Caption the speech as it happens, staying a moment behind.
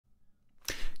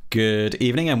Good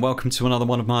evening and welcome to another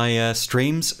one of my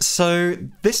streams. So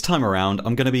this time around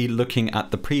I'm going to be looking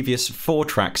at the previous 4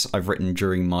 tracks I've written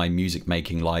during my music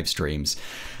making live streams.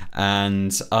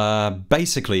 And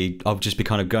basically I'll just be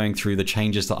kind of going through the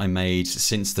changes that I made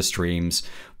since the streams,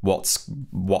 what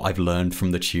I've learned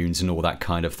from the tunes and all that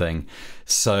kind of thing.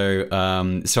 So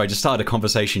I just started a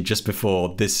conversation just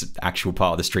before this actual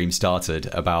part of the stream started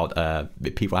about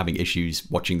people having issues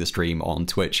watching the stream on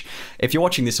Twitch. If you're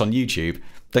watching this on YouTube,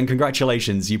 then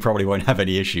congratulations, you probably won't have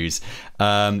any issues.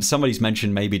 Somebody's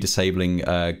mentioned maybe disabling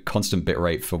constant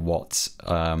bitrate for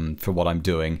what I'm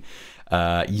doing.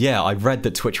 Yeah, I read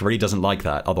that Twitch really doesn't like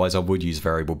that. Otherwise, I would use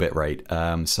variable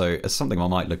bitrate. So it's something I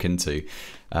might look into.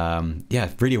 Yeah,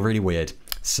 really, really weird.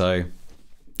 So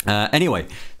anyway,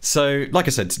 so like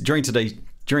I said, during today's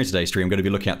stream, I'm going to be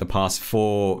looking at the past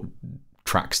 4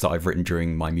 tracks that I've written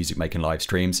during my music making live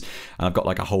streams, and I've got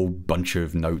like a whole bunch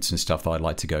of notes and stuff that I'd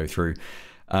like to go through.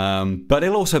 But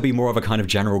it'll also be more of a kind of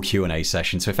general Q&A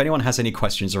session, so if anyone has any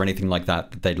questions or anything like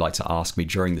that they'd like to ask me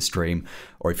during the stream,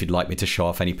 or if you'd like me to show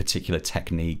off any particular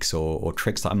techniques or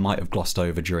tricks that I might have glossed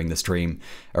over during the stream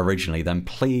originally, then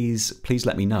please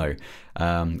let me know,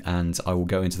 and I will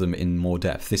go into them in more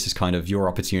depth. This is kind of your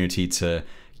opportunity to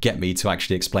get me to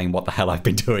actually explain what the hell I've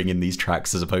been doing in these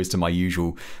tracks as opposed to my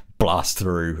usual blast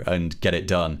through and get it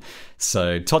done.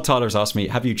 So Todd Tyler has asked me,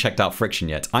 have you checked out Friction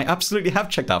yet? I absolutely have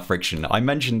checked out Friction. I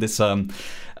mentioned this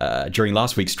during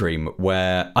last week's stream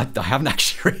where I haven't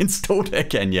actually reinstalled it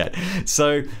again yet.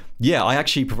 So yeah, I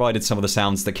actually provided some of the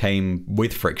sounds that came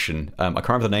with Friction. I can't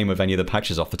remember the name of any of the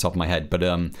patches off the top of my head, but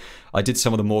I did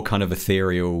some of the more kind of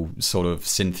ethereal sort of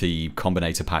synthy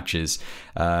combinator patches.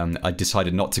 I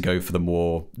decided not to go for the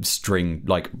more string,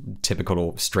 like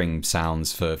typical string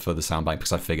sounds for the soundbite,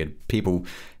 because I figured people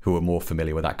who are more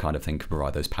familiar with that kind of thing could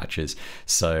provide those patches.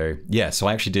 So yeah, so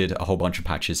I actually did a whole bunch of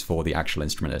patches for the actual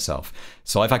instrument itself.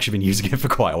 So I've actually been using it for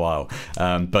quite a while.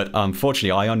 But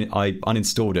unfortunately, I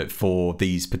uninstalled it for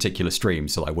these particular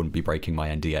streams so that I wouldn't be breaking my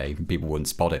NDA and people wouldn't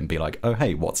spot it and be like, oh,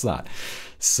 hey, what's that?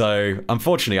 So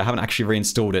unfortunately, I haven't actually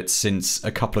reinstalled it since a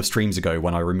couple of streams ago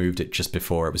when I removed it just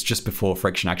before. It was just before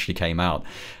Friction actually came out.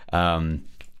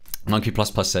 Monkey Plus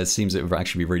Plus says, seems it would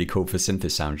actually be really cool for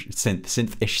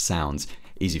synth-ish sounds.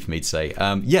 Easy for me to say.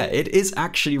 Yeah, it is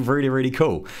actually really, really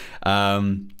cool.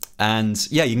 And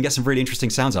yeah, you can get some really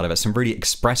interesting sounds out of it. Some really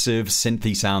expressive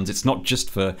synthy sounds. It's not just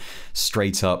for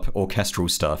straight up orchestral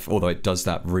stuff, although it does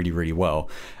that really, really well.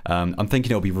 I'm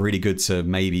thinking it'll be really good to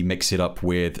maybe mix it up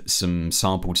with some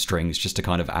sampled strings just to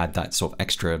kind of add that sort of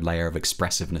extra layer of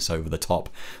expressiveness over the top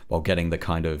while getting the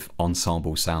kind of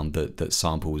ensemble sound that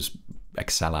samples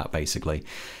excel at, basically.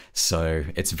 So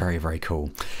it's very, very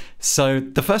cool. So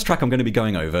the first track I'm going to be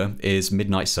going over is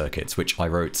Midnight Circuits, which I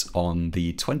wrote on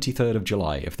the 23rd of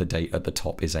July, if the date at the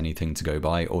top is anything to go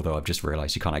by, although I've just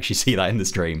realized you can't actually see that in the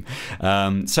stream.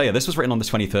 So yeah, this was written on the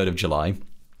 23rd of July.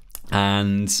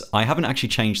 And I haven't actually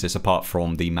changed this apart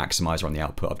from the maximizer on the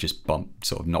output. I've just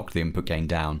sort of knocked the input gain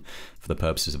down for the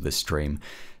purposes of this stream.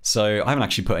 So I haven't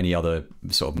actually put any other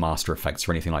sort of master effects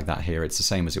or anything like that here. It's the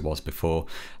same as it was before.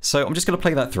 So I'm just going to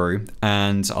play that through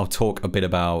and I'll talk a bit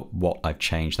about what I've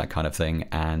changed, that kind of thing,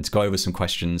 and go over some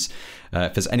questions.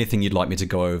 If there's anything you'd like me to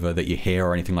go over that you hear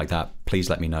or anything like that,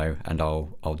 please let me know and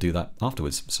I'll do that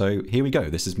afterwards. So here we go.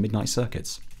 This is Midnight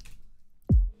Circuits.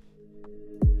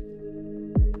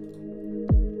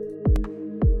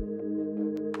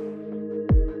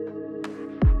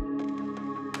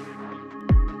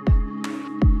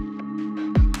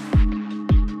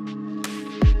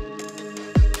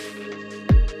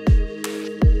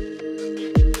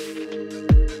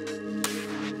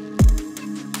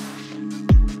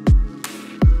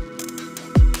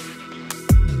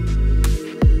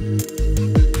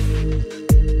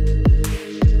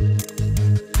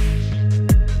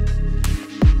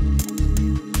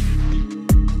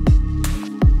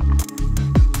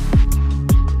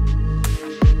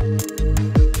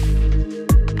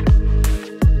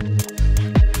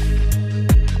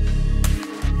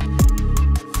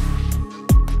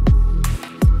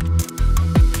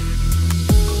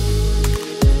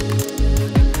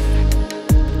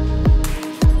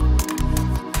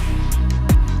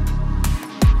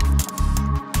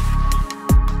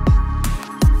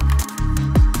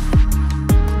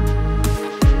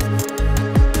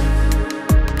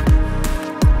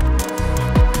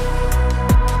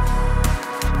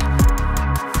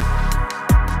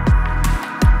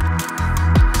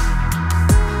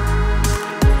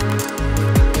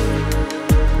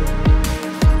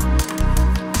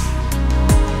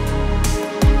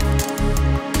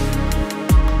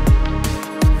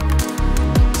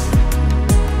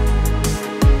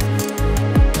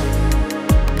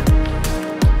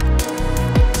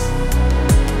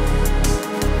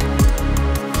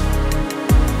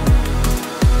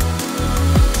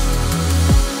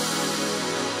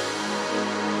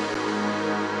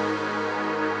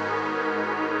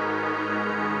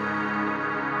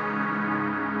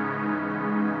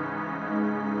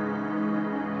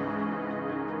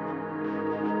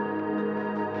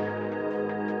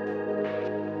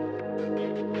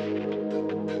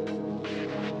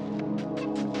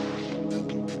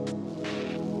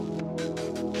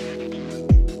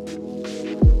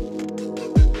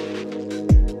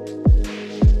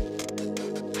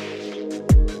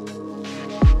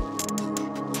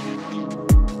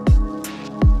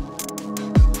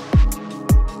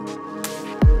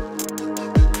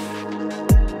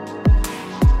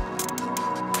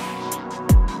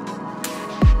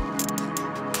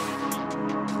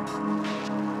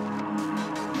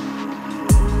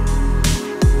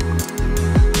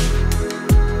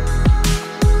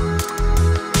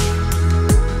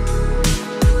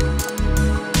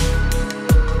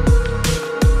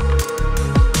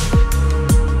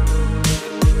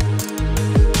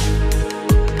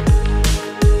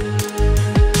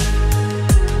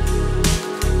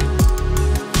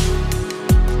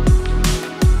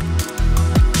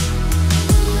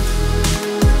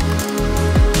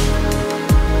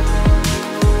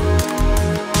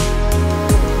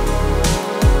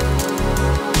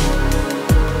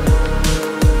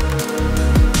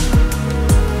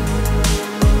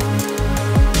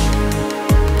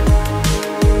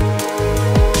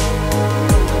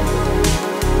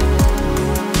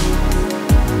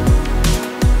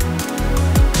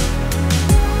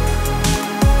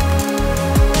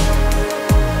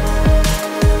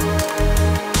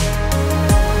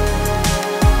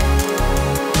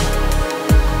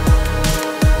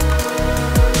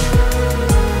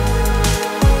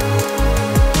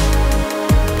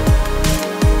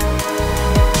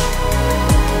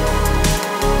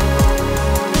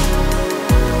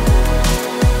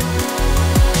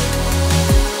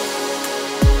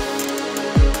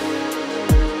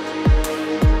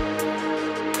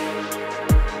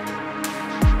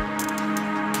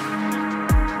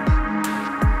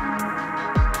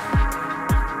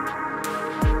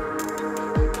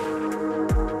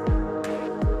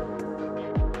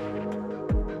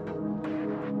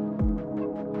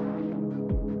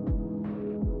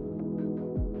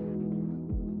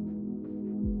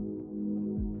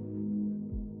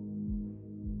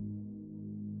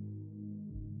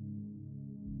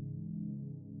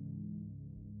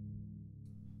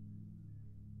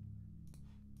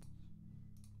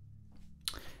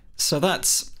 So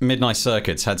that's Midnight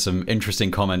Circuits, had some interesting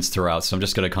comments throughout, so I'm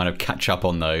just going to kind of catch up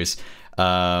on those.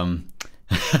 Clovermut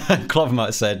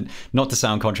said, not to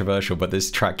sound controversial, but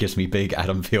this track gives me big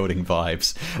Adam Fielding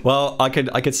vibes. Well, I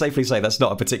could safely say that's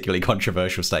not a particularly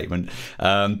controversial statement.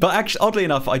 But actually, oddly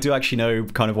enough, I do actually know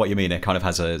kind of what you mean. It kind of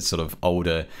has a sort of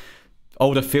older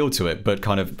feel to it, but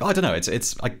kind of, I don't know,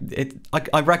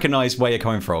 I recognize where you're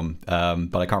coming from,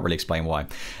 but I can't really explain why.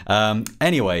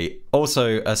 Anyway,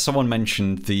 also someone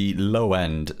mentioned the low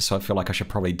end, so I feel like I should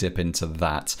probably dip into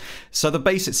that. So the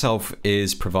bass itself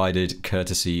is provided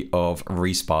courtesy of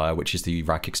Respire, which is the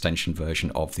rack extension version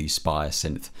of the Spire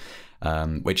synth.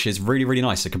 Which is really, really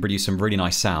nice. It can produce some really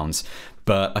nice sounds,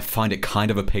 but I find it kind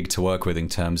of a pig to work with in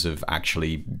terms of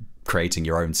actually creating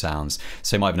your own sounds.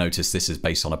 So you might have noticed this is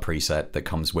based on a preset that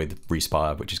comes with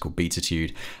Respire, which is called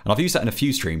Beatitude. And I've used that in a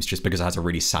few streams just because it has a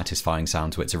really satisfying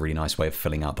sound to it. It's a really nice way of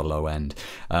filling out the low end.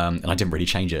 And I didn't really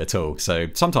change it at all. So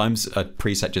sometimes a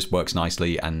preset just works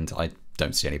nicely, and I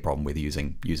don't see any problem with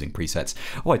using presets.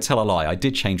 Oh, I tell a lie. I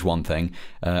did change one thing.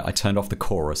 I turned off the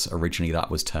chorus. Originally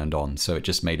that was turned on, so it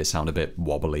just made it sound a bit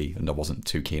wobbly, and I wasn't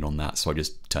too keen on that, so I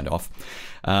just turned it off.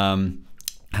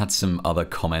 Had some other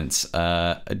comments.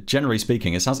 Generally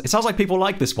speaking, it sounds like people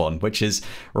like this one, which is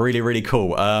really, really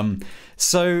cool.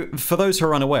 So for those who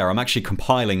are unaware, I'm actually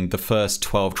compiling the first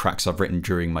 12 tracks I've written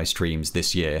during my streams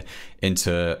this year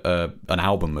into an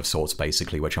album of sorts,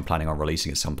 basically, which I'm planning on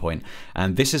releasing at some point.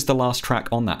 And this is the last track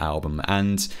on that album.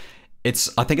 And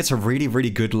I think it's a really, really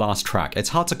good last track. It's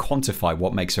hard to quantify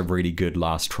what makes a really good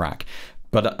last track,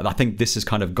 but I think this has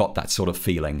kind of got that sort of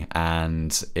feeling,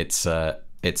 and it's a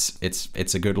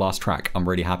good last track. I'm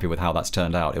really happy with how that's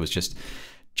turned out. It was just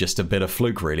a bit of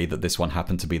fluke, really, that this one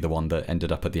happened to be the one that ended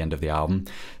up at the end of the album.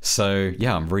 So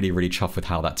yeah, I'm really, really chuffed with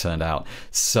how that turned out.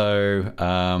 So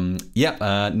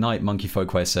Night Monkey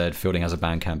Folkware said Fielding has a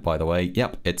Bandcamp, by the way.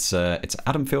 Yep, it's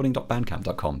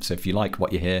adamfielding.bandcamp.com. So if you like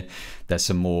what you hear, there's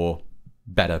some more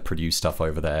better produced stuff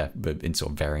over there in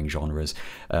sort of varying genres.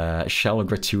 Shell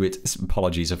Gratuit,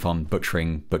 apologies if I'm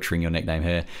butchering your nickname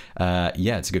here.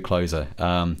 Yeah, it's a good closer.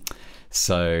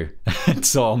 So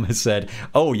Tom has said,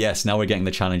 oh yes, now we're getting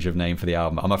the challenge of name for the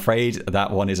album. I'm afraid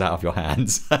that one is out of your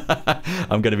hands.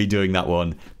 I'm going to be doing that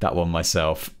one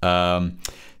myself. Yeah,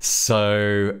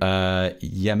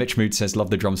 Mitch Mood says, love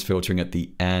the drums filtering at the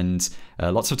end.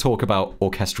 Lots of talk about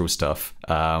orchestral stuff,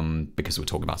 because we're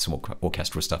talking about some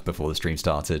orchestral stuff before the stream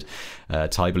started.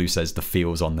 Ty Blue says the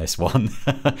feels on this one.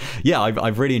 Yeah,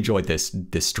 I've really enjoyed this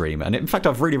stream, and in fact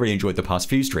I've really, really enjoyed the past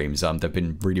few streams. They've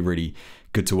been really, really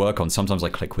good to work on. Sometimes I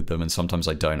click with them and sometimes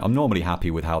I don't. I'm normally happy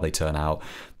with how they turn out,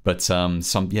 but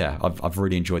I've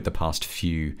really enjoyed the past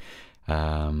few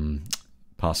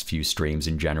streams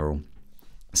in general.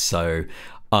 So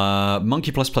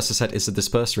Monkey Plus Plus has said, is the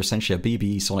disperser essentially a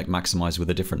BBE sonic maximizer with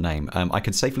a different name? I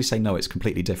can safely say no, it's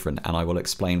completely different, and I will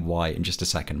explain why in just a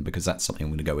second, because that's something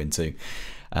I'm going to go into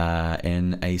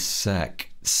in a sec.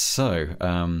 So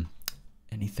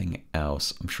anything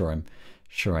else? I'm sure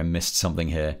I missed something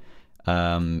here.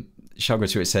 Shall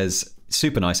to it says,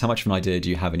 super nice. How much of an idea do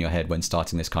you have in your head when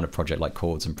starting this kind of project, like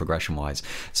chords and progression wise?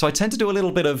 So I tend to do a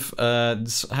little bit of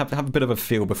have a bit of a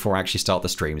feel before I actually start the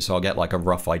stream, so I'll get like a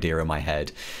rough idea in my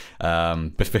head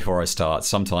before I start.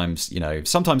 Sometimes I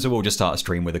will just start a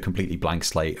stream with a completely blank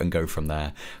slate and go from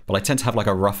there, but I tend to have like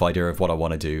a rough idea of what I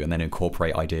want to do and then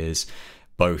incorporate ideas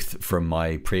both from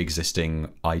my pre-existing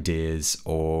ideas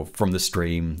or from the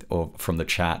stream or from the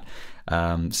chat.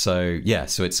 So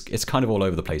it's kind of all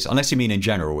over the place, unless you mean in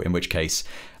general, in which case,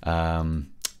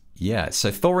 yeah.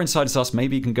 So Thor Inside has asked,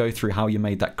 maybe you can go through how you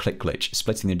made that click glitch,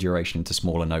 splitting the duration into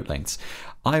smaller note lengths.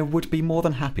 I would be more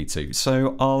than happy to.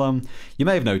 So you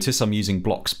may have noticed I'm using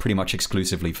blocks pretty much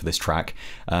exclusively for this track.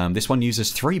 This one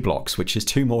uses 3 blocks, which is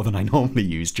 2 more than I normally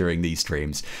use during these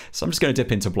streams. So I'm just going to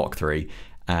dip into block 3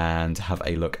 and have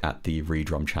a look at the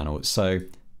redrum channel. So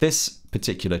this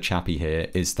particular chappy here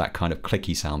is that kind of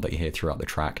clicky sound that you hear throughout the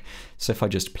track. So if I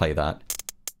just play that,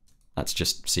 that's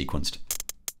just sequenced.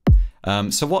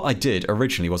 So what I did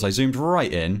originally was I zoomed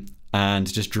right in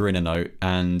and just drew in a note,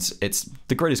 and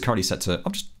the grid is currently set to,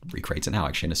 I'll just recreate it now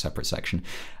actually in a separate section.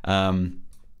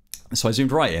 So I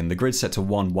zoomed right in, the grid's set to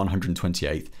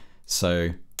 1/128th. So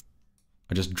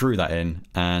I just drew that in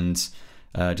and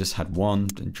just had 1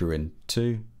 and drew in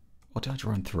 2. Or did I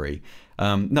draw in 3?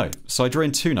 No, so I drew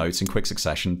in 2 notes in quick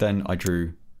succession, then I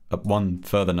drew one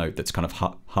further note that's kind of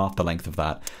half the length of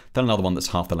that, then another one that's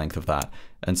half the length of that,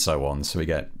 and so on. So we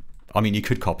get, I mean, you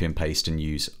could copy and paste and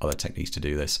use other techniques to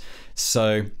do this.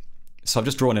 So I've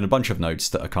just drawn in a bunch of notes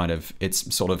that are kind of,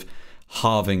 it's sort of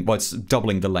halving, well, it's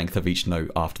doubling the length of each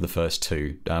note after the first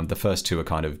 2. The first 2 are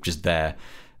kind of just there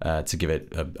to give it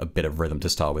a bit of rhythm to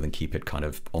start with and keep it kind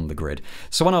of on the grid.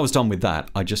 So when I was done with that,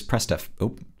 I just pressed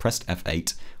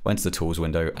F8, went to the tools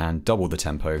window and doubled the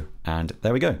tempo, and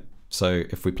there we go. So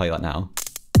if we play that now,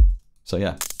 so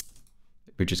yeah,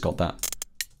 we just got that.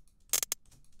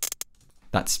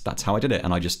 That's how I did it,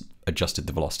 and I just adjusted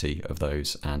the velocity of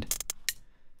those. And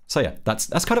so yeah, that's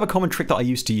kind of a common trick that I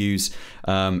used to use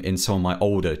in some of my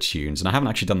older tunes, and I haven't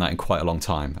actually done that in quite a long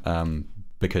time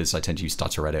because I tend to use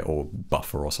Stutter Edit or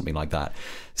Buffer or something like that.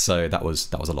 So that was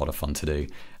a lot of fun to do.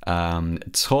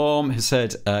 Tom has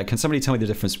said, can somebody tell me the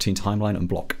difference between timeline and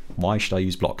block? Why should I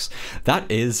use blocks?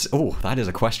 That is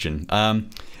a question.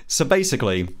 So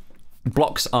basically,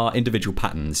 blocks are individual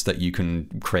patterns that you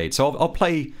can create. So I'll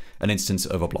play an instance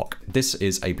of a block. This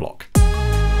is a block.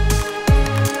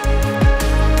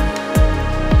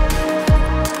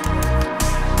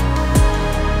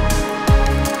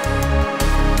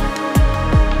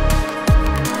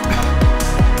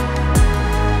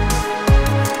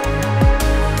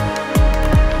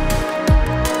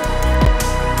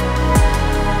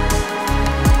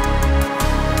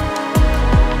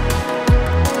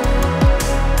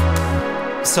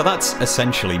 So that's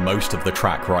essentially most of the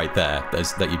track right there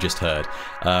that you just heard.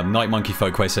 Night Monkey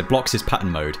Folkway said blocks is pattern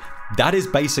mode. That is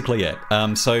basically it.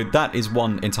 So that is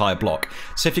one entire block.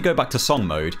 So if you go back to song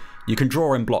mode, you can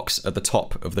draw in blocks at the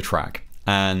top of the track,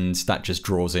 and that just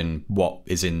draws in what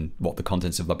the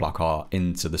contents of the block are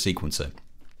into the sequencer.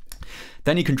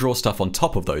 Then you can draw stuff on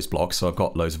top of those blocks. So I've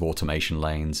got loads of automation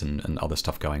lanes and other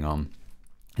stuff going on.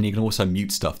 And you can also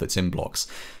mute stuff that's in blocks.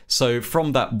 So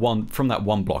from that one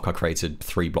block, I created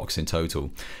 3 blocks in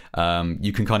total.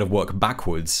 You can kind of work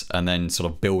backwards and then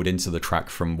sort of build into the track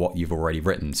from what you've already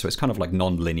written. So it's kind of like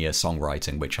non-linear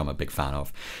songwriting, which I'm a big fan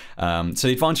of. So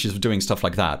the advantages of doing stuff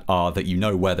like that are that you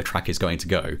know where the track is going to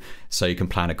go, so you can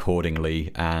plan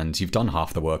accordingly, and you've done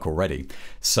half the work already.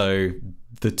 So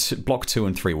the block 2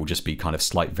 and 3 will just be kind of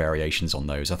slight variations on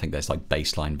those. I think there's like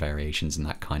baseline variations and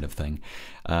that kind of thing.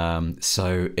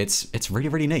 So it's really,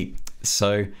 really neat.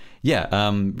 So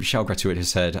yeah, Michelle Gratuit has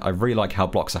said, I really like how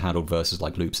blocks are handled versus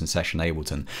like loops and session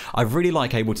Ableton. I really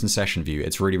like Ableton Session View.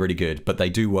 It's really, really good, but they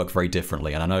do work very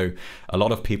differently. And I know a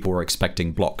lot of people were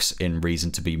expecting blocks in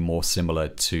Reason to be more similar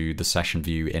to the session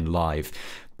view in Live.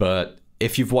 But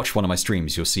if you've watched one of my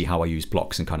streams, you'll see how I use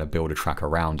blocks and kind of build a track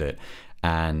around it.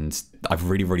 And I've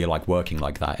really, really like working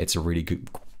like that. It's a really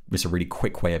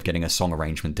quick way of getting a song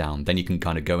arrangement down. Then you can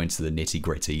kind of go into the nitty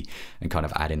gritty and kind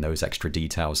of add in those extra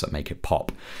details that make it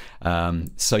pop.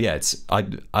 So yeah, I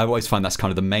always find that's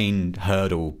kind of the main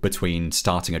hurdle between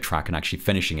starting a track and actually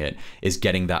finishing it, is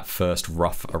getting that first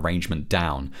rough arrangement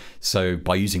down. So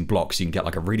by using blocks, you can get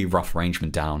like a really rough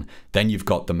arrangement down. Then you've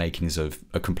got the makings of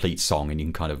a complete song, and you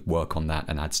can kind of work on that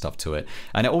and add stuff to it.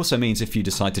 And it also means if you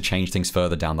decide to change things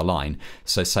further down the line,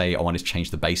 so say I wanted to change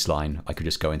the bass line, I could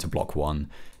just go into block 1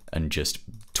 and just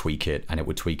tweak it, and it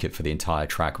would tweak it for the entire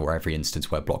track or every instance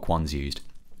where block 1's used.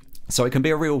 So it can be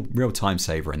a real time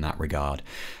saver in that regard.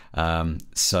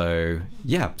 So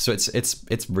yeah, so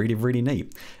it's really, really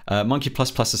neat. Monkey Plus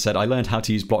Plus has said, I learned how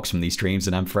to use blocks from these streams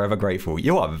and I'm forever grateful.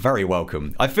 You are very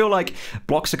welcome. I feel like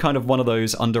blocks are kind of one of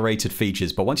those underrated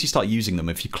features, but once you start using them,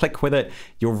 if you click with it,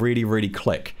 you'll really, really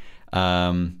click.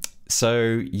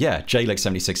 So yeah,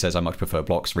 JLEX76 says, I much prefer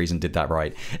blocks. Reason did that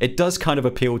right. It does kind of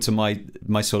appeal to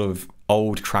my sort of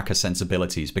old tracker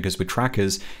sensibilities, because with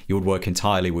trackers you would work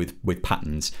entirely with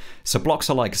patterns. So blocks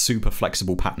are like super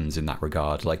flexible patterns in that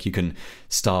regard. Like you can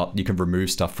remove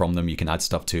stuff from them, you can add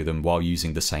stuff to them while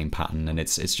using the same pattern, and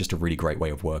it's just a really great way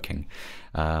of working.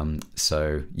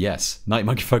 So yes, Night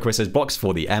Monkey Folkway says blocks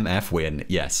for the MF win.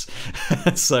 Yes.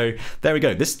 So there we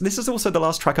go. This is also the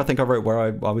last track I think I wrote where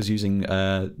I was using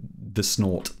the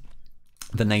snort,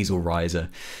 the nasal riser.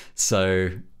 So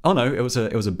oh no, it was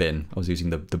a bin. I was using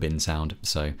the bin sound.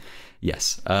 So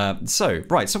yes. So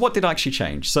what did I actually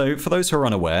change? So for those who are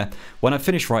unaware, when I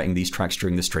finish writing these tracks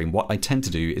during the stream, what I tend to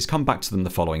do is come back to them the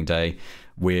following day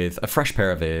with a fresh pair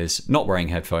of ears, not wearing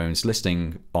headphones,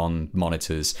 listening on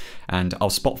monitors, and I'll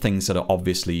spot things that are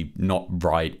obviously not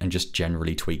right and just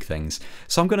generally tweak things.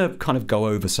 So I'm going to kind of go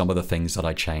over some of the things that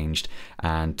I changed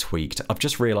and tweaked. I've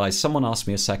just realized someone asked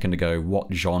me a second ago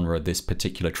what genre this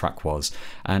particular track was,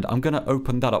 and I'm going to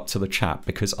open that up to the chat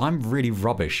because I'm really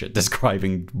rubbish at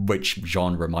describing which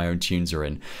genre my own tunes are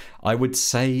in. I would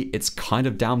say it's kind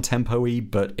of down-tempo-y,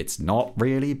 but it's not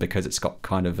really, because it's got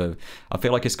kind of I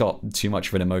feel like it's got too much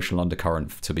of an emotional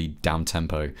undercurrent to be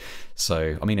down-tempo.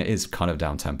 So, I mean, it is kind of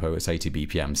down-tempo, it's 80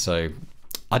 BPM, so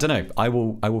I don't know. I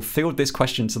will field this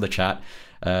question to the chat.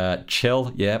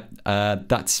 Chill, yeah. I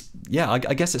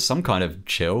guess it's some kind of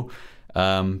chill.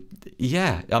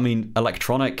 Yeah, I mean,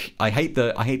 electronic. I hate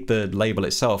the label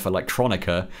itself,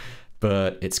 electronica,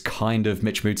 but it's kind of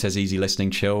Mitch Mood says easy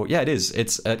listening, chill. Yeah, it is.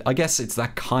 It's I guess it's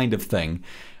that kind of thing.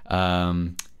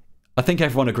 I think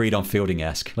everyone agreed on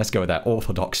Fielding-esque. Let's go with that.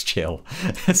 Orthodox chill.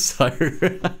 So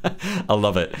I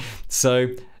love it. So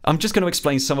I'm just going to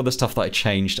explain some of the stuff that I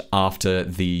changed after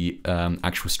the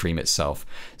actual stream itself.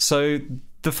 So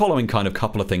the following kind of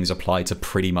couple of things apply to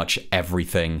pretty much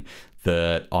everything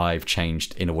that I've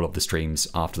changed in all of the streams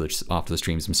after the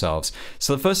streams themselves.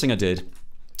 So the first thing I did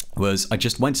was I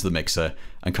just went to the mixer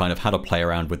and kind of had a play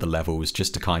around with the levels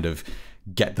just to kind of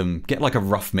get like a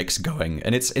rough mix going.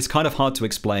 And it's kind of hard to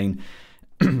explain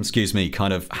excuse me,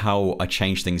 kind of how I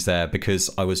changed things there because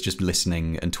I was just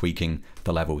listening and tweaking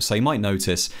the levels. So you might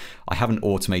notice I haven't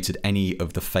automated any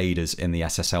of the faders in the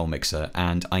SSL mixer,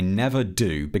 and I never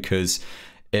do because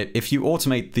if you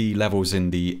automate the levels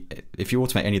if you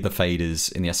automate any of the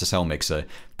faders in the SSL mixer,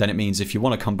 then it means if you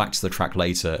want to come back to the track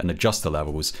later and adjust the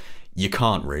levels, you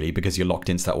can't really because you're locked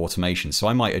into that automation. So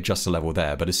I might adjust the level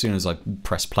there, but as soon as I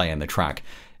press play in the track,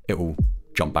 it will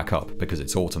jump back up because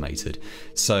it's automated.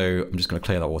 So I'm just going to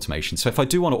clear that automation. So if I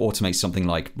do want to automate something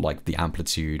like the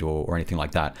amplitude or anything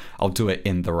like that, I'll do it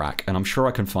in the rack. And I'm sure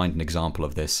I can find an example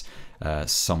of this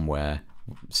somewhere.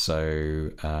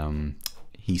 So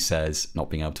he says not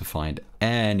being able to find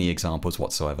any examples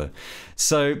whatsoever.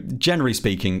 So generally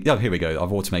speaking, oh, here we go.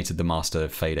 I've automated the master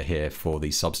fader here for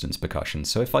the substance percussion.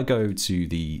 So if I go to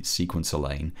the sequencer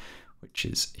lane, which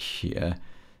is here.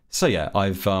 So yeah,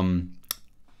 I've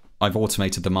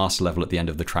automated the master level at the end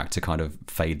of the track to kind of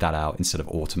fade that out instead of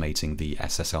automating the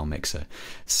SSL mixer.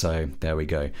 So there we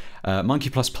go.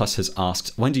 Monkey++ has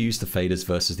asked, when do you use the faders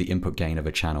versus the input gain of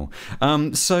a channel?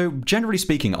 So generally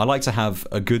speaking, I like to have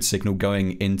a good signal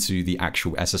going into the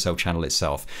actual SSL channel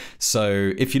itself.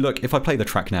 So if I play the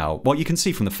track now, well, you can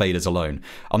see from the faders alone,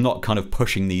 I'm not kind of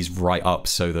pushing these right up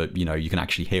so that, you can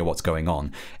actually hear what's going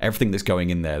on. Everything that's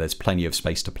going in there's plenty of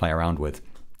space to play around with.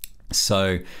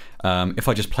 So if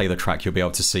I just play the track, you'll be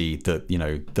able to see that,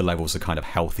 the levels are kind of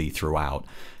healthy throughout.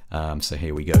 So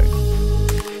here we go.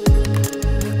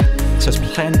 So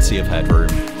there's plenty of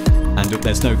headroom, and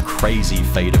there's no crazy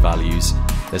fader values.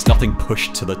 There's nothing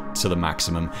pushed to the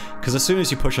maximum, because as soon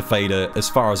as you push a fader, as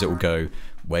far as it will go,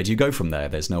 where do you go from there?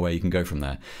 There's nowhere you can go from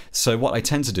there. So what I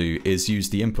tend to do is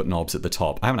use the input knobs at the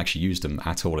top. I haven't actually used them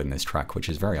at all in this track, which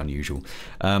is very unusual.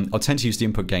 I'll tend to use the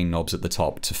input gain knobs at the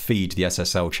top to feed the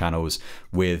SSL channels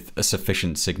with a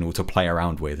sufficient signal to play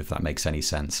around with, if that makes any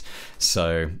sense.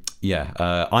 So yeah,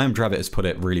 I Am Drabbit has put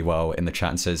it really well in the chat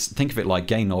and says, think of it like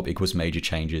gain knob equals major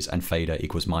changes and fader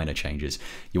equals minor changes.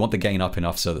 You want the gain up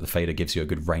enough so that the fader gives you a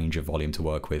good range of volume to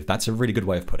work with. That's a really good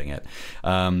way of putting it.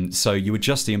 So you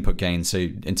adjust the input gain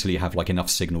until you have like enough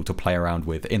signal to play around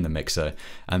with in the mixer,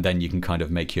 and then you can kind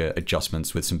of make your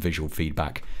adjustments with some visual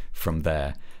feedback from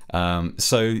there.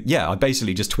 So yeah, I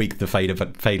basically just tweaked the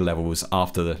fader levels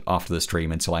after the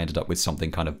stream until I ended up with something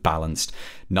kind of balanced.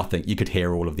 Nothing, you could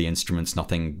hear all of the instruments,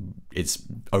 nothing is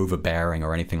overbearing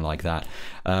or anything like that.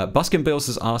 Buskin Bills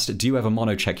has asked, do you ever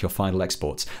mono check your final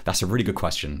exports? That's a really good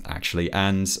question, actually,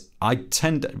 and I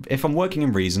tend, if I'm working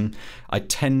in Reason, I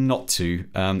tend not to.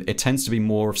 It tends to be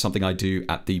more of something I do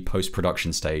at the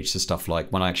post-production stage. So stuff like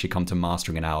when I actually come to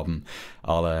mastering an album,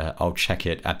 I'll check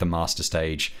it at the master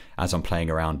stage as I'm playing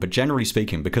around. But generally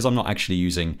speaking, because I'm not actually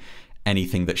using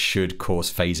anything that should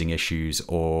cause phasing issues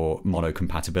or mono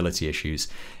compatibility issues,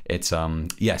 it's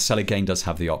yeah, Select Gain does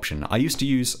have the option. I used to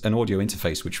use an audio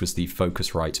interface which was the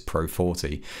Focusrite Pro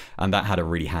 40, and that had a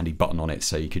really handy button on it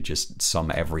so you could just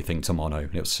sum everything to mono.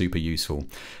 It was super useful.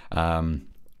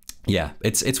 Yeah,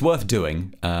 it's worth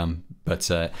doing. But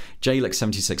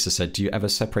JLX76 has said, do you ever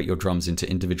separate your drums into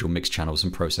individual mix channels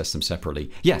and process them separately?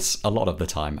 Yes, a lot of the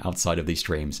time outside of these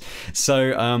streams.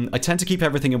 So I tend to keep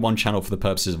everything in one channel for the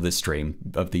purposes of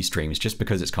these streams, just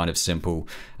because it's kind of simple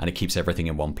and it keeps everything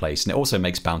in one place. And it also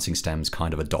makes bouncing stems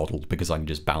kind of a doddle because I can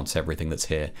just bounce everything that's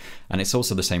here. And it's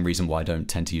also the same reason why I don't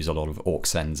tend to use a lot of aux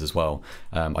sends as well.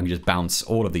 I can just bounce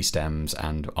all of these stems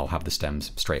and I'll have the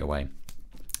stems straight away.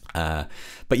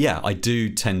 But yeah, I do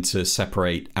tend to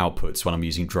separate outputs when I'm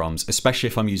using drums, especially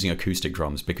if I'm using acoustic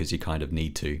drums, because you kind of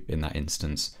need to in that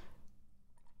instance.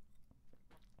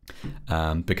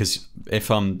 Because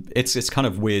if it's kind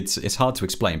of weird, it's hard to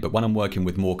explain, but when I'm working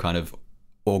with more kind of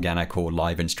organic or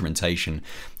live instrumentation,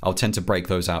 I'll tend to break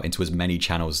those out into as many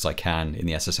channels as I can in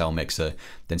the SSL mixer,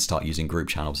 then start using group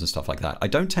channels and stuff like that. I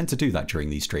don't tend to do that during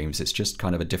these streams. It's just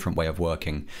kind of a different way of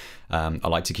working. I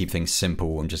like to keep things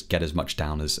simple and just get as much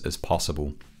down as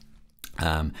possible.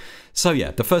 So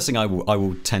yeah, the first thing I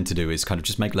will tend to do is kind of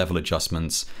just make level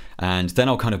adjustments, and then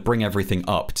I'll kind of bring everything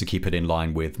up to keep it in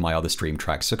line with my other stream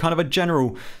tracks. So kind of a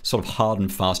general sort of hard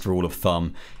and fast rule of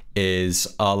thumb is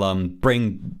I'll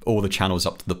bring all the channels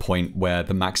up to the point where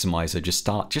the maximizer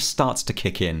just starts to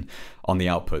kick in on the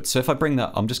output. So if I bring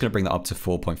that, I'm just going to bring that up to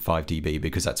 4.5 dB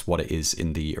because that's what it is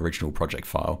in the original project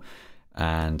file.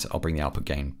 And I'll bring the output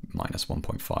gain minus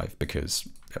 1.5 because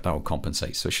that will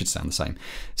compensate, so it should sound the same.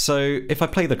 So if I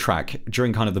play the track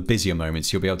during kind of the busier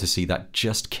moments, you'll be able to see that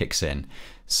just kicks in.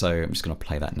 So I'm just going to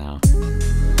play that now.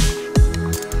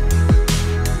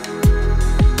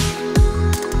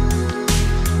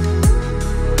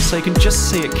 So you can just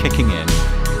see it kicking in.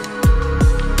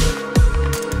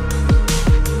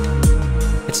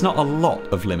 It's not a lot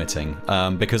of limiting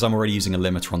because I'm already using a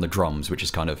limiter on the drums, which is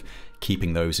kind of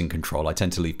keeping those in control. I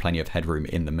tend to leave plenty of headroom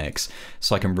in the mix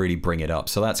so I can really bring it up.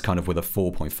 So that's kind of with a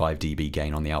 4.5 dB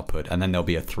gain on the output, and then there'll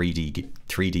be a 3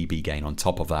 dB gain on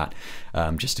top of that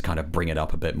just to kind of bring it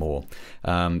up a bit more.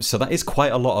 So that is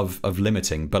quite a lot of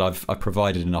limiting, but I've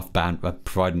provided enough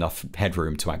enough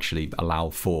headroom to actually allow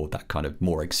for that kind of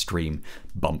more extreme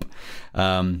bump.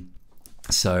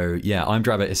 So yeah, I'm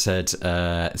Drabbit has said,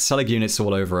 Selig units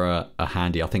all over are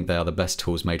handy. I think they are the best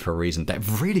tools made for a reason. They're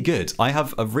really good. I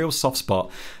have a real soft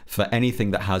spot for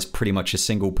anything that has pretty much a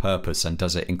single purpose and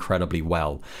does it incredibly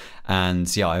well.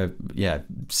 And yeah,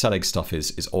 Selig stuff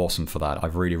is awesome for that. I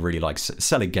really like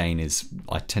Selig gain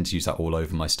I tend to use that all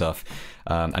over my stuff,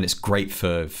 and it's great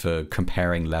for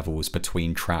comparing levels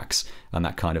between tracks and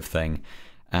that kind of thing.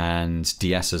 And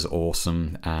DS is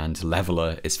awesome, and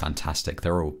Leveler is fantastic.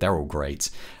 They're all great.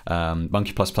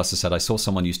 Monkey Plus Plus has said, I saw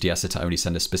someone use DS to only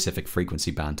send a specific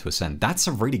frequency band to ascend. That's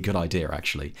a really good idea,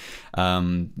 actually.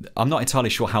 I'm not entirely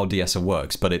sure how DS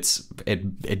works, but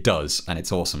it does, and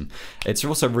it's awesome. It's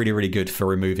also really good for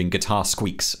removing guitar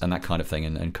squeaks and that kind of thing,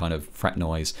 and kind of fret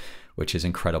noise, which is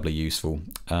incredibly useful.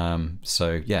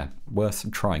 So yeah,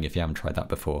 worth trying if you haven't tried that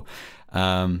before.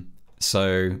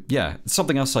 So yeah,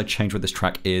 something else I changed with this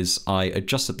track is I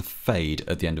adjusted the fade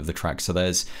at the end of the track. So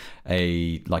there's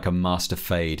like a master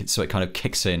fade, so it kind of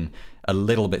kicks in a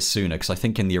little bit sooner, because I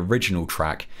think in the original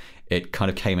track it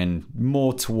kind of came in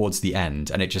more towards the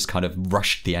end and it just kind of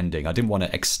rushed the ending. I didn't want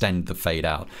to extend the fade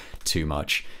out too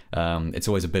much. It's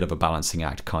always a bit of a balancing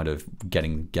act, kind of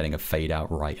getting a fade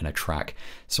out right in a track.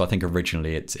 So I think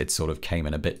originally it sort of came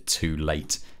in a bit too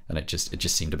late, and it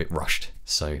just seemed a bit rushed.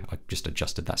 So I just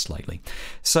adjusted that slightly.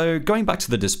 So going back to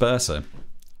the disperser,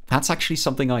 that's actually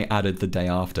something I added the day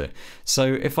after. So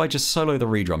if I just solo the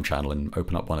redrum channel and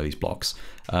open up one of these blocks,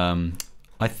 I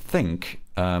think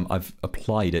I've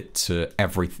applied it to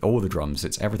all the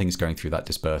drums. Everything's going through that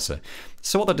disperser.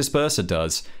 So what the disperser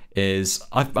does is,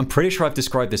 I'm pretty sure I've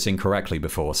described this incorrectly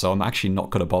before, so I'm actually not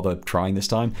going to bother trying this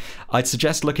time. I'd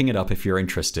suggest looking it up if you're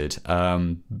interested,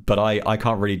 but I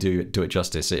can't really do it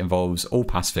justice. It involves all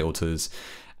pass filters,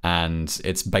 and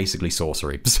it's basically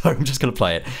sorcery. So I'm just going to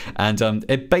play it, and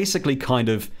it basically kind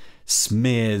of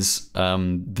smears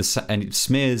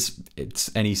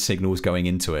any signals going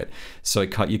into it, so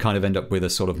you kind of end up with a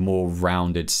sort of more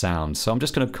rounded sound. So I'm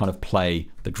just going to kind of play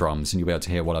the drums and you'll be able to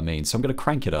hear what I mean. So I'm going to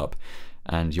crank it up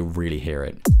and you'll really hear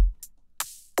it.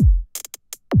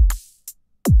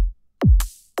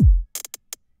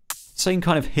 So you can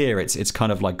kind of hear it's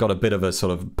kind of like got a bit of a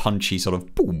sort of punchy sort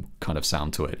of boom kind of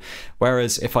sound to it,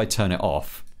 whereas if I turn it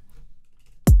off,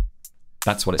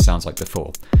 that's what it sounds like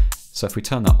before. So if we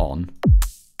turn that on,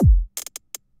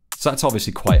 so that's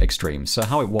obviously quite extreme. So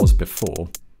how it was before,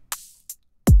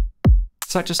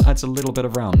 so that just adds a little bit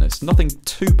of roundness. Nothing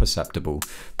too perceptible,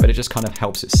 but it just kind of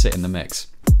helps it sit in the mix.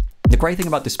 The great thing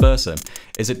about disperser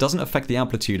is it doesn't affect the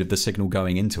amplitude of the signal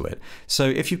going into it. So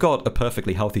if you've got a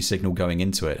perfectly healthy signal going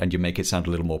into it and you make it sound a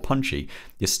little more punchy,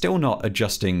 you're still not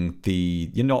adjusting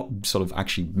you're not sort of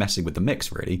actually messing with the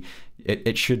mix really.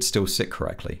 It should still sit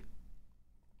correctly.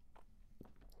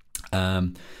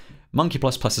 Monkey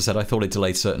Plus Plus has said, I thought it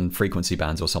delayed certain frequency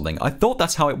bands or something. I thought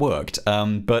that's how it worked,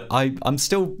 but I'm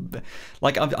still,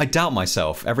 like, I doubt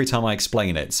myself every time I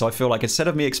explain it. So I feel like instead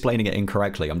of me explaining it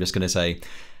incorrectly, I'm just going to say,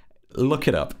 look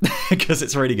it up, because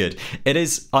it's really good. It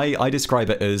is, I describe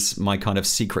it as my kind of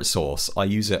secret sauce. I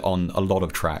use it on a lot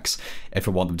of tracks if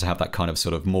I want them to have that kind of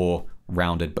sort of more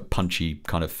rounded but punchy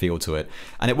kind of feel to it.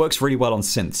 And it works really well on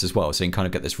synths as well, so you can kind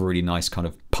of get this really nice kind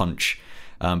of punch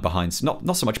behind,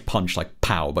 not so much punch like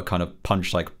pow, but kind of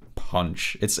punch like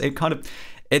punch.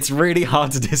 It's really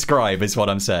hard to describe is what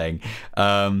I'm saying.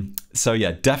 So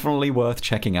yeah, definitely worth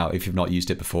checking out if you've not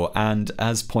used it before. And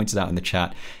as pointed out in the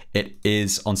chat, it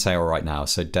is on sale right now,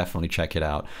 so definitely check it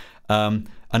out.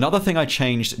 Another thing I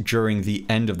changed during the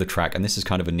end of the track, and this is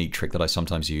kind of a neat trick that I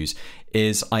sometimes use,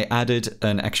 is I added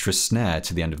an extra snare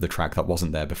to the end of the track that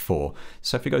wasn't there before.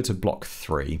 So if we go to block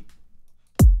 3,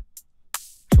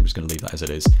 I'm just going to leave that as it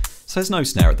is. So there's no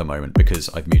snare at the moment because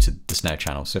I've muted the snare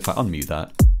channel. So if I unmute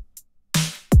that,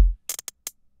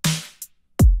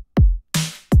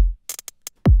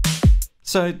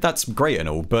 so that's great and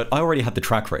all, but I already had the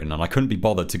track written and I couldn't be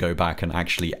bothered to go back and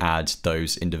actually add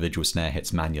those individual snare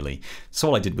hits manually. So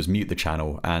all I did was mute the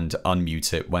channel and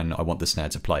unmute it when I want the snare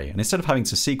to play. And instead of having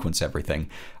to sequence everything,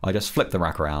 I just flipped the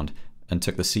rack around and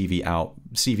took the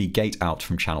CV gate out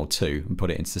from channel 2 and put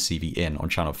it into the CV in on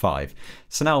channel 5.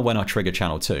 So now when I trigger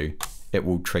channel 2, it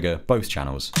will trigger both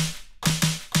channels,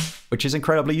 which is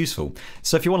incredibly useful.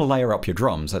 So if you want to layer up your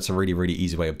drums, that's a really, really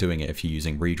easy way of doing it if you're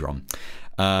using redrum.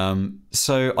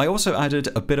 So I also added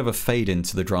a bit of a fade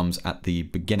into the drums at the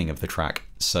beginning of the track.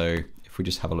 So if we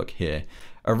just have a look here,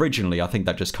 originally I think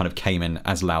that just kind of came in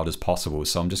as loud as possible.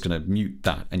 So I'm just going to mute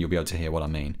that and you'll be able to hear what I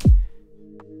mean.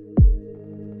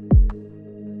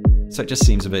 So it just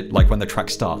seems a bit like when the track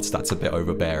starts, that's a bit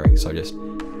overbearing. So just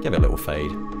give it a little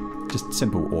fade. Just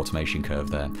simple automation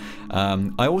curve there.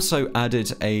 I also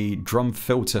added a drum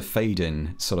filter fade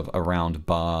in sort of around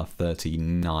bar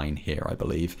 39 here, I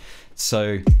believe.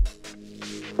 So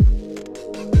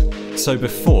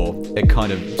before it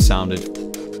kind of sounded,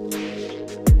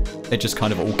 it just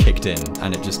kind of all kicked in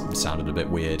and it just sounded a bit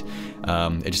weird.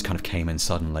 It just kind of came in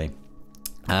suddenly.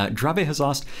 Drabe has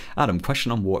asked, Adam,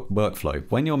 question on workflow.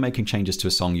 When you're making changes to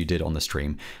a song you did on the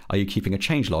stream, are you keeping a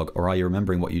changelog or are you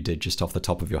remembering what you did just off the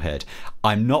top of your head?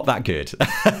 I'm not that good.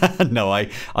 No, I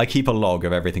keep a log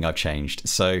of everything I've changed.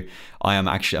 So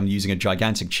I'm using a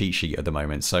gigantic cheat sheet at the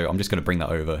moment. So I'm just going to bring that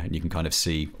over and you can kind of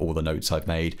see all the notes I've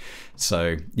made.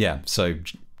 So yeah, so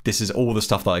this is all the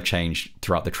stuff that I've changed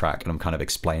throughout the track and I'm kind of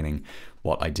explaining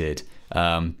what I did.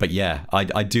 But yeah,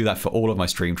 I do that for all of my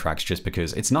stream tracks just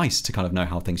because it's nice to kind of know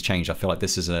how things change. I feel like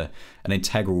this is an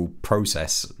integral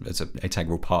process. It's an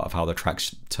integral part of how the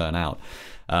tracks turn out.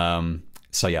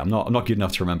 So yeah, I'm not good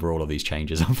enough to remember all of these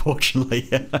changes, unfortunately,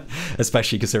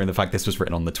 especially considering the fact this was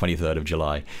written on the 23rd of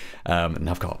July. And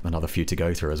I've got another few to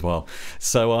go through as well.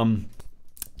 So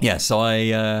yeah, so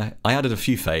I added a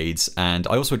few fades and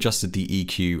I also adjusted the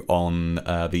EQ on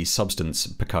the substance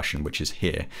percussion, which is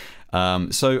here.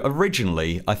 So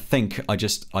originally, I think I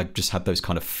just had those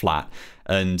kind of flat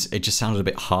and it just sounded a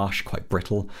bit harsh, quite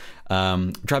brittle.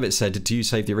 Drabbit said, do you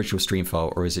save the original stream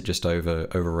file or is it just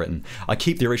overwritten? I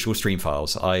keep the original stream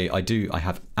files. I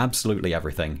have absolutely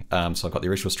everything. So I've got the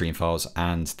original stream files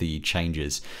and the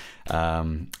changes.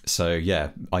 So yeah,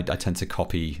 I tend to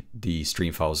copy the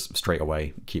stream files straight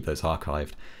away, keep those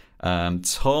archived.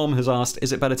 Tom has asked,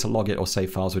 is it better to log it or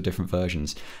save files with different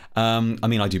versions? I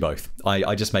mean, I do both.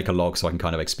 I just make a log so I can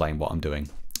kind of explain what I'm doing.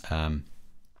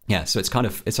 Yeah, so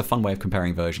it's a fun way of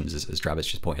comparing versions, as Drabbit's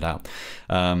just pointed out.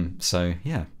 So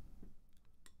yeah.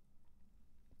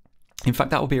 In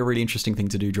fact, that will be a really interesting thing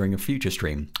to do during a future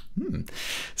stream.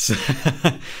 So,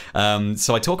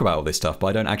 so I talk about all this stuff,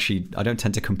 but I don't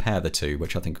tend to compare the two,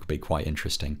 which I think would be quite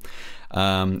interesting.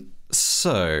 I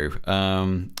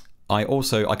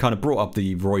kind of brought up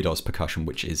the Roidos percussion,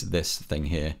 which is this thing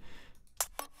here,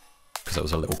 because it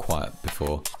was a little quiet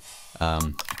before.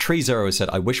 Tree Zero said,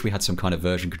 I wish we had some kind of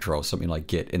version control, something like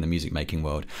Git in the music making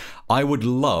world. I would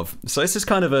love, so this is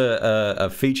kind of a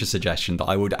feature suggestion that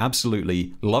I would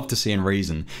absolutely love to see in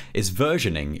Reason, is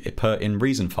versioning in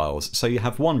Reason files. So you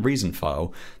have one Reason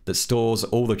file that stores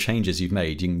all the changes you've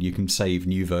made. You can save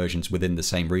new versions within the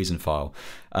same Reason file.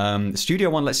 Studio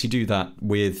One lets you do that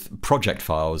with project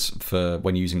files for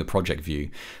when using the project view,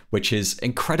 which is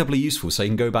incredibly useful. So you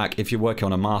can go back, if you're working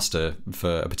on a master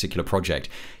for a particular project,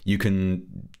 you can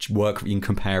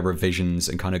compare revisions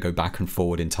and kind of go back and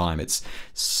forward in time. It's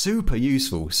super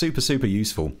useful, super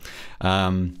useful.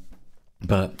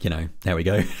 But you know, there we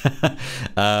go.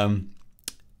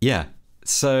 Yeah.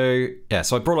 So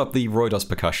I brought up the Roidos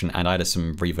percussion and I added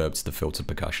some reverb to the filtered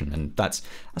percussion, and that's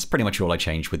pretty much all I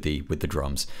changed with the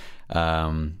drums.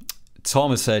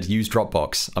 Tom has said use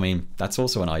Dropbox. I mean, that's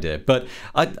also an idea, but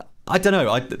I don't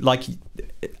know.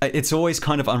 It's always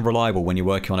kind of unreliable when you're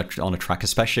working on a track,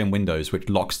 especially in Windows, which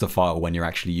locks the file when you're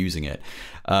actually using it.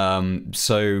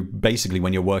 So basically,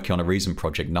 when you're working on a Reason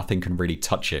project, nothing can really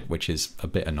touch it, which is a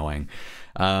bit annoying.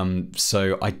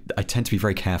 So I tend to be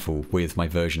very careful with my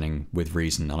versioning with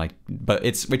Reason,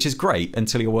 which is great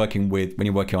until when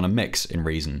you're working on a mix in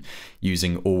Reason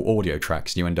using all audio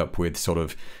tracks. You end up with sort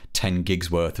of 10 gigs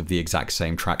worth of the exact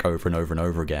same track over and over and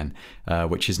over again,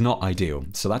 which is not ideal.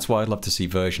 So that's why I'd love to see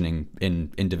versioning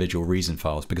in individual Reason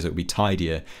files, because it would be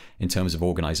tidier in terms of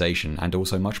organization and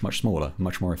also much, much smaller,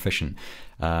 much more efficient.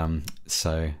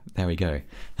 So there we go.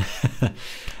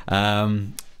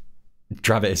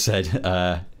 Dravit said,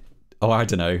 I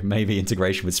don't know, maybe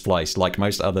integration with Splice, like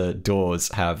most other DAWs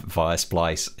have via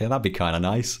Splice. Yeah, that'd be kind of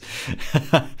nice.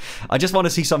 I just want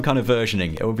to see some kind of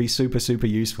versioning. It would be super, super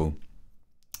useful.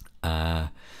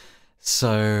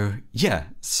 So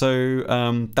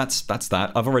that's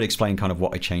that. I've already explained kind of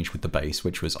what I changed with the bass,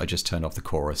 which was I just turned off the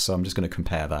chorus. So I'm just going to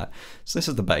compare that. So this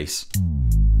is the bass.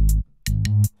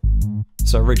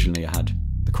 So originally I had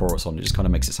the chorus on. It just kind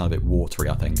of makes it sound a bit watery,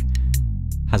 I think.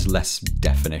 Has less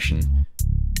definition.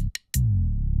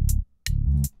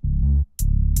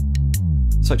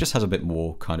 So it just has a bit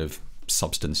more kind of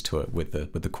substance to it with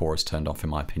the chorus turned off, in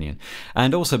my opinion.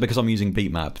 And also because I'm using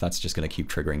beatmap, that's just going to keep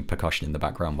triggering percussion in the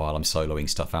background while I'm soloing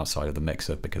stuff outside of the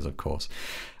mixer, because of course.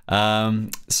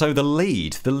 So the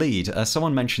lead,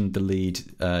 someone mentioned the lead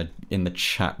in the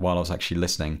chat while I was actually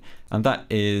listening, and that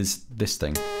is this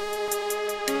thing.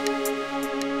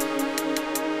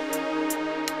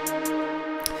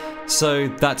 So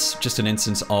that's just an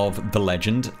instance of the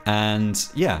legend, and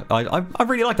yeah, I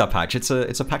really like that patch. It's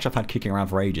a patch I've had kicking around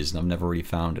for ages, and I've never really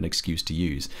found an excuse to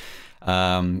use.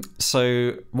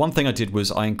 So one thing I did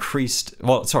was I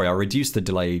reduced the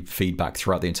delay feedback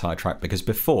throughout the entire track, because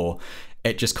before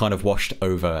it just kind of washed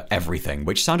over everything,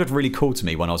 which sounded really cool to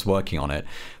me when I was working on it.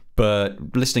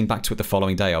 But listening back to it the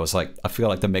following day, I was like, I feel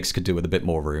like the mix could do with a bit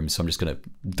more room, so I'm just going to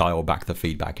dial back the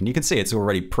feedback. And you can see it's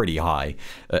already pretty high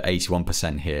at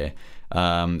 81% here.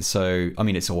 So, I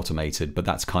mean, it's automated, but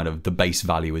that's kind of the base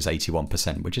value is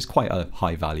 81%, which is quite a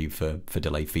high value for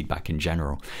delay feedback in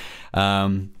general.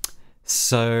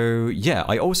 So, yeah,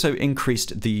 I also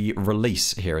increased the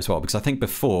release here as well, because I think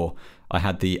before I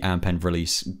had the amp end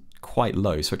release quite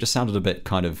low, so it just sounded a bit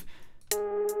kind of...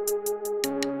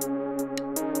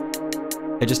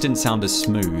 It just didn't sound as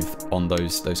smooth on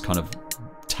those kind of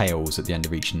tails at the end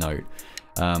of each note.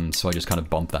 So I just kind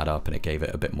of bumped that up, and it gave it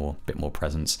a bit more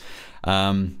presence.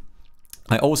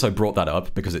 I also brought that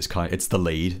up because it's the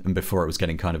lead, and before it was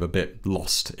getting kind of a bit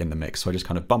lost in the mix. So I just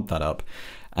kind of bumped that up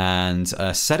and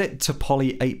set it to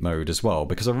poly 8 mode as well,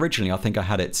 because originally I think I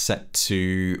had it set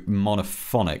to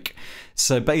monophonic.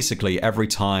 So basically every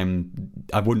time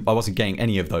I wasn't getting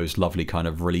any of those lovely kind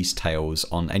of release tails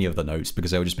on any of the notes,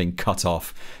 because they were just being cut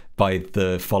off by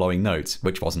the following notes,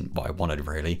 which wasn't what I wanted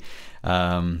really.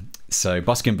 So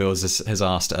Buskin Bills has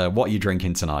asked, what are you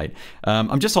drinking tonight?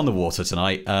 I'm just on the water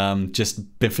tonight.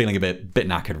 Just been feeling a bit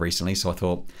knackered recently, so I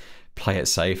thought, play it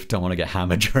safe. Don't want to get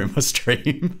hammered during my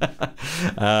stream.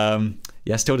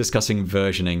 Yeah, still discussing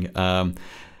versioning.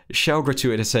 Shell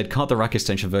Gratuitous said, can't the rack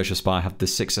extension version of Spire have the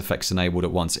 6 effects enabled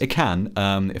at once? It can.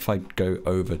 If I go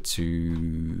over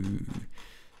to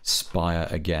Spire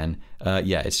again,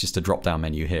 yeah, it's just a drop-down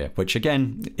menu here, which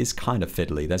again is kind of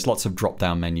fiddly. There's lots of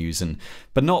drop-down menus,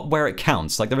 but not where it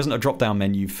counts. Like, there isn't a drop-down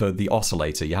menu for the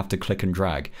oscillator. You have to click and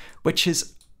drag, which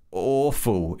is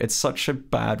awful. It's such a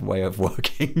bad way of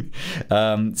working.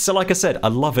 So like I said, I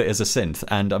love it as a synth,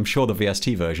 and I'm sure the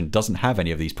VST version doesn't have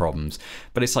any of these problems,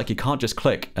 but it's like you can't just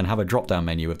click and have a drop-down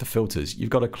menu with the filters. You've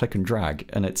got to click and drag,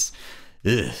 and it's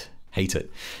hate it.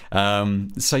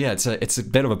 So yeah, it's a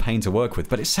bit of a pain to work with,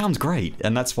 but it sounds great,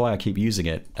 and that's why I keep using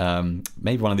it.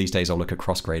 Maybe one of these days I'll look at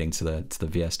cross-grading to the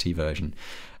VST version.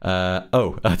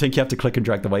 Oh, I think you have to click and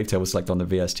drag the wavetable select on the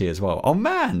VST as well. Oh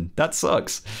man, that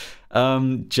sucks.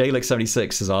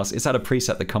 JLix76 has asked, is that a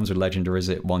preset that comes with Legend, or is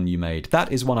it one you made?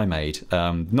 That is one I made,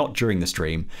 not during the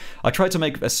stream. I tried to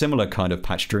make a similar kind of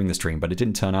patch during the stream, but it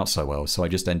didn't turn out so well, so I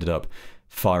just ended up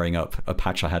firing up a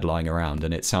patch I had lying around,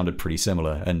 and it sounded pretty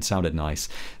similar and sounded nice.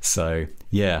 So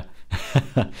yeah.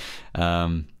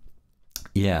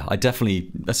 Yeah, I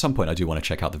definitely, at some point I do want to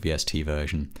check out the VST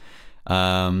version.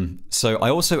 So I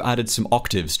also added some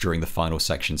octaves during the final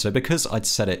section. So because I'd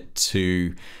set it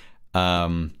to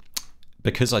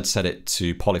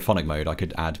polyphonic mode, I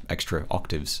could add extra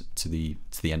octaves to the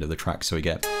end of the track, so we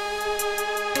get.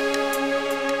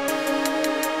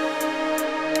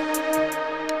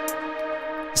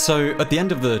 So at the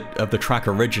end of the track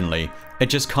originally, it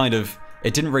just kind of,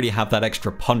 it didn't really have that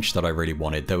extra punch that I really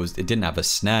wanted. It didn't have a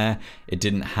snare, it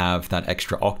didn't have that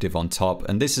extra octave on top,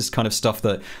 and this is kind of stuff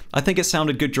that I think it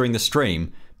sounded good during the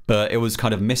stream, but it was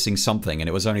kind of missing something, and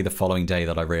it was only the following day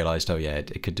that I realized, oh yeah,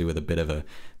 it could do with a bit of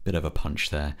a punch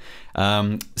there.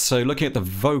 So looking at the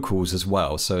vocals as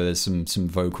well, so there's some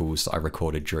vocals that I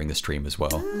recorded during the stream as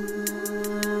well.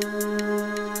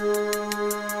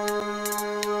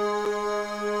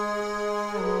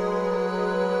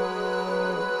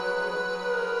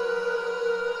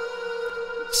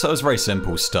 So it was very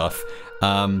simple stuff.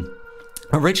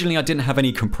 Originally, I didn't have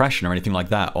any compression or anything like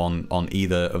that on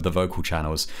either of the vocal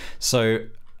channels. So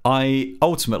I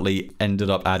ultimately ended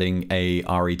up adding a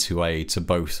RE2A to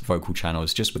both vocal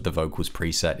channels just with the vocals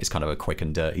preset. It's kind of a quick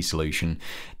and dirty solution.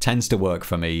 Tends to work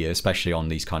for me, especially on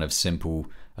these kind of simple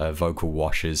vocal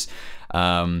washes.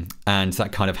 And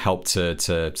that kind of helped to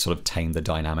sort of tame the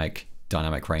dynamic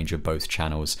range of both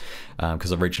channels,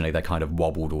 because originally they kind of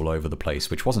wobbled all over the place,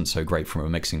 which wasn't so great from a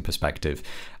mixing perspective.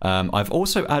 I've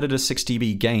also added a 6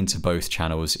 dB gain to both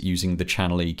channels using the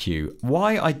channel EQ.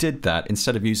 Why I did that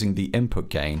instead of using the input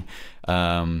gain,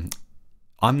 I'm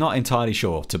not entirely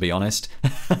sure, to be honest.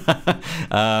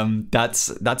 That's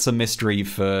a mystery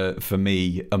for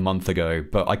me a month ago,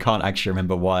 but I can't actually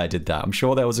remember why I did that. I'm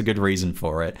sure there was a good reason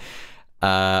for it.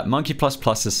 Monkey Plus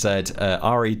Plus has said,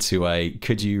 RE2A,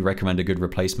 could you recommend a good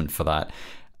replacement for that?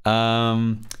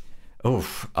 I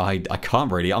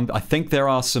can't really. I think there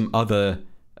are some other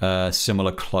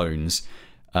similar clones,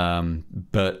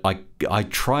 but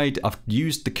I've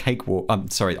used the Cakewalk.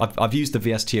 I've used the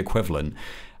VST equivalent.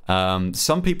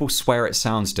 Some people swear it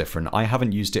sounds different. I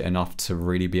haven't used it enough to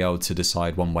really be able to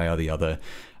decide one way or the other.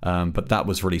 But that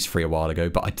was released free a while ago,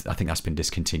 but I think that's been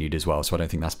discontinued as well, so I don't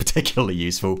think that's particularly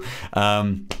useful.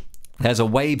 There's a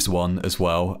Waves one as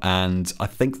well, and I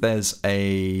think there's a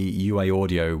UA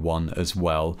Audio one as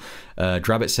well.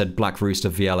 Drabbit said Black Rooster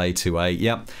VLA2A.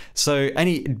 Yep. So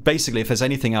basically, if there's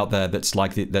anything out there that's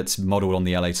that's modeled on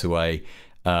the LA2A,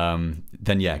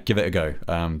 then yeah, give it a go.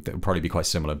 It would probably be quite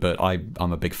similar, but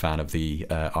I'm a big fan of the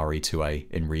RE2A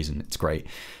in Reason. It's great.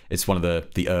 It's one of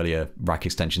the earlier rack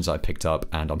extensions I picked up,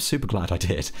 and I'm super glad I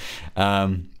did.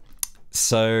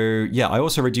 So yeah, I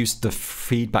also reduced the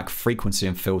feedback frequency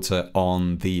and filter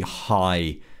on the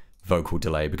high vocal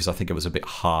delay because I think it was a bit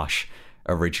harsh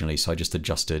originally, so I just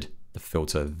adjusted the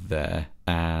filter there,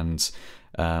 and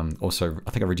also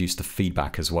I think I reduced the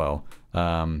feedback as well.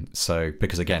 So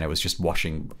because again, it was just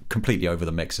washing completely over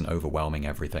the mix and overwhelming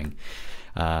everything.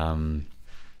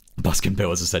 Buskin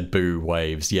Bill has said boo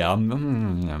Waves. Yeah,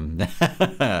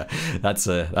 that's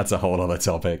a whole other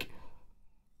topic.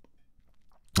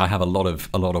 I have a lot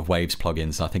of Waves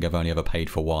plugins. I think I've only ever paid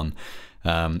for one,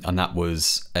 and that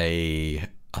was I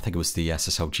think it was the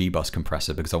SSL G-Bus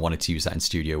compressor because I wanted to use that in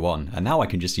Studio One, and now I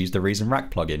can just use the Reason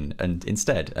Rack plugin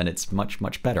instead, and it's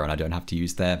much better, and I don't have to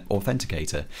use their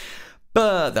authenticator.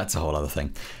 But that's a whole other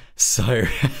thing. So,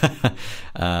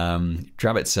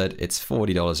 Drabbit said it's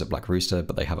 $40 at Black Rooster,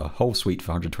 but they have a whole suite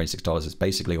for $126. It's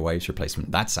basically a Waves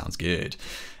replacement. That sounds good.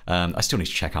 I still need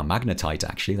to check out Magnetite,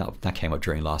 actually. That came up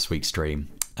during last week's stream.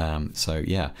 So,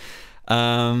 yeah.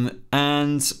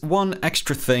 And one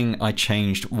extra thing I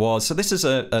changed was, so this is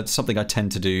something I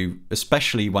tend to do,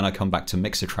 especially when I come back to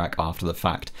mix a track after the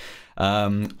fact.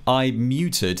 I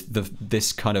muted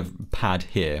this kind of pad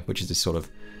here, which is this sort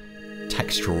of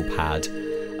textural pad,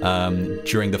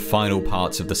 during the final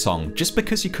parts of the song, just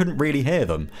because you couldn't really hear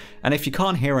them. And if you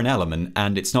can't hear an element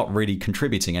and it's not really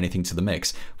contributing anything to the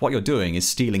mix, what you're doing is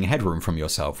stealing headroom from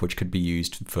yourself, which could be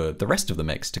used for the rest of the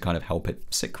mix to kind of help it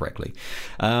sit correctly.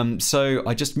 So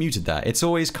I just muted that. It's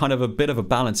always kind of a bit of a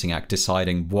balancing act,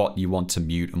 deciding what you want to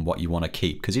mute and what you want to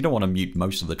keep, because you don't want to mute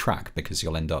most of the track because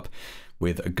you'll end up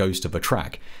with a ghost of a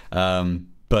track.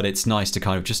 But it's nice to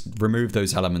kind of just remove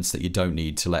those elements that you don't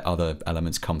need to let other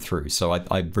elements come through. So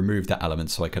I removed that element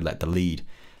so I could let the lead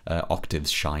octaves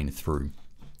shine through.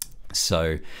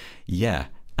 So yeah,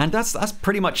 and that's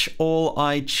pretty much all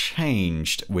I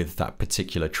changed with that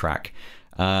particular track.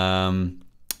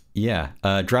 Yeah,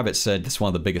 Drabbit said this is one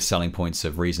of the biggest selling points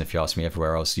of Reason. If you ask me,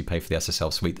 everywhere else you pay for the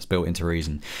SSL suite that's built into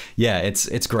Reason. Yeah,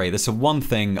 it's great. That's the one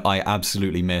thing I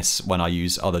absolutely miss when I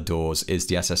use other DAWs is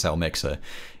the SSL mixer.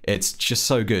 It's just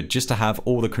so good just to have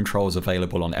all the controls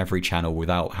available on every channel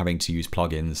without having to use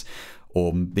plugins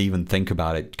or even think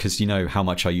about it, because you know how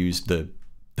much I use the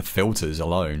filters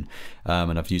alone,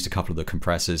 and I've used a couple of the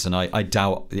compressors, and I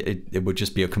doubt it would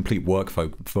just be a complete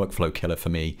workflow killer for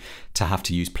me to have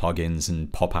to use plugins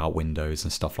and pop out windows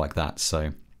and stuff like that.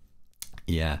 So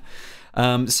yeah,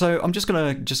 so I'm just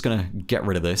gonna get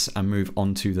rid of this and move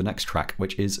on to the next track,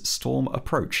 which is Storm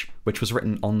Approach, which was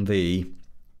written on the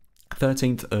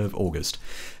 13th of August.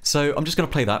 So I'm just going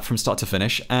to play that from start to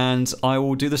finish, and I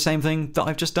will do the same thing that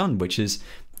I've just done, which is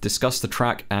discuss the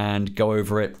track and go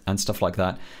over it and stuff like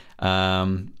that.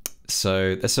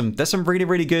 So there's some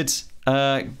really good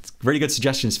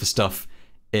suggestions for stuff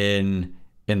in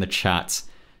the chat.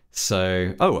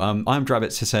 So I'm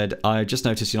Drabbits has said, I just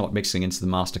noticed you're not mixing into the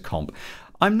master comp.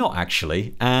 I'm not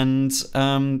actually, and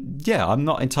yeah, I'm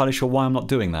not entirely sure why I'm not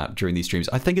doing that during these streams.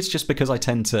 I think it's just because I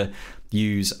tend to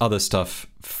use other stuff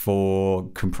for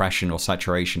compression or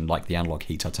saturation, like the analog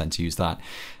heat. I tend to use that.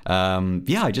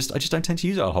 Yeah, I just don't tend to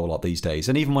use it a whole lot these days,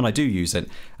 and even when I do use it,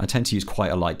 I tend to use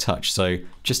quite a light touch. So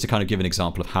just to kind of give an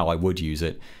example of how I would use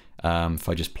it, if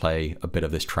I just play a bit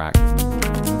of this track,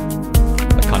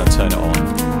 I kind of turn it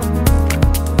on.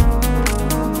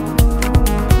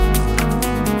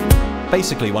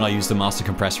 Basically, when I use the master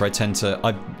compressor, I tend to,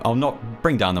 I'll not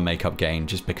bring down the makeup gain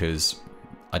just because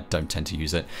I don't tend to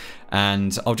use it,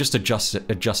 and I'll just adjust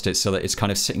it so that it's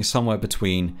kind of sitting somewhere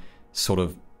between sort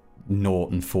of 0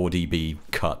 and 4 dB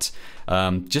cut,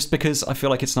 just because I feel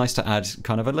like it's nice to add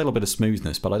kind of a little bit of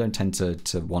smoothness, but I don't tend to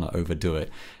want to overdo it.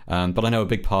 But I know a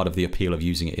big part of the appeal of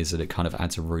using it is that it kind of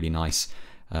adds a really nice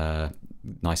kind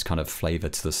of flavor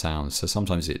to the sound. So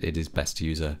sometimes it is best to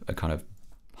use a kind of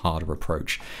harder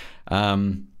approach.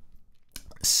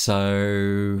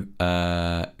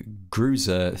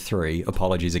 Gruzer3,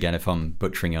 apologies again if I'm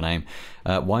butchering your name.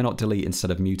 Why not delete instead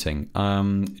of muting?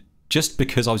 Just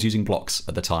because I was using blocks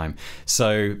at the time.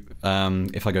 So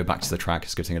if I go back to the track,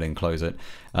 it's a good thing I didn't close it.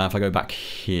 If I go back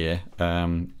here,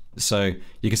 so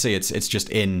you can see it's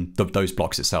just in those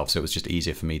blocks itself, so it was just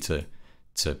easier for me to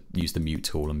use the mute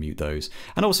tool and mute those.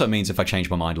 And also it means if I change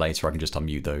my mind later, I can just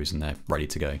unmute those and they're ready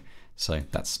to go. So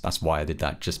that's why I did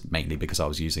that, just mainly because I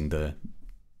was using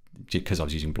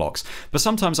blocks. But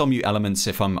sometimes I'll mute elements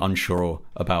if I'm unsure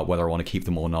about whether I want to keep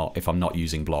them or not, if I'm not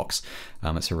using blocks.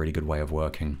 It's a really good way of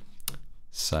working.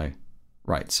 So,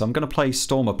 right, so I'm going to play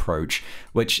Storm Approach,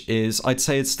 which is, I'd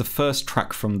say it's the first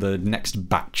track from the next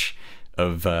batch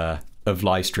of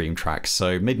live stream tracks.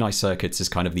 So Midnight Circuits is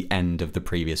kind of the end of the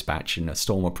previous batch, and a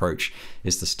Storm Approach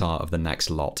is the start of the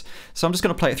next lot. So I'm just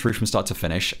going to play it through from start to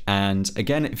finish. And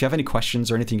again, if you have any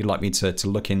questions or anything you'd like me to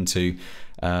look into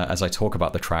as I talk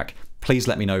about the track, please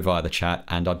let me know via the chat,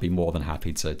 and I'd be more than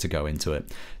happy to go into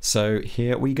it. So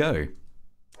here we go.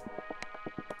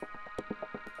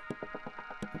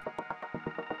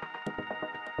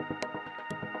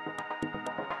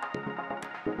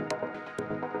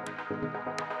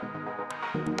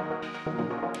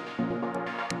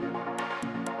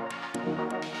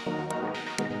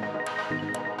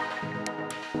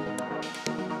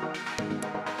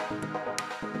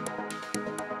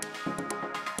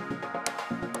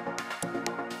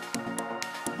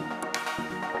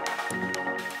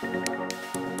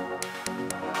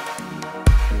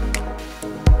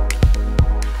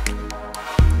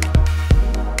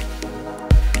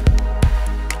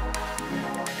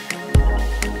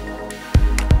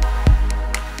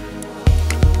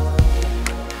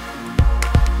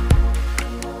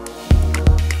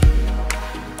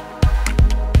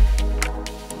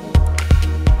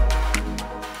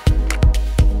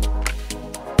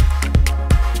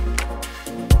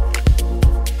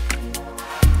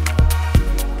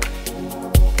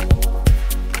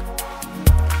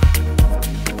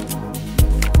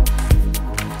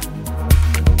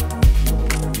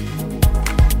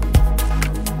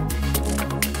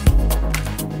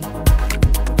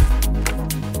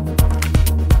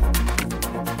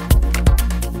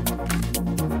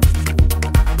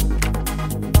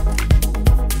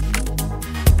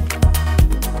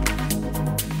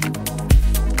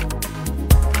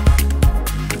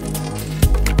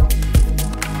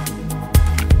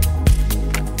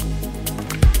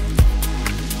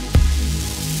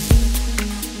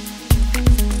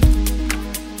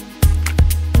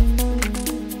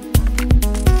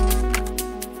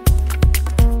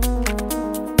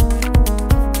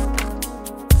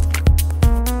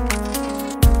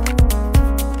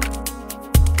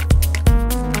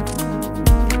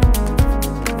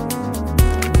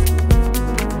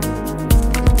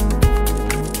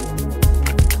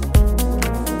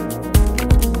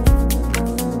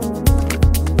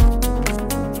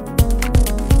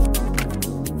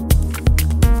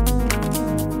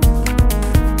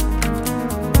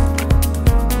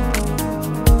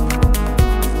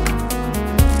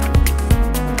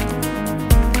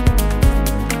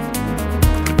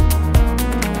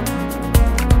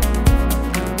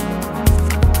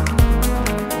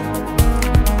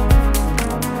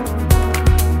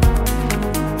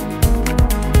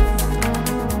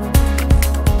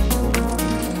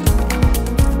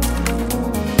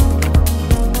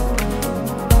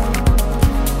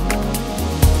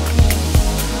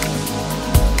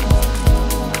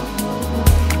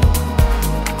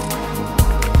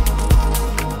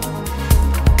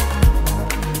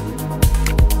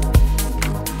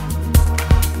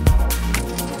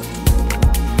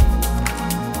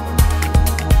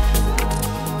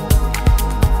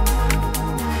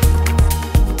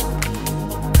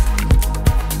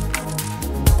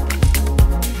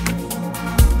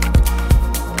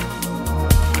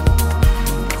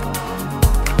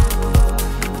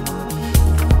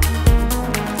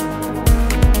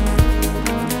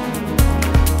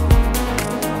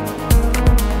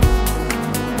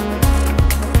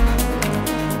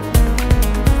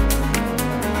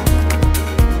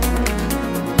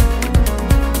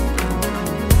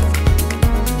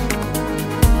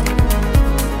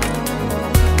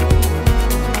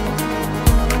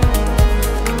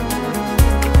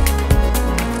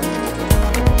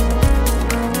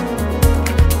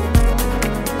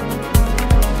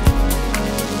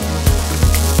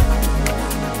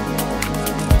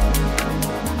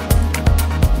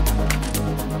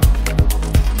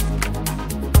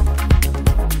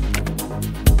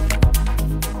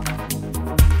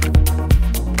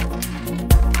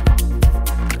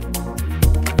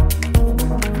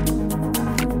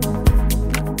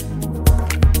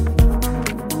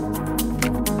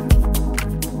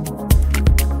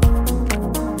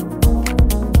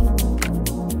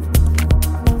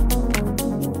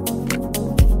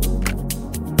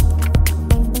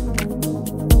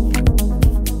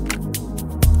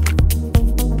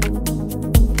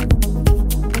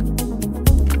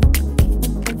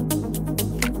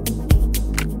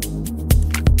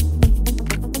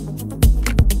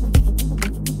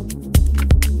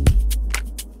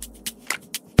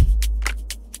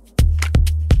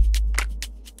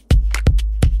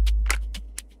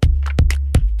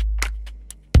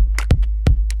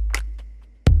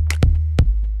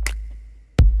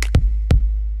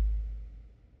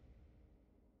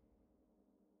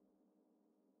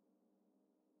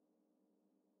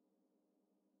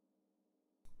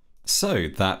 so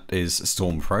that is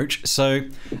Storm Approach. So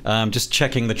just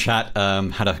checking the chat,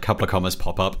 had a couple of comments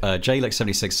pop up.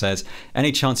 JLEX76 says,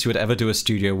 any chance you would ever do a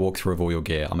studio walkthrough of all your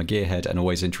gear? I'm a gearhead and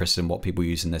always interested in what people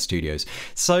use in their studios.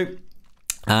 So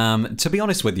to be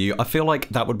honest with you, I feel like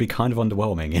that would be kind of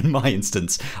underwhelming in my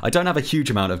instance. I don't have a huge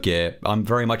amount of gear. I'm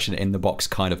very much an in-the-box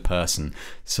kind of person,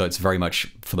 so it's very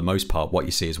much, for the most part, what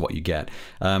you see is what you get.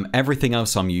 Everything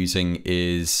else I'm using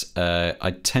is,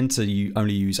 I tend to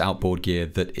only use outboard gear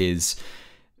that is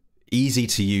easy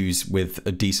to use with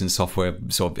a decent software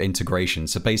sort of integration.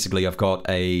 So basically I've got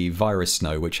a Virus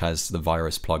Snow, which has the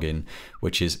Virus plugin,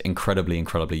 which is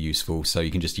incredibly useful. So you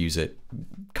can just use it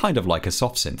kind of like a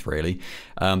soft synth, really.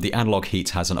 The Analog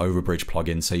Heat has an Overbridge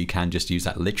plugin, so you can just use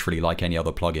that literally like any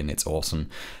other plugin. It's awesome.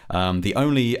 The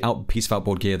only piece of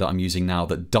outboard gear that I'm using now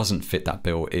that doesn't fit that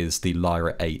bill is the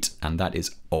Lyra 8, and that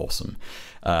is awesome.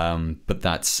 But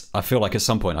that's, I feel like at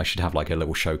some point I should have like a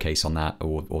little showcase on that,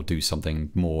 or do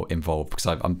something more involved, because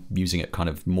I'm using it kind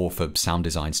of more for sound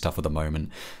design stuff at the moment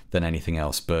than anything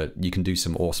else. But you can do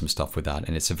some awesome stuff with that,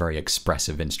 and it's a very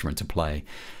expressive instrument to play.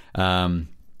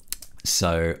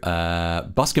 So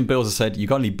Buskin Bills has said, you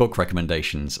got any book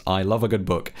recommendations? I love a good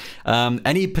book.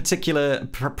 Any particular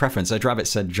preference? Drabbit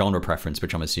said genre preference,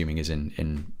 which I'm assuming is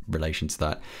in relation to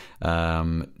that.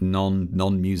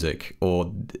 Non-music,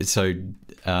 or so.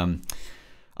 I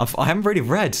haven't really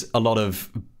read a lot of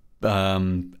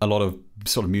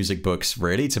sort of music books,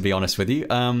 really, to be honest with you.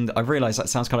 I realise that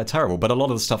sounds kind of terrible, but a lot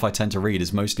of the stuff I tend to read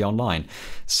is mostly online,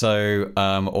 so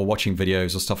or watching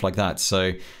videos or stuff like that.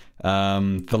 So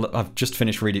I've just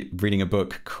finished reading a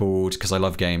book called, because I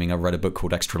love gaming, I read a book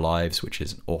called Extra Lives, which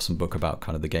is an awesome book about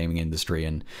kind of the gaming industry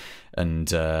and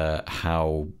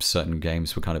how certain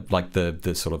games were kind of like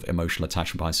the sort of emotional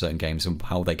attachment behind certain games and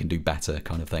how they can do better,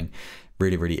 kind of thing.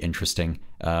 Really interesting.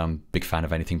 Big fan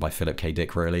of anything by Philip K.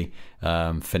 Dick, really.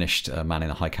 Finished Man in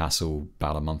the High Castle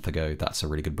about a month ago. That's a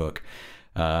really good book.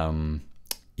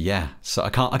 Yeah, so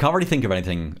I can't really think of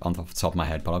anything on the top of my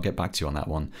head, but I'll get back to you on that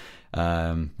one.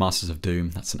 Masters of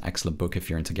Doom, that's an excellent book if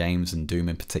you're into games, and Doom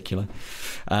in particular.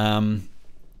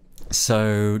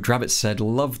 So Drabbit said,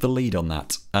 love the lead on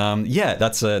that. Yeah,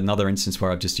 that's another instance where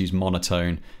I've just used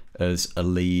monotone as a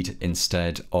lead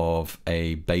instead of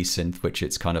a bass synth, which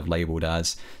it's kind of labeled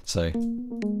as. So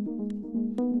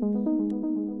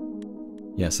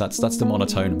yes, that's the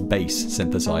monotone bass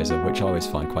synthesizer, which I always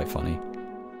find quite funny.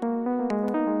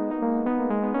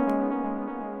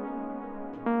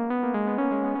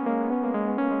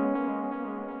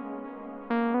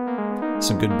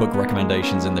 Some good book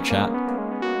recommendations in the chat.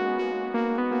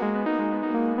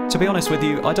 To be honest with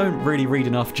you, I don't really read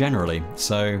enough generally,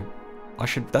 so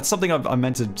that's something I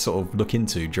meant to sort of look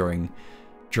into during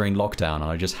lockdown, and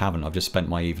I just haven't. I've just spent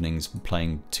my evenings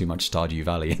playing too much Stardew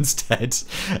Valley instead.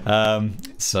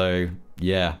 So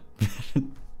yeah,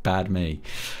 bad me.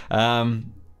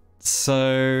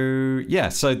 So yeah,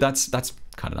 so that's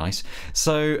kind of nice.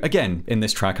 So again, in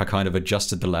this track I kind of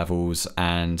adjusted the levels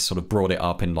and sort of brought it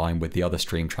up in line with the other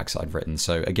stream tracks that I'd written.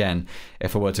 So again,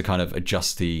 if I were to kind of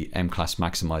adjust the M-Class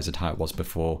maximizer to how it was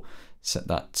before, set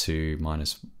that to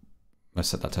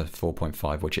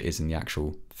 4.5, which it is in the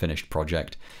actual finished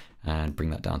project, and bring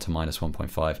that down to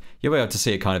 -1.5, you'll be able to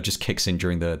see it kind of just kicks in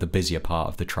during the busier part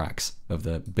of the tracks, of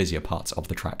the busier parts of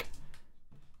the track.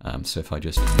 So if I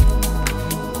just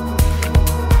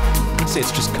see,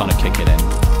 it's just kind of kicking in.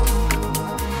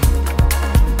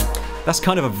 That's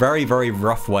kind of a very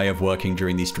rough way of working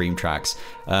during these stream tracks.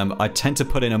 I tend to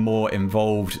put in a more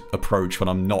involved approach when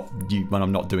I'm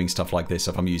not doing stuff like this,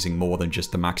 if I'm using more than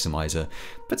just the maximizer.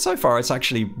 But so far it's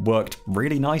actually worked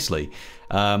really nicely.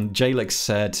 Jalix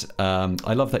said,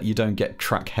 I love that you don't get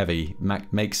track heavy.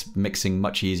 Makes mixing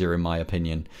much easier in my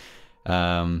opinion.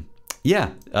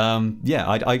 Yeah,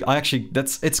 I actually,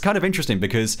 it's kind of interesting,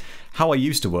 because how I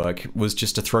used to work was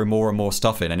just to throw more and more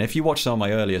stuff in, and if you watch some of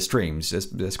my earlier streams,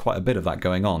 there's quite a bit of that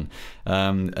going on,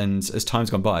 and as time's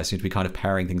gone by I seem to be kind of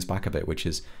paring things back a bit, which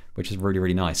is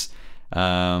really nice.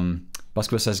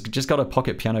 Busker says, just got a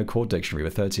pocket piano chord dictionary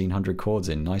with 1,300 chords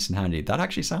in, nice and handy. That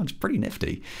actually sounds pretty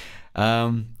nifty.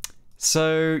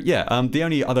 So yeah, the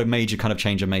only other major kind of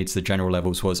change I made to the general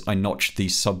levels was I notched the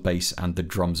sub bass and the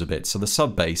drums a bit. So the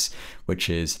sub bass, which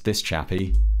is this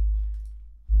chappy,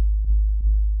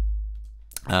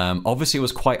 obviously it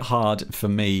was quite hard for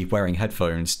me wearing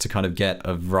headphones to kind of get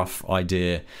a rough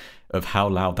idea of how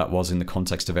loud that was in the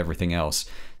context of everything else.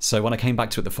 So when I came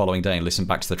back to it the following day and listened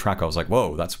back to the track, I was like,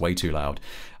 whoa, that's way too loud,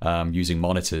 using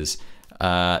monitors.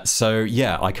 So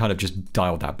yeah, I kind of just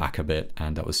dialed that back a bit,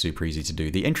 and that was super easy to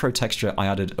do. The intro texture, I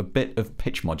added a bit of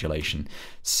pitch modulation.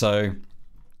 So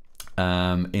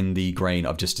in the grain,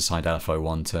 I've just assigned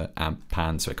LFO1 to amp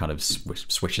pan, so it kind of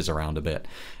swishes around a bit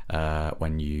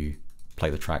when you play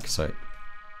the track. So it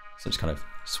just kind of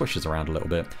swishes around a little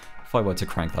bit. If I were to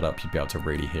crank that up, you'd be able to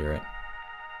really hear it.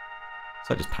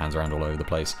 So it just pans around all over the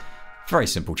place. Very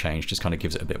simple change, just kind of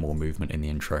gives it a bit more movement in the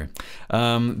intro.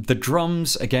 The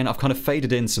drums, again, I've kind of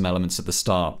faded in some elements at the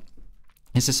start.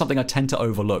 This is something I tend to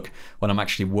overlook when I'm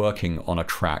actually working on a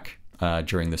track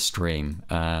during the stream.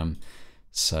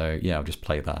 So yeah, I'll just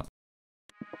play that.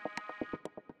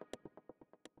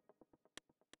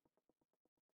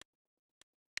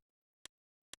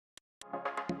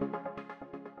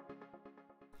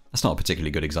 That's not a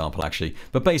particularly good example, actually.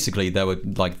 But basically, there were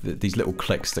like these little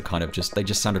clicks that kind of they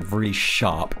just sounded really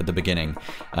sharp at the beginning.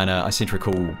 And I seem to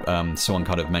recall someone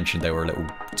kind of mentioned they were a little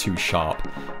too sharp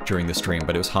during the stream,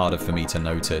 but it was harder for me to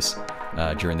notice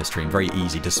during the stream. Very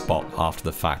easy to spot after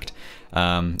the fact.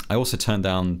 I also turned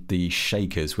down the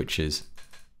shakers, which is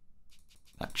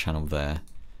that channel there,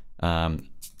 and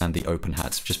the open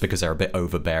hats, just because they're a bit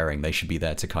overbearing. They should be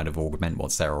there to kind of augment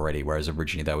what's there already, whereas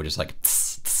originally they were just like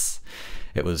tss, tss.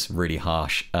 It was really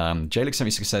harsh.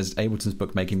 JLix76 says Ableton's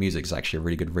book Making Music is actually a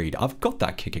really good read. I've got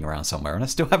that kicking around somewhere and I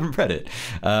still haven't read it,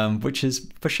 which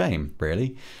is for shame,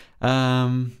 really.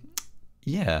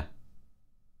 Yeah.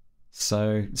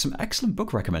 So some excellent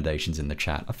book recommendations in the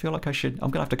chat. I feel like I'm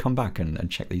gonna have to come back and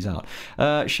check these out.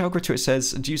 Shalgrituit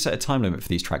says, do you set a time limit for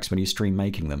these tracks when you stream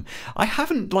making them? I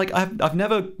haven't, like, I've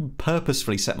never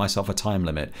purposefully set myself a time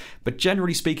limit, but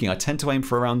generally speaking, I tend to aim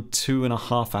for around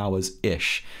 2.5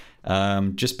 hours-ish.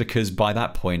 Just because by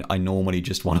that point I normally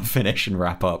just want to finish and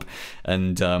wrap up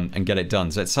and get it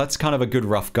done. So that's kind of a good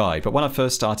rough guide. But when I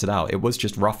first started out, it was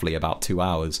just roughly about 2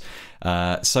 hours.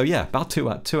 So yeah, about 2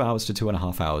 hours to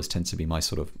 2.5 hours tends to be my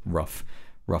sort of rough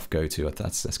go-to.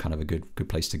 That's kind of a good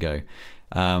place to go.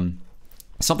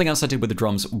 Something else I did with the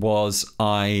drums was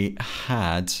I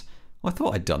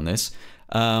thought I'd done this.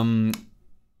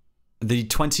 The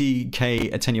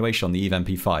 20k attenuation on the Eve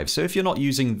MP5. So if you're not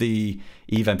using the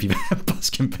Eve MP5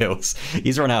 Buskin pills,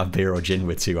 he's run out of beer or gin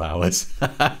with 2 hours.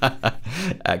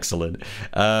 Excellent.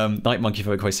 Night Monkey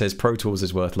Folk says Pro Tools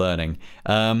is worth learning.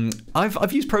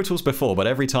 I've used Pro Tools before, but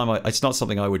every time it's not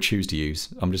something I would choose to use.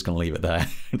 I'm just going to leave it there.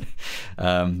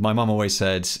 My mum always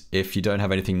said, if you don't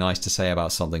have anything nice to say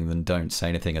about something, then don't say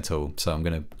anything at all. So I'm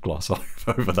going to gloss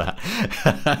over that.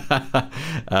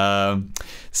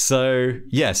 So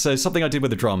yeah, so something I did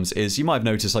with the drums is, you might have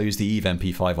noticed I use the Eve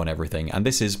MP5 on everything, and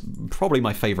this is probably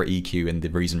my favorite EQ in the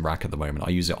Reason rack at the moment.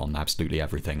 I use it on absolutely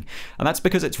everything, and that's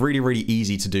because it's really, really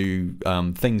easy to do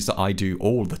things that I do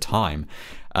all the time.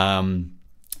 And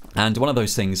one of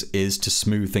those things is to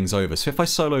smooth things over. So if I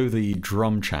solo the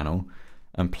drum channel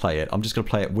and play it, I'm just going to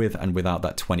play it with and without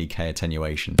that 20k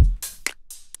attenuation.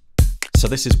 So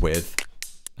this is with,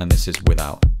 and this is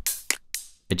without.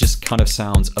 It just kind of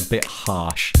sounds a bit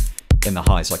harsh in the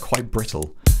highs, like quite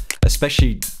brittle,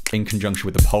 especially in conjunction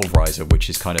with the pulverizer, which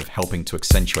is kind of helping to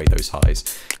accentuate those highs.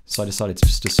 So I decided to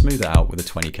just smooth it out with a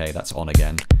 20k. That's on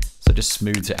again. So it just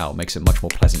smooths it out, makes it much more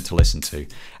pleasant to listen to.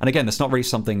 And again, that's not really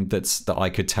something that I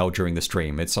could tell during the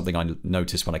stream. It's something I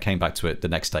noticed when I came back to it the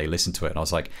next day, listened to it, and I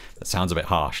was like, that sounds a bit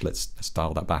harsh. Let's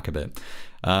dial that back a bit.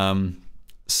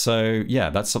 So yeah,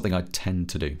 that's something I tend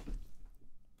to do.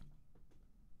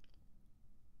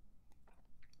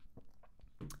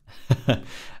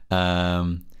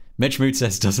 Mitch Mood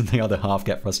says, doesn't the other half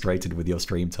get frustrated with your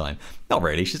stream time? Not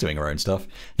really, she's doing her own stuff.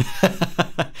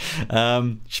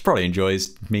 She probably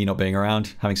enjoys me not being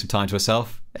around, having some time to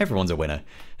herself. Everyone's a winner.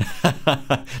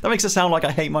 That makes it sound like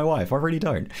I hate my wife. I really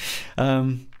don't.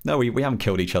 No, we haven't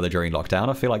killed each other during lockdown.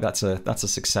 I feel like that's a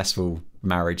successful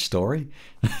marriage story.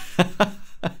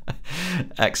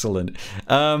 Excellent.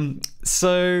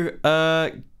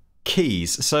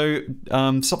 Keys. So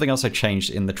something else I changed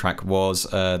in the track was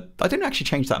I didn't actually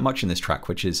change that much in this track,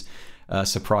 which is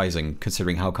surprising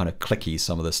considering how kind of clicky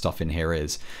some of the stuff in here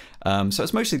is. So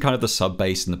it's mostly kind of the sub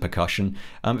bass and the percussion.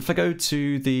 If I go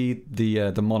to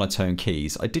the monotone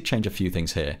keys, I did change a few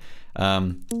things here.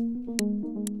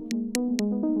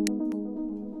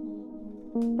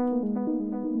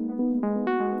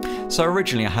 So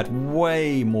originally I had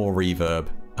way more reverb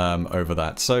over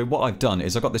that. So what I've done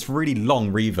is I've got this really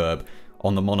long reverb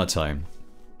on the monotone,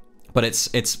 but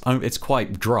it's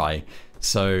quite dry,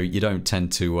 so you don't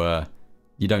tend to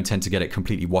get it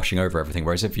completely washing over everything.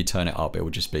 Whereas if you turn it up, it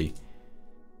would just be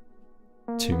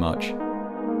too much.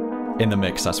 In the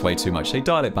mix, that's way too much. So you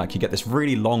dial it back, you get this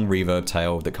really long reverb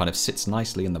tail that kind of sits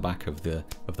nicely in the back of the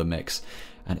mix,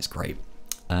 and it's great.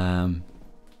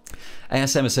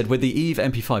 ASM has said, with the Eve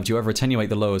MP5, do you ever attenuate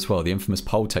the low as well? The infamous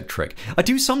Poltec trick. I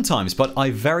do sometimes, but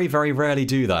I very, very rarely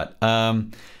do that.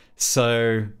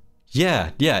 So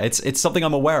yeah, it's something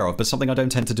I'm aware of, but something I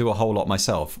don't tend to do a whole lot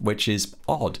myself, which is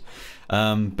odd.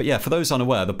 But yeah, for those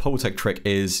unaware, the Poltec trick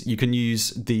is you can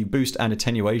use the boost and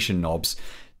attenuation knobs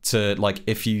to, like,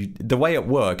 the way it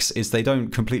works is they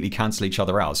don't completely cancel each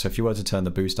other out. So if you were to turn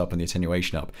the boost up and the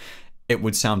attenuation up, it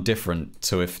would sound different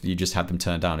to if you just had them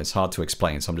turned down. It's hard to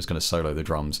explain, so I'm just going to solo the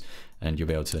drums and you'll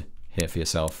be able to hear for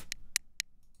yourself.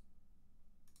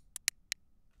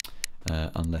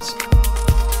 Unless...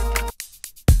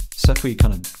 So if we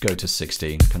kind of go to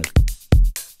 16, kind of...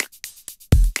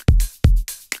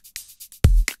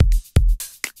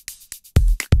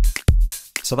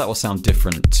 So that will sound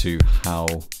different to how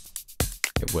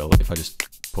it will if I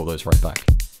just pull those right back.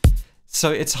 So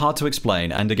it's hard to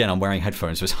explain, and again, I'm wearing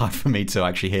headphones, so it's hard for me to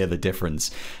actually hear the difference.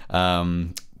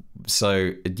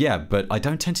 So yeah, but I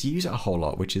don't tend to use it a whole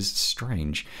lot, which is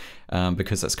strange,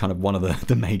 because that's kind of one of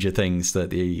the major things that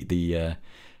the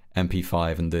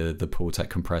MP5 and the Poltec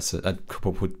compressor,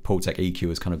 Poltec EQ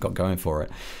has kind of got going for it.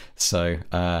 So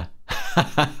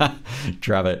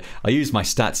drab it. I use my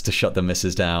stats to shut the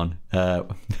misses down.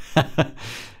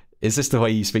 Is this the way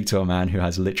you speak to a man who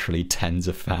has literally tens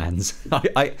of fans?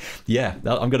 Yeah,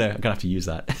 I'm gonna have to use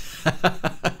that.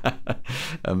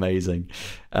 Amazing.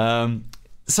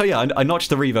 So yeah, I notched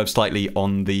the reverb slightly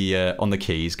on the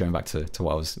keys, going back to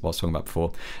what I was talking about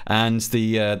before, and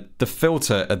the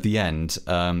filter at the end,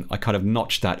 I kind of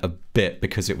notched that a bit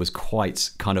because it was quite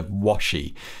kind of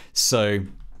washy. So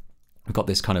I've got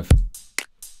this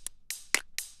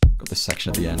section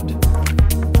at the end.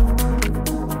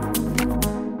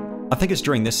 I think it's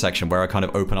during this section where I kind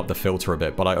of open up the filter a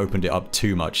bit, but I opened it up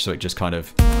too much, so it just kind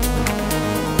of...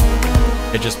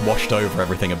 It just washed over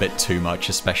everything a bit too much,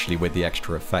 especially with the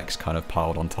extra effects kind of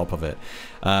piled on top of it.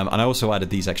 And I also added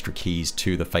these extra keys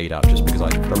to the fade out, just because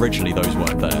originally those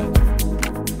weren't there.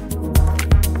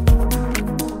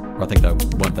 Or I think they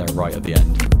weren't there right at the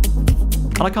end.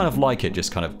 And I kind of like it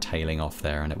just kind of tailing off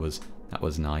there, and that was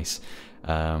nice.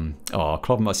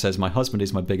 Clobber says, my husband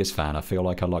is my biggest fan. I feel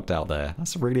like I lucked out there.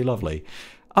 That's really lovely.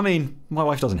 I mean, my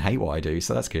wife doesn't hate what I do,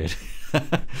 so that's good.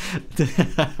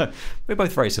 We're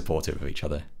both very supportive of each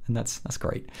other, and that's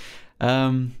great.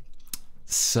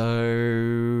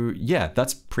 So yeah,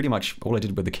 that's pretty much all I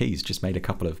did with the keys. Just made a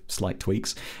couple of slight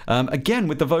tweaks. Again,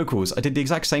 with the vocals, I did the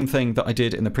exact same thing that I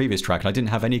did in the previous track. I didn't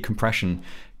have any compression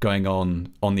going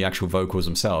on the actual vocals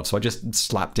themselves, so I just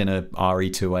slapped in a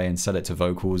RE2A and set it to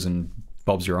vocals, and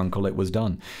Bob's your uncle, it was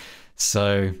done.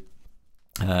 So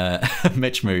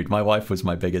Mitch Mood, my wife was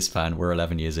my biggest fan. We're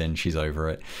 11 years in, she's over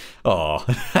it. Oh,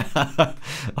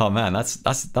 oh man,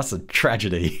 that's a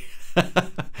tragedy.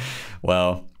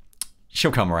 Well,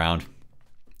 she'll come around.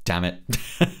 Damn it.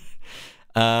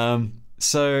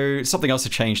 So something else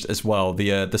had changed as well.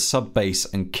 The sub bass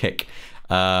and kick.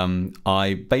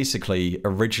 I basically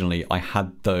originally I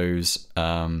had those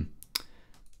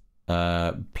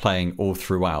playing all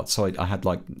throughout. So I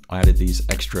added these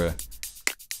extra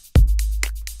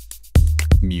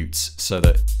mutes so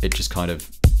that it just kind of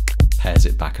pairs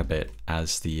it back a bit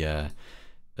as the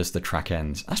track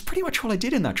ends. That's pretty much all I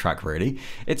did in that track, really.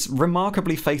 It's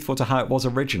remarkably faithful to how it was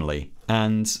originally,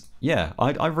 and yeah,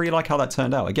 I really like how that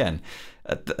turned out. Again,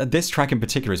 this track in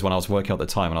particular is when I was working at the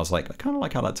time, and I was like, I kind of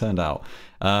like how that turned out.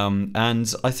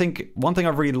 And I think one thing I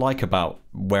really like about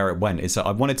where it went is that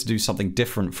I wanted to do something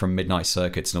different from Midnight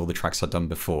Circuits and all the tracks I'd done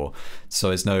before. So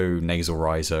there's no nasal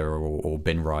riser or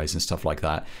bin rise and stuff like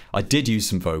that. I did use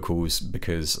some vocals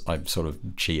because I sort of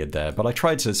cheated there, but I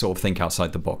tried to sort of think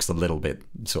outside the box a little bit,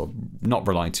 sort of not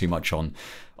relying too much on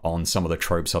some of the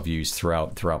tropes I've used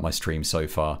throughout my stream so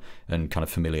far and kind of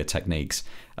familiar techniques.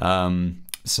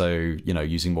 So, you know,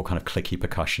 using more kind of clicky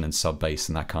percussion and sub bass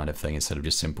and that kind of thing instead of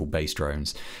just simple bass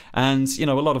drones. And, you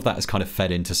know, a lot of that has kind of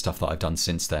fed into stuff that I've done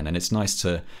since then. And it's nice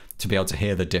to be able to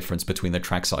hear the difference between the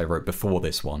tracks that I wrote before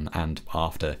this one and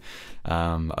after.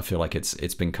 I feel like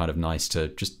it's been kind of nice to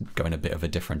just go in a bit of a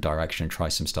different direction and try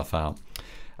some stuff out.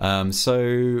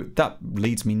 So that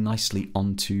leads me nicely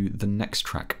onto the next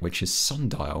track, which is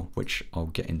Sundial, which I'll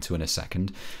get into in a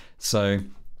second. So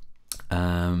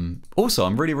also,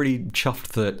 I'm really chuffed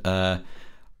that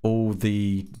all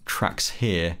the tracks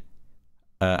here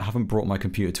haven't brought my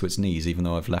computer to its knees, even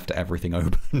though I've left everything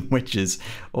open, which is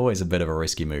always a bit of a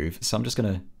risky move. So I'm just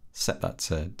going to set that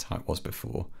to how it was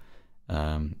before.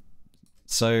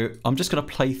 So I'm just going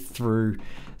to play through.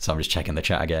 So I'm just checking the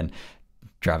chat again.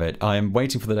 Dravit, I am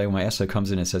waiting for the day when my SO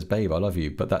comes in and says, babe, I love you,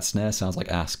 but that snare sounds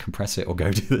like ass. Compress it or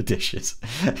go do the dishes.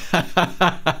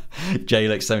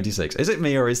 JLix76, is it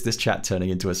me or is this chat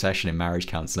turning into a session in marriage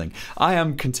counselling? I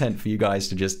am content for you guys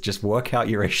to just work out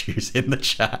your issues in the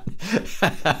chat.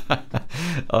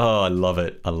 Oh, I love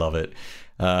it. I love it.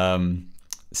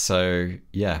 So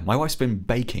yeah, my wife's been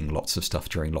baking lots of stuff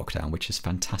during lockdown, which is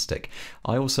fantastic.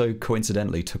 I also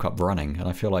coincidentally took up running, and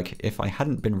I feel like if I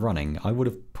hadn't been running, I would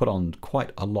have put on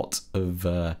quite a lot of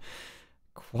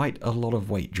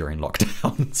weight during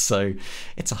lockdown. So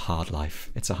it's a hard life.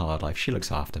 It's a hard life. She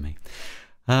looks after me.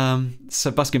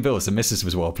 So Buskin Bills, the missus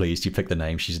was well pleased you picked the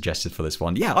name she suggested for this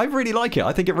one. Yeah, I really like it.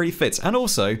 I think it really fits. And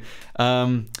also,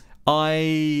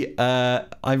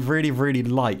 I really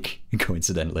like,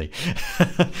 coincidentally,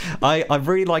 I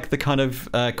really like the kind of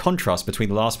contrast between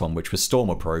the last one, which was Storm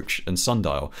Approach, and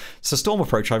Sundial. So Storm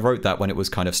Approach, I wrote that when it was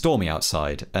kind of stormy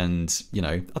outside, and you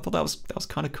know, I thought that was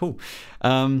kind of cool.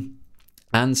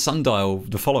 And Sundial,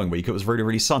 the following week, it was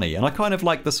really sunny. And I kind of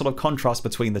like the sort of contrast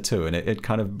between the two. And it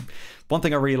kind of, one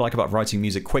thing I really like about writing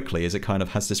music quickly is it kind of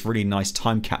has this really nice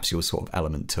time capsule sort of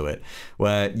element to it,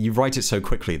 where you write it so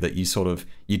quickly that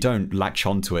you don't latch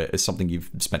onto it as something you've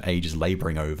spent ages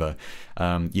laboring over.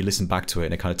 You listen back to it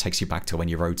and it kind of takes you back to when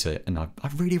you wrote it. And I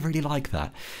really like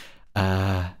that.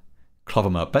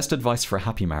 Clovermut, best advice for a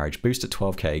happy marriage: boost at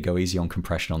 12k, go easy on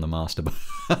compression on the master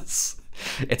bus.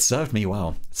 It served me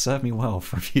well. It served me well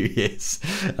for a few years.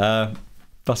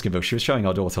 Baskerville, she was showing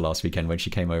our daughter last weekend when she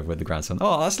came over with the grandson.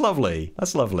 Oh, that's lovely.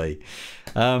 That's lovely.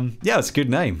 Yeah, it's a good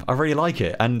name. I really like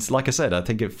it. And like I said, I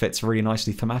think it fits really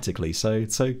nicely thematically.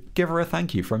 So give her a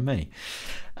thank you from me.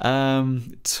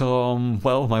 Tom,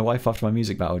 well, my wife after my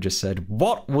music battle just said,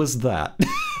 what was that?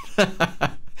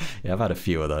 Yeah, I've had a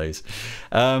few of those.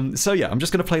 So yeah, I'm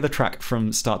just going to play the track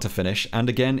from start to finish. And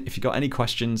again, if you've got any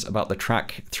questions about the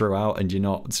track throughout and you're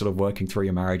not sort of working through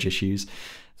your marriage issues,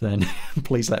 then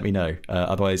please let me know.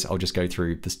 Otherwise, I'll just go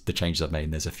through the changes I've made,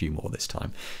 and there's a few more this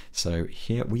time. So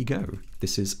here we go.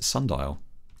 This is Sundial.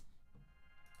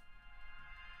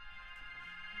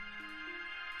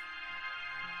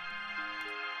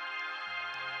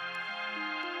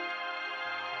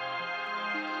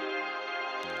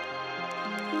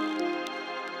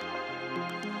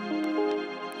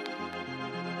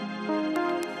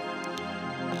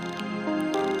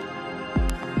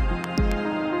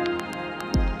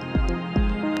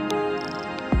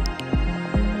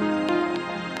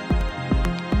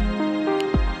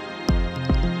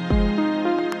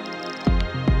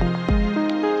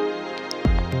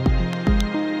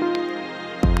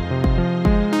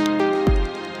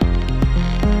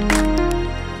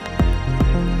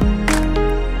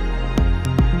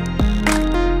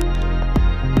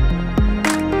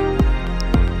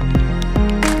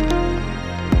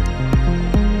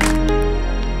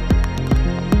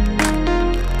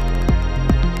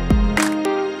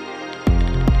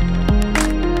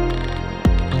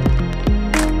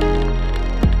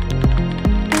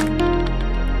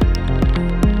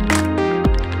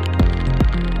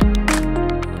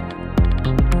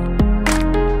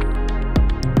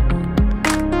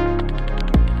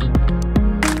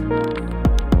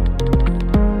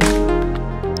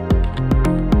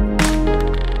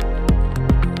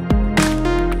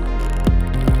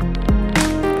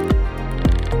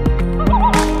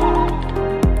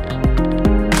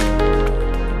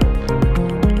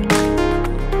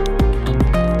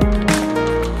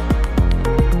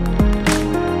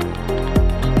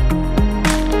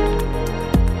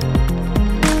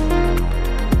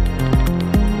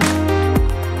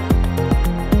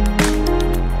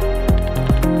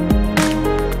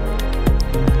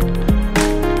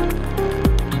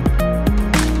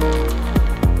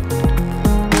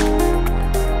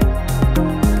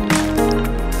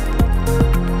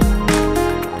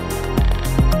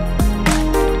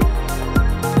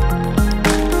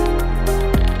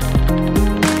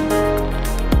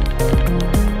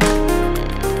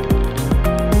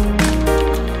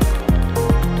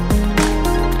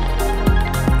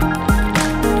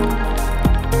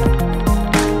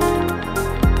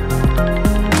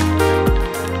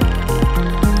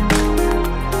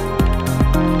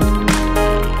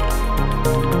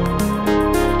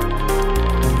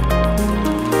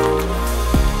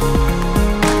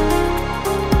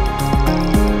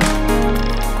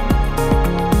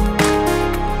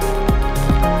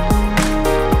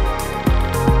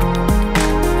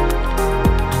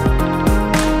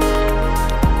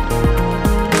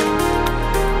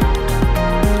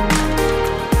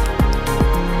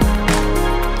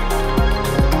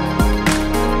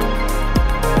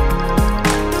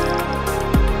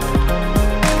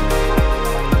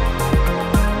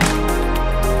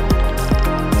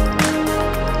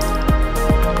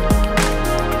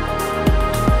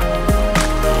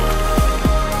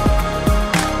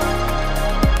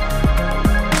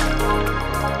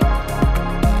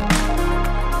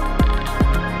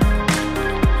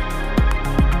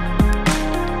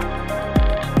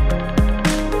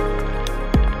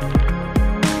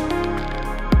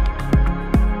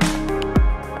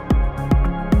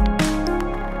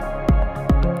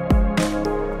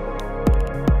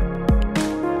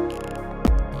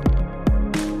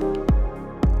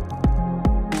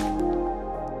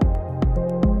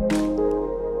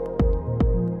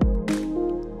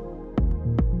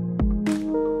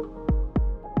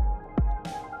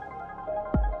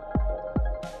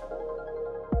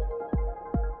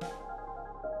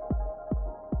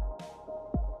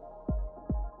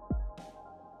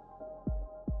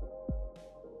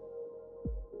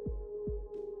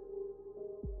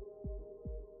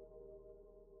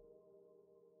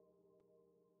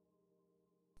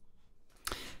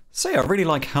 So yeah, I really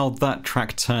like how that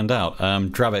track turned out.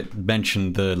 Drabbit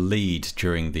mentioned the lead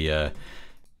during the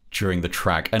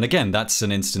track, and again, that's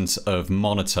an instance of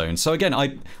monotone. So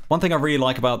again, one thing I really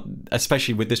like about,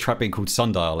 especially with this track being called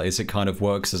Sundial, is it kind of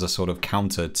works as a sort of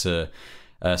counter to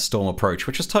Storm Approach,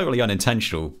 which was totally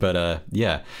unintentional, but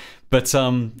yeah. But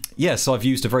yeah, so I've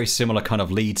used a very similar kind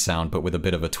of lead sound, but with a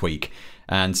bit of a tweak,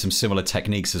 and some similar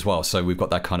techniques as well. So we've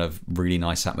got that kind of really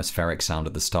nice atmospheric sound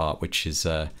at the start, which is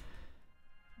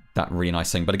that really nice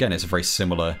thing. But again, it's a very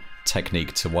similar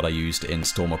technique to what I used in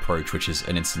Storm Approach, which is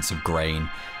an instance of grain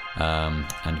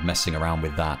and messing around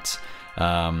with that.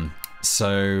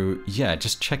 So yeah,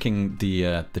 just checking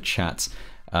the chat.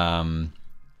 Busker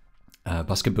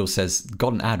Bill says,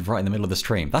 got an ad right in the middle of the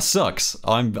stream. That sucks.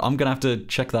 I'm gonna have to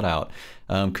check that out,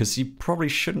 because you probably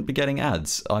shouldn't be getting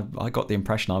ads. I got the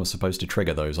impression I was supposed to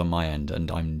trigger those on my end, and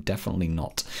I'm definitely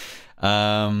not.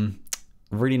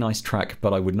 Really nice track,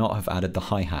 but I would not have added the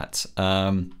hi-hat.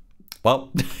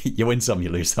 Well, you win some, you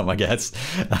lose some, I guess.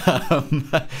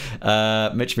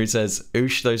 Mitch Mood says,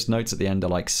 oosh, those notes at the end are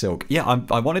like silk. Yeah,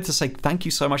 I wanted to say thank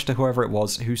you so much to whoever it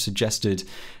was who suggested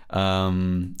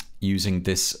using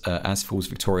this As Falls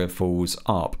Victoria Falls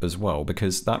ARP as well,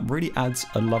 because that really adds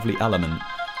a lovely element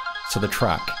to the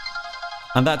track.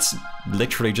 And that's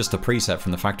literally just a preset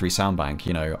from the factory sound bank.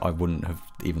 You know, I wouldn't have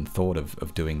even thought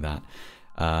of doing that.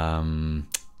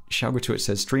 Shall go to it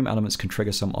says stream elements can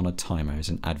trigger some on a timer as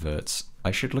in adverts. I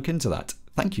should look into that.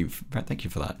 Thank you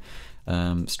for that.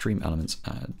 Stream elements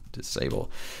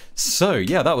disable. So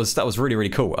yeah, that was really, really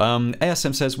cool.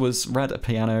 ASM says, was Rad a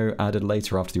piano added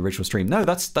later after the original stream? No,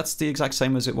 that's the exact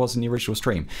same as it was in the original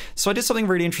stream. So I did something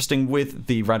really interesting with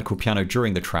the radical piano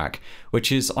during the track,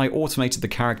 which is I automated the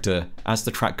character as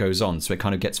the track goes on, so it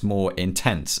kind of gets more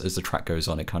intense as the track goes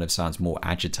on. It kind of sounds more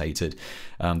agitated.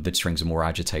 The strings are more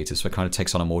agitated, so it kind of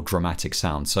takes on a more dramatic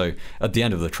sound. So at the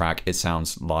end of the track, it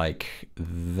sounds like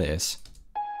this.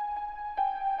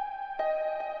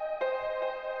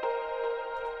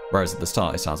 Whereas at the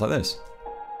start, it sounds like this.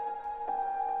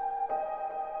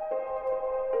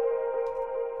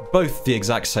 Both the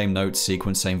exact same note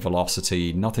sequence, same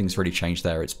velocity, nothing's really changed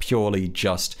there. It's purely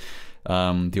just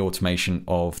the automation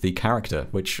of the character,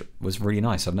 which was really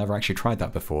nice. I've never actually tried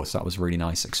that before, so that was a really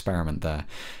nice experiment there.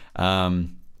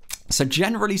 So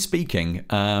generally speaking,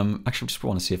 actually I just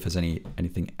want to see if there's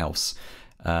anything else.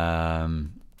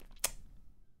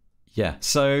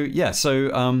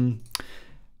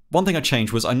 One thing I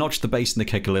changed was I notched the bass and the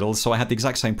kick a little, so I had the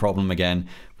exact same problem again,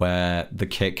 where the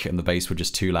kick and the bass were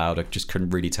just too loud. I just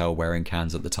couldn't really tell where in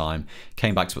cans at the time.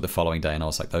 Came back to it the following day and I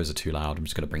was like, those are too loud, I'm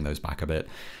just going to bring those back a bit.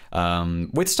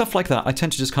 With stuff like that, I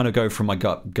tend to just kind of go from my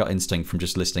gut instinct from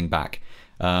just listening back.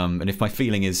 And if my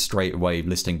feeling is straight away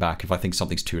listening back, if I think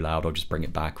something's too loud, I'll just bring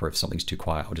it back, or if something's too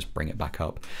quiet, I'll just bring it back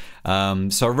up.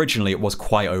 So originally it was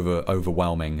quite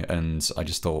overwhelming, and I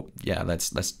just thought, yeah, let's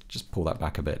just pull that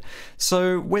back a bit.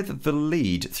 So with the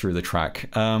lead through the track,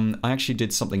 I actually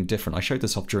did something different. I showed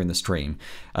this off during the stream,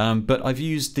 but I've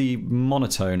used the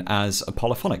monotone as a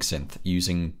polyphonic synth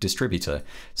using Distributor.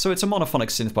 So it's a monophonic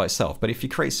synth by itself, but if you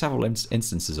create several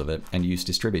instances of it and use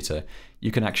Distributor,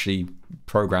 you can actually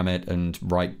program it and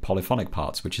write polyphonic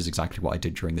parts, which is exactly what I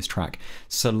did during this track.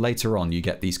 So later on you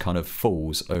get these kind of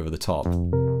falls over the top.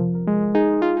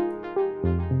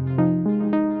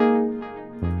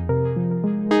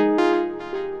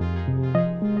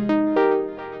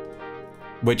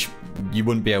 Which you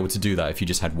wouldn't be able to do that if you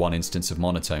just had one instance of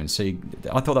monotone. So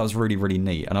I thought that was really, really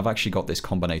neat. And I've actually got this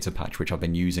combinator patch, which I've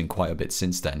been using quite a bit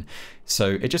since then.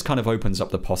 So it just kind of opens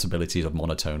up the possibilities of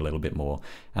monotone a little bit more.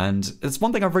 And it's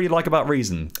one thing I really like about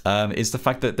Reason, is the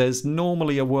fact that there's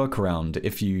normally a workaround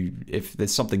if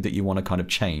there's something that you want to kind of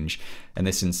change. In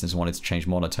this instance, I wanted to change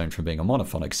monotone from being a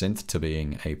monophonic synth to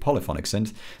being a polyphonic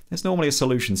synth. There's normally a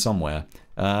solution somewhere.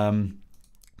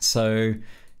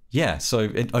 Yeah, so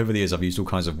over the years I've used all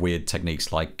kinds of weird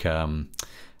techniques like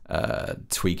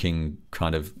tweaking,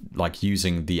 kind of like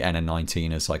using the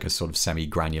NN19 as like a sort of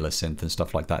semi-granular synth and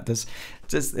stuff like that. It's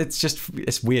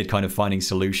weird kind of finding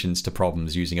solutions to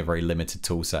problems using a very limited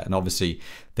tool set. And obviously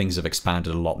things have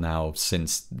expanded a lot now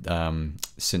since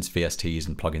VSTs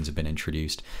and plugins have been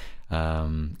introduced.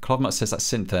 Cloudmutt says that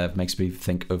synth there makes me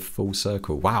think of Full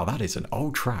Circle. Wow, that is an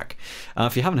old track.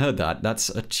 If you haven't heard that, that's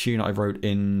a tune I wrote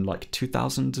in like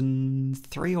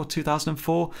 2003 or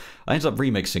 2004. I ended up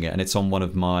remixing it, and it's on one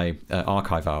of my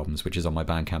archive albums, which is on my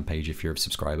Bandcamp page if you're a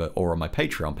subscriber, or on my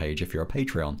Patreon page if you're a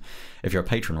patron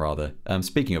rather.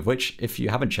 Speaking of which, if you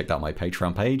haven't checked out my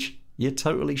Patreon page, you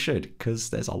totally should, because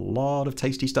there's a lot of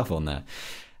tasty stuff on there.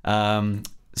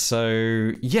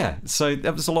 So yeah, so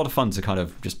that was a lot of fun to kind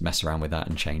of just mess around with that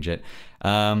and change it.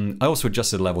 I also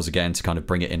adjusted the levels again to kind of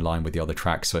bring it in line with the other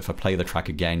tracks. So if I play the track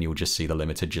again, you'll just see the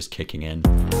limiter just kicking in.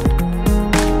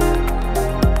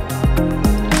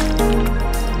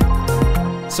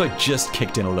 So it just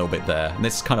kicked in a little bit there, and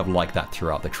it's kind of like that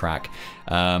throughout the track.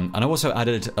 And I also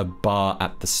added a bar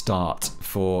at the start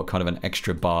for kind of an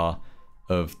extra bar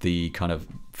of the kind of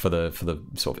for the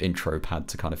sort of intro pad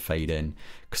to kind of fade in,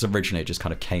 because originally it just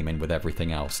kind of came in with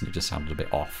everything else and it just sounded a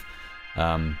bit off.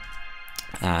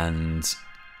 And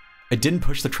it didn't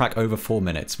push the track over 4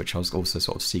 minutes, which I was also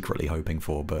sort of secretly hoping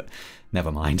for, but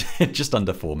never mind. Just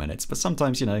under 4 minutes. But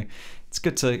sometimes, you know, it's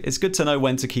good to know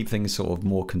when to keep things sort of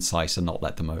more concise and not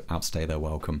let them outstay their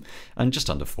welcome. And just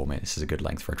under 4 minutes is a good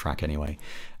length for a track anyway,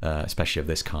 especially of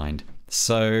this kind.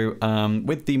 So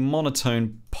with the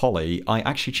monotone poly, I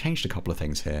actually changed a couple of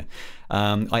things here.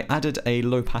 I added a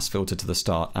low pass filter to the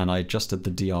start, and I adjused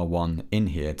the DR1 in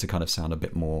here to kind of sound a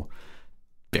bit more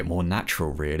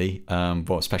natural, really,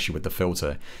 well, especially with the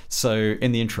filter. So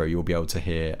in the intro, you'll be able to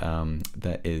hear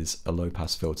there is a low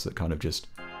pass filter that kind of just...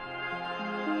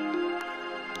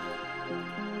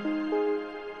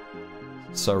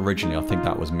 So originally, I think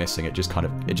that was missing. It just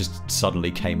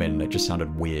suddenly came in and it just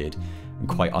sounded weird and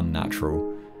quite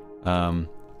unnatural.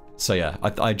 So yeah,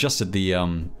 I adjusted the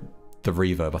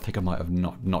reverb. I think I might have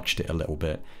notched it a little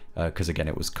bit because again,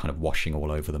 it was kind of washing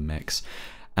all over the mix.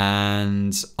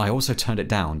 And I also turned it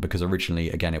down because originally,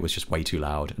 again, it was just way too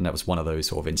loud. And that was one of those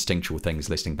sort of instinctual things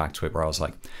listening back to it where I was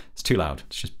like, it's too loud.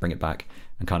 Let's just bring it back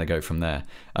and kind of go from there.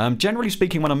 Generally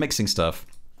speaking, when I'm mixing stuff,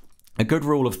 a good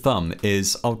rule of thumb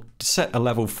is I'll set a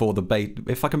level for the bass.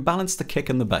 If I can balance the kick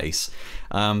and the bass,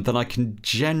 then I can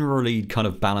generally kind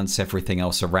of balance everything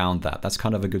else around that. That's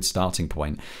kind of a good starting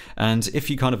point. And if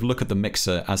you kind of look at the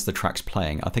mixer as the track's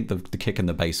playing, I think the kick and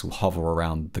the bass will hover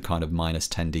around the kind of minus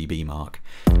 10 dB mark.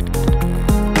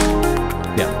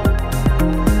 Yeah.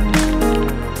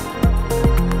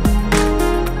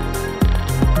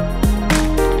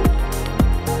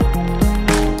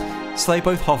 So they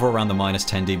both hover around the minus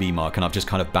 10 dB mark, and I've just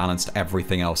kind of balanced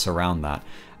everything else around that.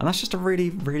 And that's just a really,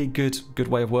 really good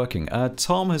way of working.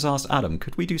 Tom has asked Adam,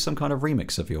 could we do some kind of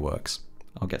remix of your works?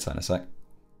 I'll get to that in a sec.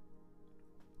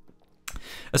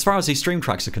 As far as these stream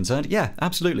tracks are concerned, yeah,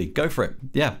 absolutely, go for it.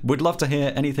 Yeah, would love to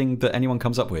hear anything that anyone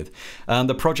comes up with.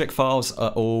 The project files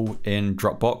are all in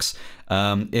Dropbox.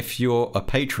 If you're a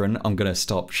patron, I'm going to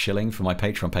stop shilling for my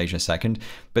Patreon page in a second,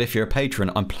 but if you're a patron,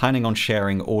 I'm planning on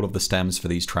sharing all of the stems for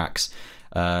these tracks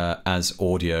as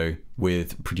audio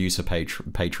with producer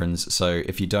patrons. So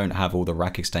if you don't have all the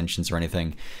rack extensions or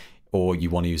anything, or you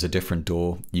want to use a different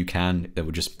DAW, you can. It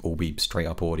will just all be straight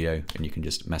up audio, and you can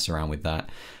just mess around with that.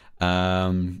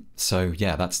 So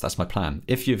yeah, that's my plan.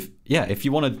 If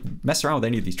you want to mess around with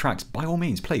any of these tracks, by all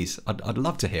means, please. I'd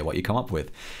love to hear what you come up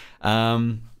with.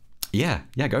 Yeah,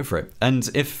 go for it. And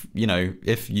if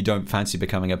you don't fancy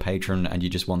becoming a patron and you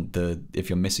just want if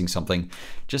you're missing something,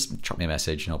 just drop me a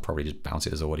message and I'll probably just bounce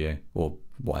it as audio or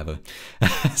whatever.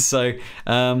 So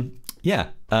yeah,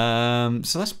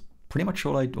 so that's pretty much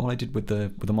all I did with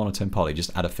the monotone poly.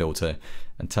 Just add a filter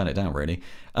and turn it down, really.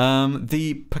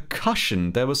 The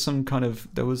percussion, there was some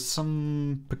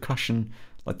percussion,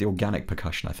 like the organic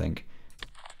percussion, I think.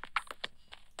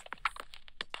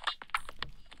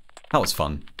 That was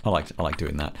fun. I like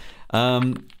doing that.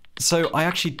 So I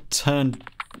actually turned...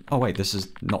 Oh wait, this is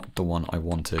not the one I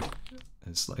wanted.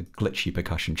 It's like a glitchy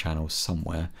percussion channel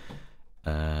somewhere.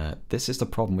 This is the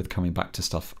problem with coming back to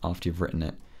stuff after you've written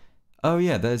it. Oh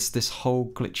yeah, there's this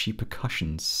whole glitchy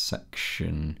percussion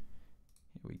section.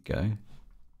 Here we go.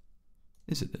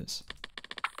 Is it this?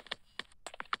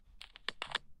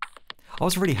 I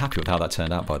was really happy with how that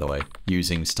turned out, by the way,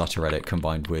 using Stutter Edit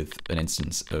combined with an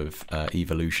instance of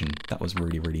Evolution. That was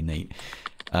really, really neat.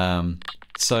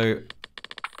 So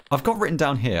I've got written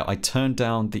down here, I turned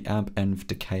down the amp, env,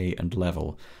 decay, and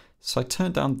level. So I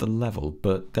turned down the level,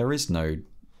 but there is no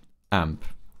amp.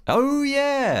 Oh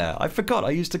yeah, I forgot I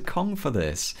used a Kong for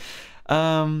this.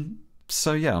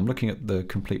 So yeah, I'm looking at the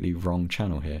completely wrong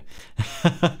channel here.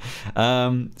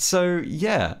 So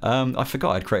yeah, I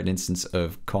forgot I'd create an instance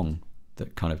of Kong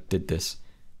that kind of did this.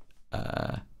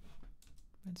 Where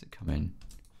does it come in?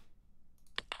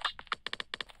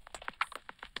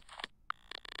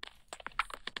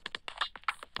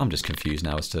 I'm just confused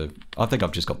now as to... I think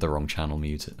I've just got the wrong channel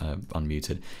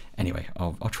unmuted. Anyway,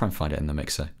 I'll try and find it in the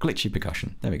mixer. Glitchy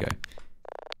percussion. There we go.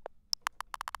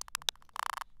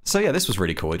 So yeah, this was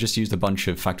really cool. I just used a bunch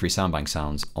of factory soundbank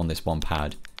sounds on this one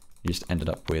pad. You just ended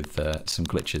up with some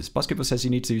glitches. Basketball says you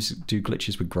need to do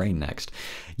glitches with grain next.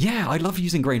 Yeah, I love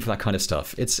using grain for that kind of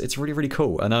stuff. It's really, really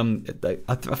cool. And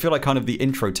I feel like kind of the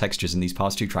intro textures in these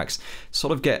past 2 tracks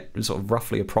sort of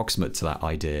roughly approximate to that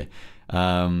idea.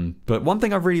 But one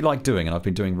thing I really like doing, and I've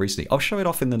been doing recently, I'll show it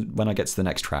off when I get to the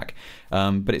next track,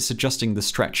 but it's adjusting the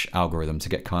stretch algorithm to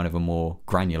get kind of a more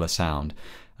granular sound.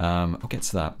 I'll get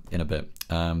to that in a bit.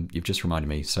 You've just reminded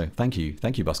me, so thank you,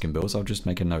 Buskin Bills. I'll just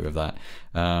make a note of that.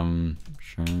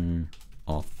 Show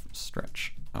off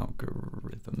stretch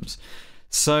algorithms.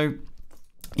 So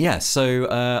yeah,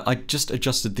 I just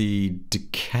adjusted the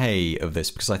decay of this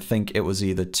because I think it was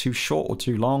either too short or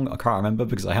too long. I can't remember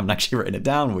because I haven't actually written it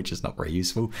down, which is not very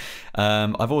useful.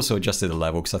 I've also adjusted the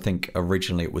level because I think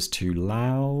originally it was too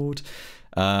loud.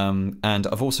 And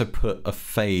I've also put a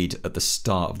fade at the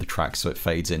start of the track so it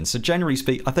fades in. So generally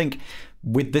speaking, I think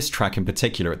with this track in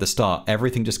particular at the start,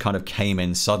 everything just kind of came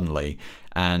in suddenly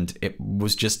and it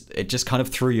just kind of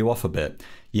threw you off a bit.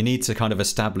 You need to kind of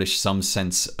establish some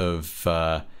sense of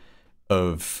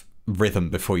rhythm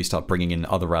before you start bringing in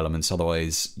other elements.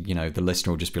 Otherwise, you know, the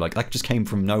listener will just be like, that just came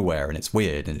from nowhere and it's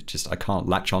weird and I can't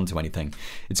latch onto anything.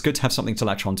 It's good to have something to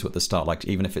latch onto at the start, like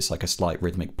even if it's like a slight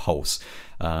rhythmic pulse,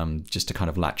 just to kind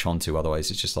of latch onto.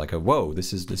 Otherwise it's just like, whoa,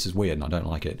 this is weird and I don't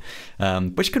like it,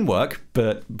 which can work,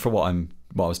 but for what I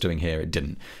was doing here, it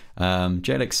didn't.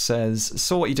 Jalix says,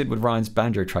 saw what you did with Ryan's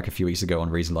banjo track a few weeks ago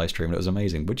on Reason Livestream and it was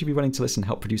amazing. Would you be willing to listen and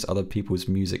help produce other people's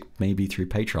music, maybe through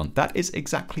Patreon? That is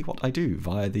exactly what I do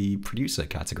via the producer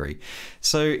category.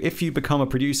 So if you become a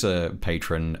producer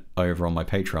patron over on my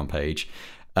Patreon page,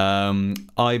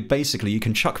 you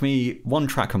can chuck me 1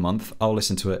 track a month, I'll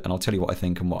listen to it and I'll tell you what I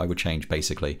think and what I would change,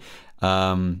 basically.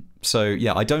 So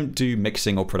yeah, I don't do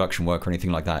mixing or production work or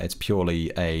anything like that. It's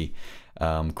purely a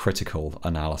critical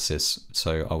analysis,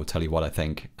 so I will tell you what I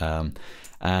think,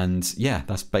 and yeah,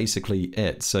 that's basically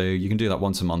it. So you can do that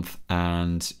once a month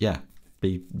and yeah,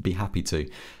 be happy to.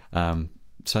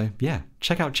 So yeah,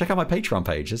 check out my Patreon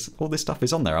page. All this stuff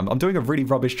is on there. I'm doing a really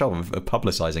rubbish job of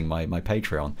publicizing my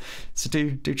Patreon, so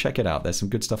do check it out. There's some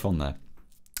good stuff on there,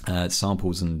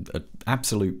 samples and an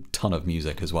absolute ton of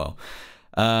music as well.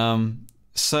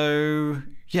 So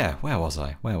yeah, where was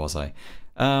I?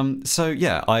 So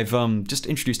yeah, I've just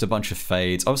introduced a bunch of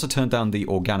fades. I also turned down the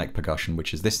organic percussion,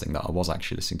 which is this thing that I was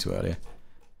actually listening to earlier.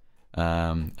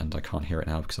 And I can't hear it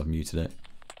now because I've muted it.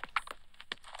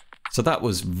 So that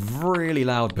was really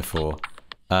loud before.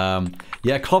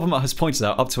 Yeah, Clovermut has pointed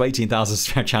out up to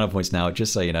 18,000 channel points now,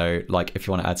 just so you know, like if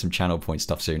you want to add some channel point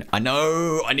stuff soon. I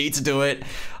know, I need to do it.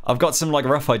 I've got some like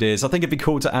rough ideas. I think it'd be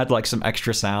cool to add like some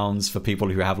extra sounds for people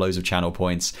who have loads of channel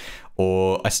points.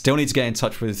 Or I still need to get in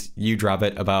touch with you,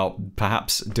 Drabbit, about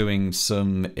perhaps doing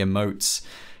some emotes.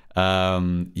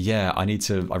 Yeah, I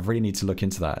really need to look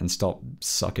into that and stop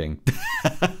sucking.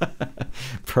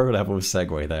 Pro level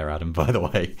segue there, Adam, by the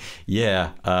way.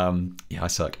 Yeah, yeah, I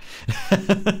suck.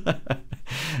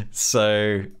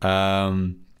 So,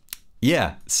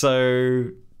 yeah, so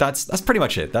that's pretty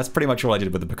much it. That's pretty much all I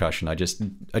did with the percussion. I just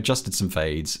adjusted some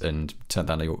fades and turned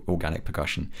down the organic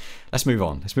percussion. Let's move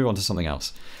on. Let's move on to something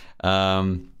else.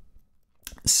 Drums.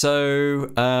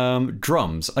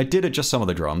 I did adjust some of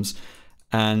the drums.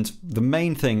 And the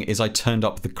main thing is I turned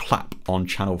up the clap on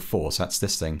channel 4, so that's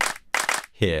this thing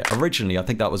here. Originally, I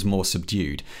think that was more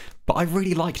subdued, but I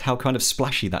really liked how kind of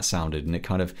splashy that sounded, and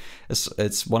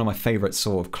it's one of my favorite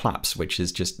sort of claps, which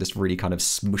is just this really kind of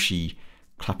smushy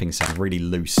clapping sound, really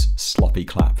loose, sloppy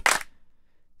clap.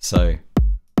 So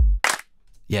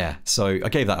yeah, so I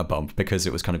gave that a bump because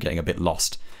it was kind of getting a bit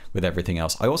lost with everything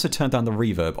else. I also turned down the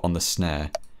reverb on the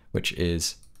snare, which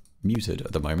is muted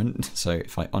at the moment. So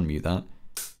if I unmute that,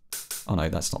 oh no,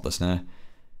 that's not the snare.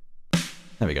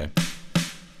 There we go.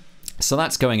 So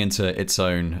that's going into its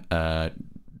own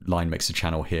line mixer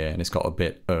channel here, and it's got a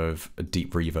bit of a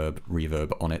deep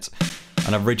reverb on it.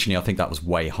 And originally I think that was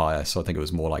way higher, so I think it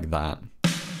was more like that.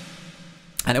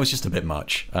 And it was just a bit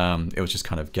much. It was just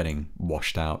kind of getting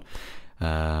washed out.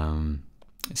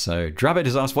 So Drabbit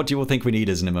has asked, what do you all think we need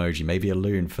as an emoji? Maybe a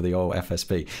loon for the old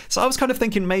FSB. So I was kind of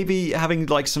thinking maybe having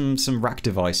like some rack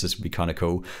devices would be kind of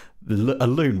cool. A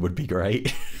loon would be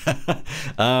great.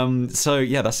 So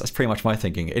yeah, that's pretty much my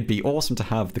thinking. It'd be awesome to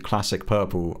have the classic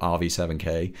purple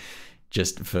RV7K,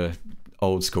 just for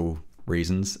old school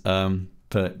reasons.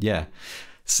 But yeah,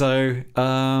 so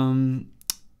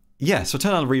yeah, so I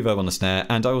turned on the reverb on the snare,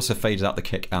 and I also faded out the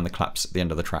kick and the claps at the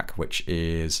end of the track, which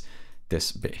is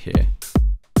this bit here.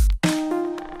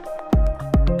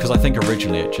 Because I think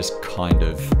originally it just kind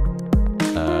of,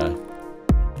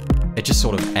 it just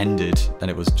sort of ended and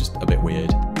it was just a bit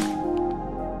weird.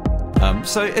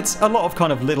 So it's a lot of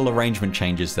kind of little arrangement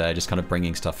changes there, just kind of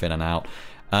bringing stuff in and out.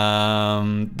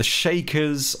 The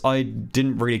shakers, I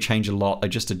didn't really change a lot. I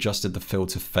just adjusted the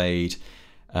filter fade.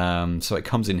 So it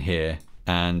comes in here,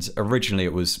 and originally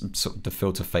it was sort of the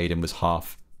filter fade in was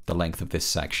half the length of this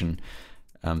section.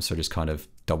 So just kind of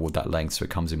doubled that length so it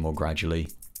comes in more gradually.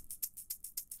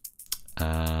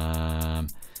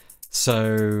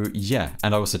 So yeah,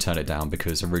 and I also turned it down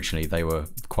because originally they were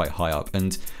quite high up,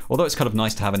 and although it's kind of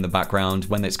nice to have in the background,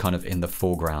 when it's kind of in the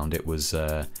foreground it was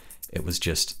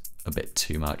just a bit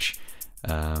too much.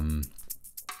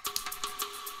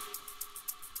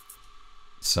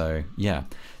 So yeah,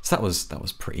 so that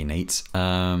was pretty neat.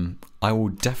 I will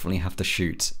definitely have to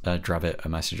shoot Drabbit a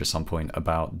message at some point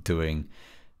about doing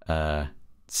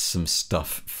some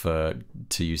stuff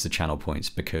to use the channel points,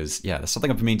 because yeah, that's something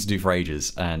I've been meaning to do for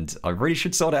ages and I really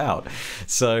should sort it out.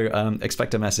 So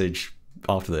expect a message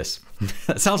after this.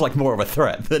 That sounds like more of a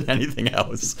threat than anything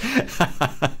else.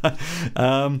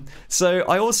 So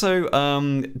I also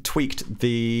tweaked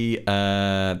the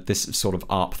this sort of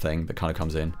ARP thing that kind of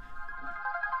comes in.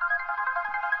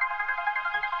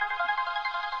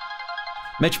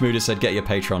 Mitch Mooder said, get your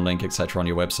Patreon link, etc. on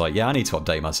your website. Yeah, I need to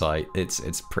update my site.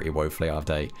 It's pretty woefully out of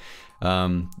date.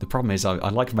 The problem is I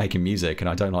like making music and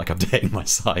I don't like updating my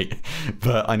site,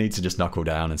 but I need to just knuckle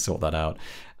down and sort that out.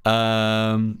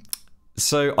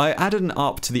 So I added an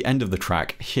ARP to the end of the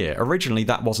track here. Originally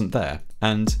that wasn't there,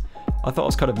 and I thought I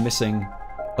was kind of missing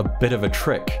a bit of a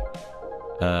trick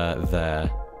there.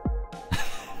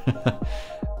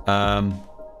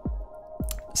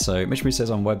 So Mitch Moose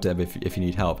says on WebDev if you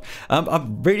need help.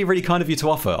 I'm really kind of you to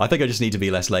offer. I think I just need to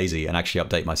be less lazy and actually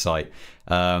update my site.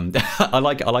 I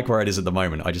like where it is at the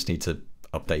moment. I just need to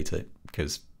update it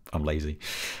because I'm lazy.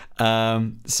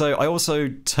 So I also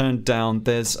turned down,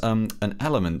 there's an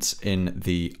element in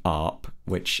the ARP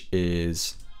which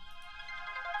is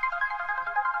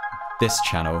this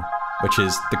channel, which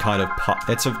is the kind of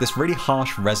it's this really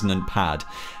harsh resonant pad,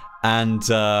 and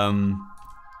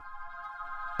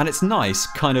it's nice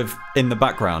kind of in the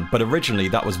background, but originally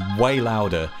that was way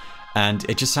louder and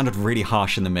it just sounded really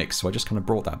harsh in the mix, so I just kind of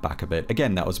brought that back a bit.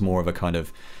 Again, that was more of a kind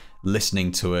of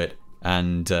listening to it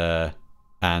and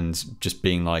just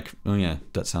being like, oh yeah,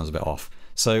 that sounds a bit off.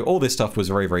 So all this stuff was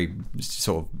very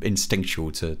sort of instinctual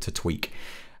to tweak.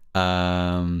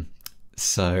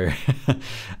 So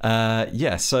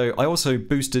yeah, so I also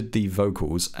boosted the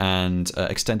vocals and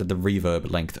extended the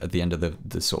reverb length at the end of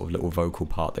the sort of little vocal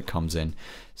part that comes in.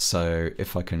 So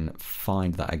if I can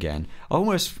find that again,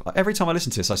 almost every time I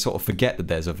listen to this I sort of forget that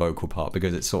there's a vocal part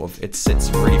because it sits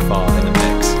really far in the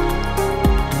mix.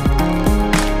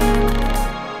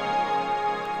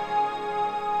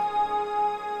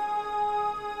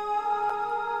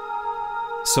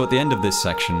 So at the end of this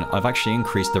section, I've actually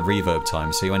increased the reverb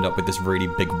time, so you end up with this really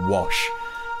big wash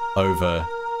over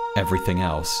everything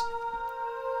else.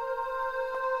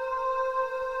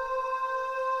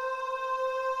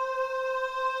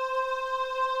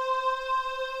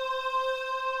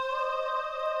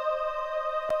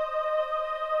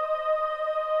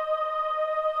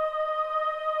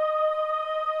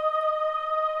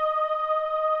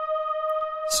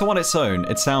 So on its own,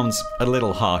 it sounds a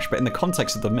little harsh, but in the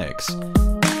context of the mix,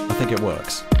 I think it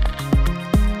works.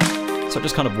 So it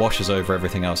just kind of washes over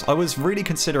everything else. I was really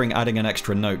considering adding an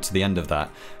extra note to the end of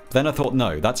that. Then I thought,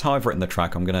 no, that's how I've written the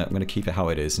track. I'm gonna keep it how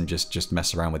it is and just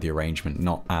mess around with the arrangement,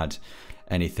 not add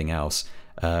anything else.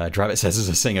 Drabbit says, as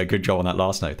a singer, good job on that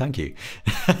last note. Thank you.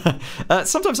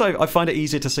 Sometimes I find it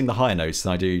easier to sing the higher notes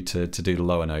than I do to do the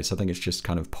lower notes. I think it's just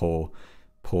kind of poor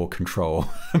control,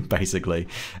 basically.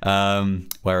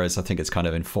 Whereas I think it's kind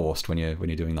of enforced when you're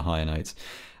doing the higher notes.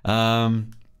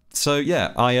 So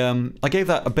yeah, I gave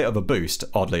that a bit of a boost,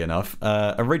 oddly enough.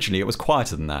 Originally it was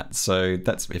quieter than that, so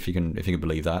that's if you can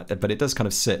believe that. But it does kind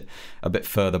of sit a bit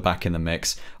further back in the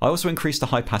mix. I also increased the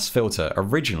high pass filter.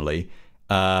 Originally,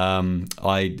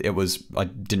 I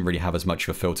didn't really have as much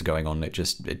of a filter going on. It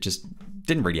just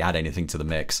didn't really add anything to the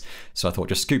mix. So I thought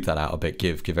just scoop that out a bit,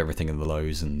 give everything in the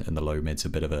lows and the low mids a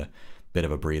bit of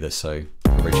a breather. So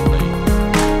originally,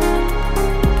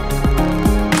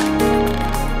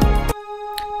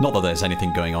 not that there's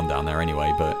anything going on down there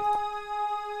anyway, but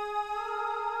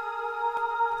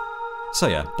so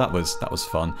yeah, that was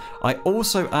fun. I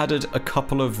also added a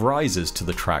couple of risers to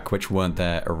the track which weren't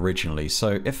there originally.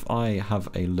 So if I have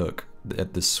a look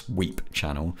at the sweep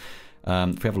channel,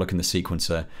 if we have a look in the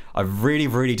sequencer, I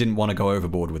really didn't want to go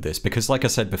overboard with this because, like I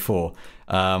said before,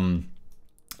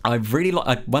 I really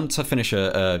like, once I finish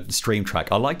a stream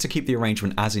track, I like to keep the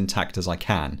arrangement as intact as I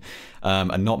can,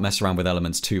 and not mess around with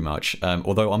elements too much.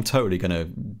 Although I'm totally going to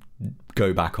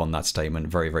go back on that statement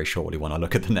very, very shortly when I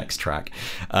look at the next track.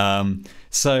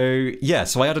 So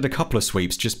I added a couple of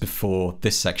sweeps just before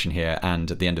this section here and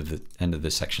at the end of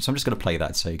this section. So I'm just going to play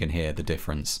that so you can hear the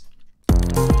difference.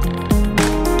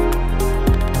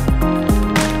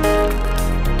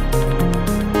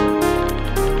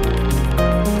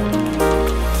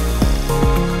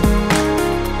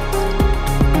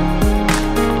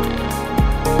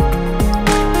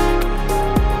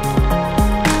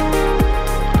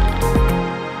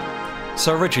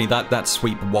 So originally that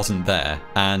sweep wasn't there,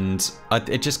 and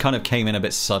it just kind of came in a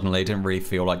bit suddenly. It didn't really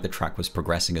feel like the track was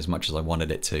progressing as much as I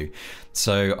wanted it to.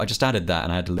 So I just added that,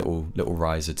 and I had a little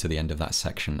riser to the end of that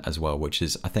section as well, which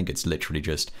is, I think it's literally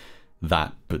just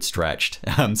that, but stretched.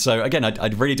 So again, I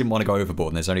really didn't want to go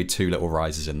overboard, and there's only 2 little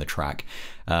risers in the track.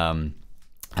 And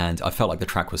I felt like the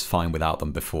track was fine without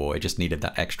them before. It just needed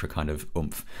that extra kind of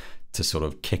oomph to sort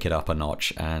of kick it up a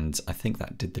notch, and I think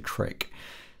that did the trick.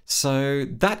 So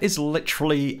that is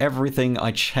literally everything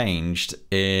I changed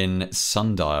in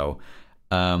Sundial.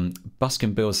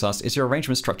 Buskin Bills asked, is your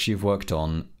arrangement structure you've worked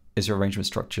on? Is your arrangement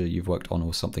structure you've worked on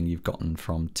or something you've gotten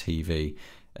from TV,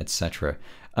 etc.?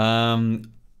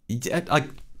 I'm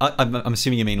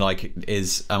assuming you mean like,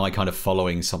 am I kind of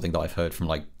following something that I've heard from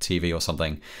like TV or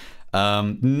something?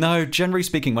 No, generally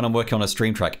speaking, when I'm working on a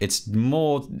stream track, it's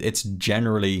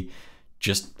generally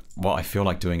just what I feel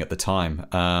like doing at the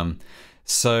time.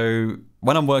 So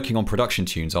when I'm working on production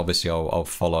tunes, obviously I'll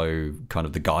follow kind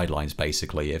of the guidelines,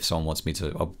 basically. If someone wants me to,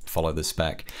 I'll follow the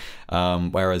spec.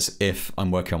 Whereas if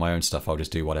I'm working on my own stuff, I'll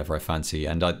just do whatever I fancy.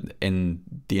 And in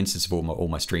the instance of all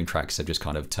my stream tracks, they've just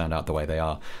kind of turned out the way they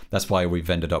are. That's why we've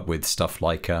ended up with stuff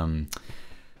like, the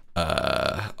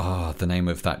name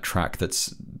of that track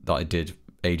that I did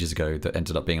ages ago that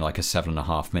ended up being like a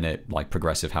 7.5 minute like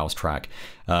progressive house track.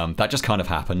 That just kind of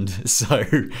happened. So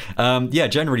yeah,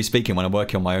 generally speaking, when I'm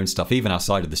working on my own stuff, even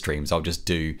outside of the streams, I'll just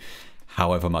do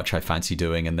however much I fancy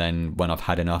doing, and then when I've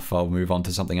had enough, I'll move on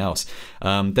to something else.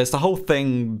 There's the whole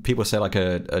thing, people say like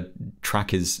a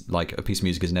track is like, a piece of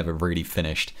music is never really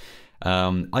finished.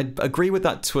 I agree with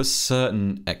that to a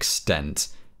certain extent,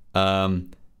 but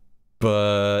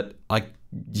I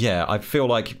feel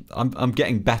like I'm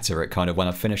getting better at kind of when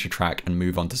I finish a track and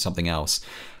move on to something else.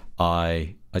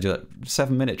 I do that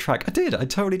 7-minute track. I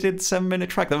totally did 7-minute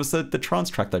track. That was the trance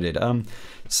track that I did.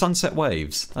 Sunset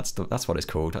Waves. That's what it's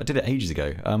called. I did it ages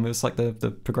ago. It was like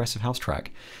the progressive house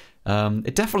track.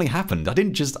 It definitely happened. I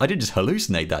didn't just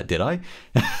hallucinate that, did I?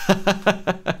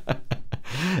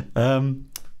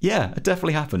 Yeah, it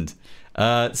definitely happened.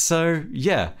 So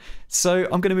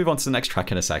I'm going to move on to the next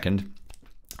track in a second.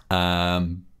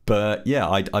 But yeah,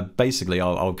 I basically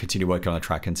I'll continue working on the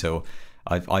track until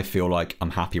I feel like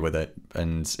I'm happy with it,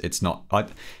 and it's not. I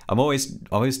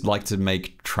always like to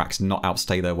make tracks not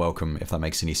outstay their welcome, if that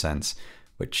makes any sense,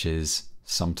 which is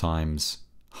sometimes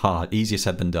hard, easier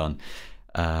said than done.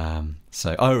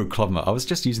 Clodmer, I was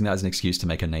just using that as an excuse to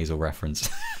make a nasal reference.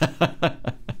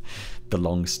 The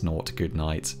long snort, good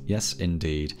night. Yes,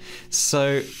 indeed.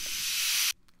 So.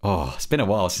 Oh, it's been a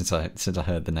while since I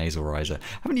heard the nasal riser.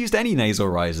 I haven't used any nasal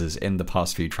risers in the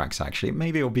past few tracks, actually.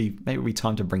 Maybe it'll be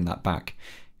time to bring that back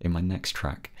in my next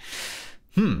track.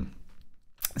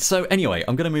 So anyway,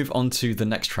 I'm going to move on to the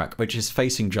next track, which is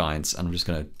Facing Giants, and I'm just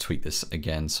going to tweak this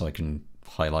again so I can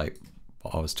highlight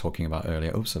what I was talking about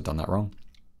earlier. Oops, I've done that wrong.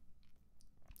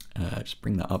 Just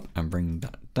bring that up and bring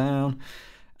that down.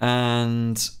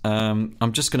 And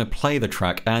I'm just going to play the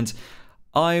track, and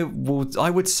I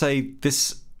would say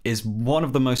this is one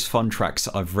of the most fun tracks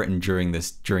I've written during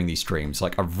these streams.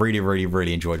 Like, I've really, really,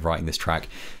 really enjoyed writing this track,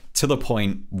 to the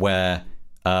point where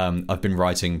I've been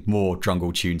writing more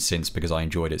jungle tunes since, because I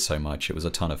enjoyed it so much. It was a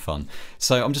ton of fun.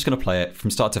 So I'm just going to play it from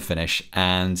start to finish,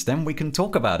 and then we can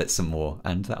talk about it some more,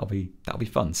 and that'll be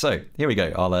fun. So here we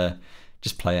go. I'll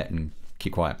just play it and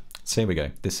keep quiet. So here we go.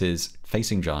 This is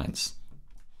Facing Giants.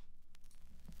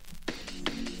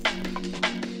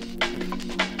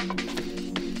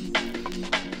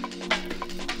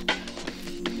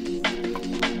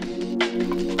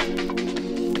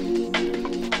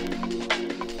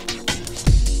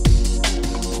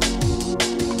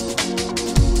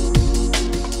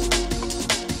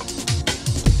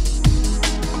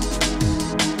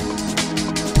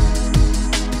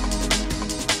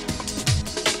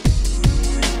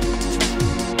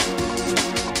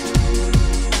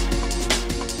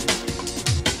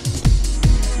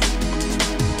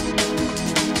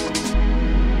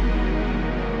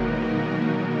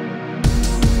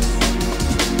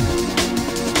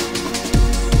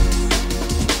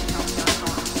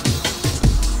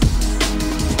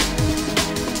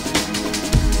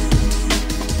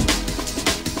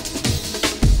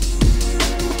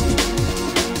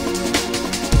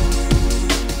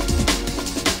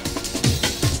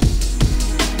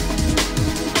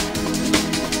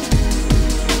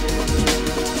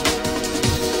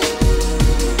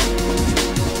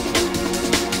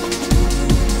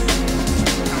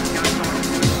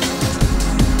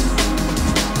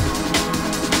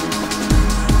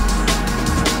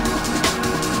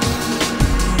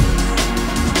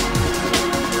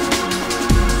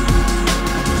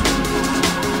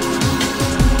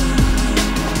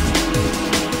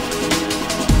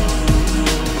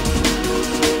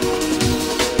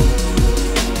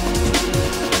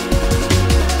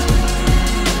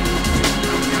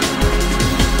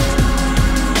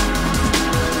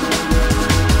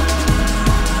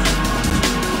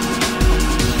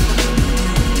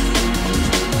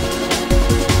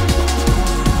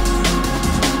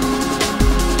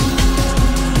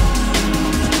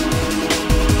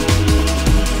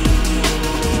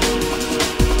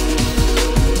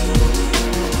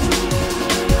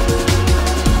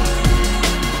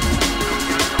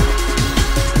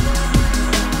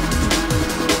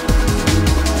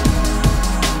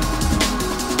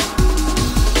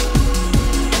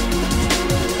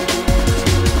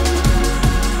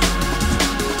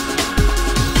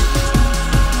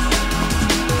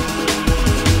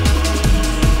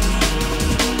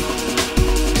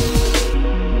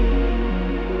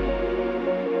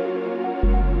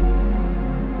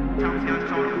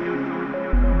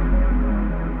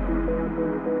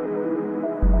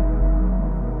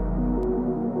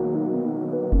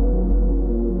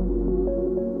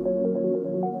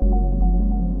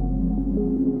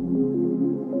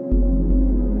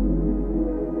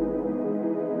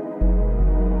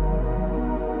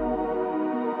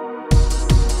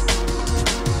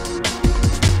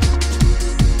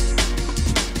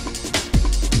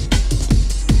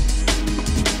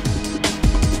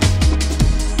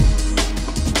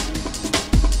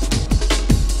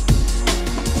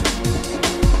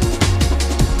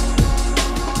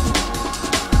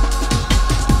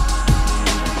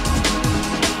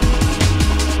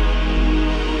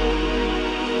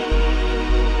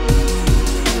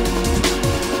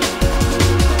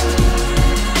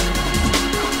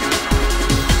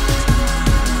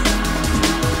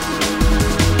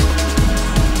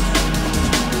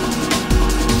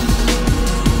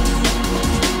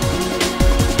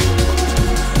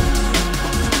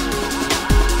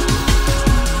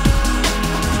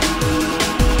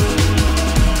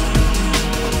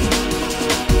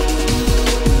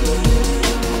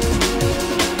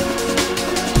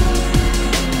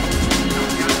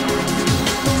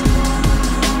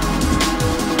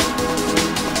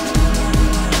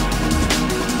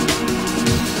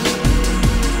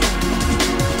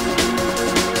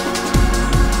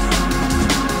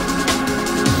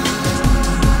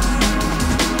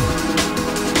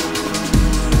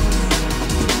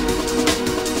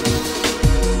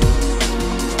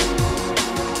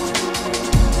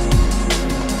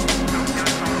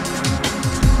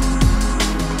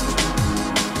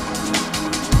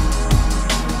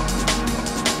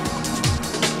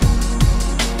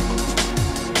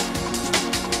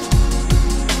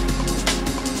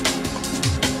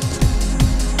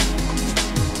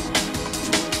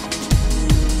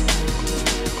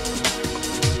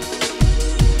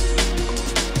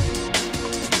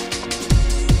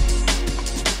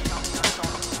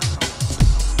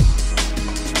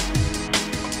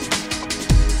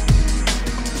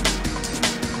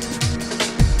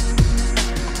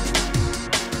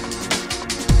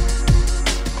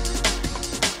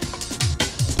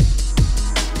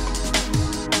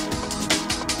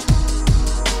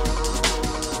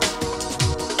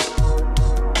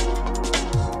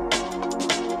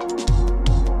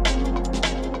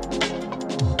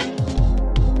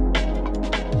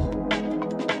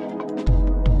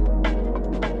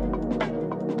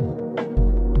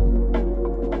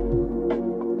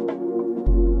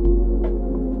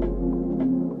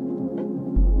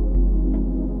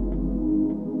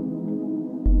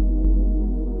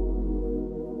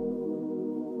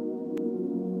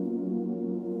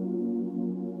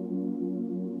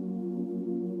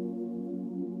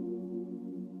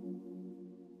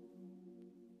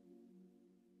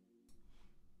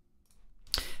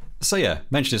 So yeah,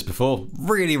 mentioned this before,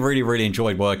 really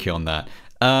enjoyed working on that.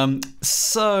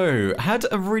 So, had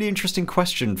a really interesting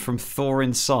question from Thor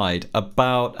Inside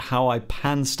about how I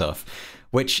pan stuff,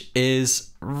 which is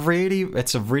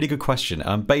it's a really good question.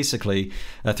 Basically,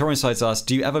 Thor Inside's asked,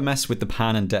 do you ever mess with the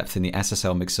pan and depth in the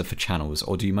SSL mixer for channels,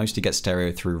 or do you mostly get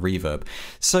stereo through reverb?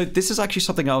 So this is actually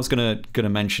something I was gonna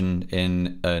mention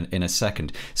in a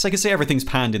second. So you can see everything's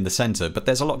panned in the center, but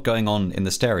there's a lot going on in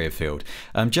the stereo field.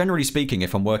 Generally speaking,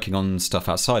 if I'm working on stuff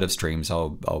outside of streams,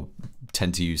 I'll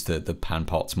tend to use the pan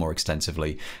pots more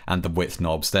extensively, and the width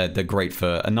knobs. They're great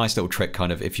for a nice little trick,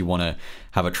 kind of if you want to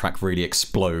have a track really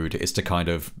explode, is to kind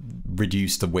of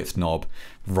reduce the width knob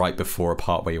right before a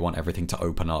part where you want everything to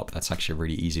open up. That's actually a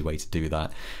really easy way to do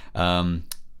that.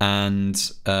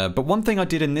 But one thing I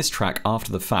did in this track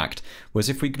after the fact was,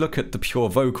 if we look at the pure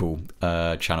vocal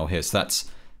channel here, so that's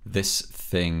this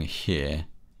thing here.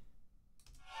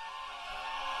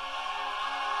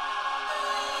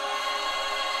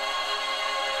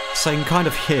 So you can kind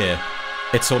of hear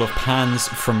it sort of pans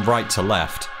from right to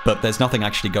left, but there's nothing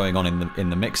actually going on in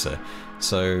the mixer.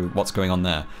 So what's going on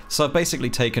there? So I've basically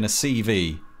taken a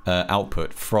CV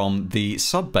output from the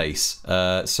sub bass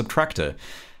subtractor,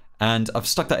 and I've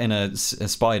stuck that in a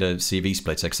Spider CV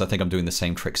splitter, because I think I'm doing the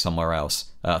same trick somewhere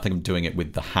else. I think I'm doing it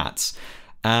with the hats.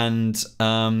 And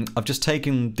I've just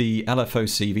taken the LFO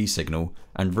CV signal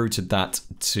and routed that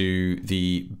to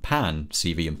the pan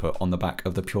CV input on the back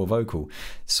of the pure vocal.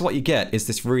 So what you get is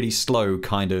this really slow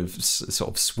kind of sort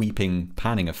of sweeping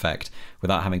panning effect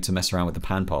without having to mess around with the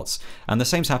pan pots. And the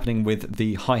same's happening with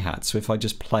the hi-hat. So if I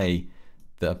just play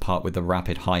the part with the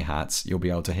rapid hi-hats, you'll be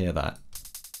able to hear that.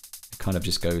 It kind of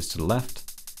just goes to the left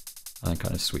and then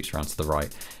kind of sweeps around to the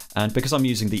right. And because I'm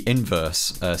using the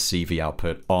inverse CV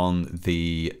output on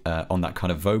the on that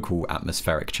kind of vocal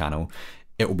atmospheric channel,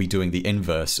 it will be doing the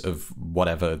inverse of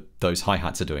whatever those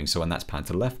hi-hats are doing. So when that's panned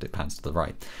to the left, it pans to the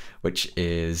right, which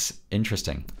is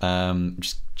interesting.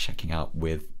 Just checking out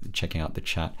the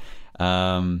chat.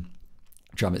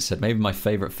 Drummit said, maybe my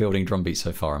favorite fielding drum beat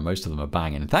so far, and most of them are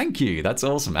banging. Thank you, that's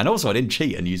awesome. And also I didn't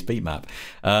cheat and use beatmap.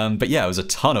 But yeah, it was a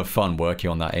ton of fun working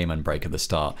on that amen break at the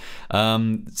start.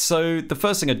 So the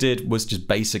first thing I did was just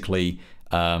basically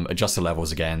adjust the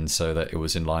levels again so that it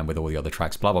was in line with all the other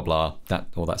tracks, blah blah blah,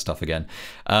 all that stuff again.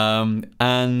 And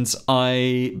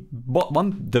the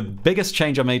biggest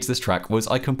change I made to this track was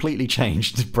I completely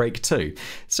changed break 2.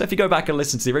 So if you go back and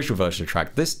listen to the original version of the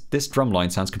track, this drum line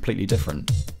sounds completely different.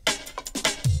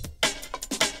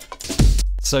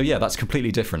 So yeah, that's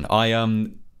completely different.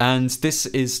 And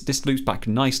this loops back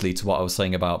nicely to what I was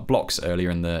saying about blocks earlier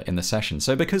in the session.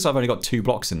 So because I've only got 2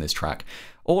 blocks in this track,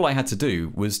 all I had to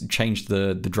do was change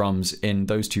the drums in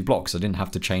those 2 blocks. I didn't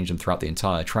have to change them throughout the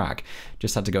entire track.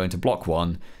 Just had to go into block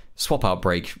 1, swap out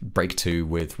break 2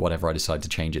 with whatever I decide to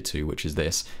change it to, which is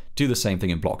this. Do the same thing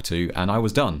in block 2, and I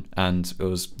was done. And it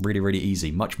was really, really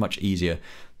easy, much easier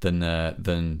than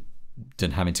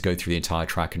having to go through the entire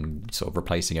track and sort of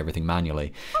replacing everything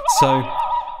manually. So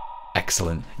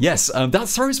excellent. Yes, that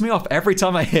throws me off every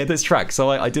time I hear this track.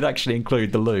 So I did actually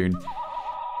include the loon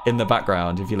in the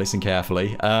background if you listen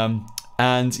carefully.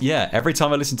 And yeah, every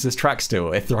time I listen to this track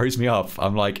still, it throws me off.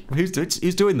 I'm like, who's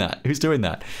doing that? Who's doing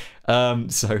that?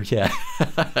 So yeah,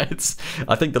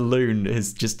 I think the loon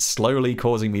is just slowly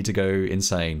causing me to go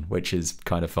insane, which is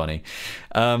kind of funny.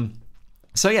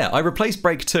 So yeah, I replaced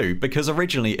break 2 because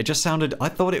originally it just sounded, I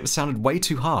thought it sounded way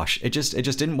too harsh. It just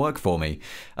didn't work for me.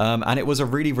 And it was a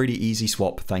really, really easy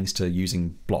swap thanks to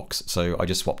using blocks. So I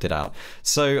just swapped it out.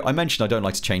 So I mentioned I don't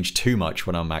like to change too much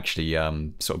when I'm actually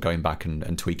sort of going back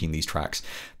and tweaking these tracks.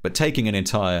 But taking an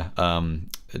entire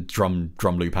drum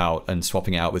loop out and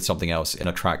swapping it out with something else in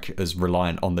a track as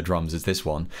reliant on the drums as this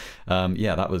one,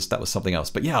 yeah, that was something else.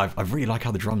 But yeah, I really like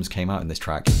how the drums came out in this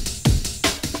track.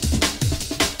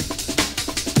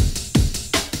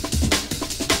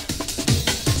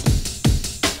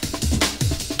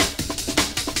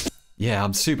 Yeah,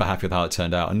 I'm super happy with how it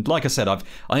turned out. And like I said, I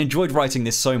enjoyed writing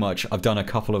this so much. I've done a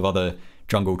couple of other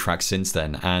jungle tracks since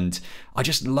then, and I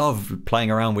just love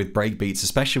playing around with breakbeats,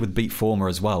 especially with beat former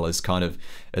as well, as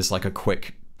like a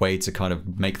quick way to kind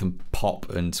of make them pop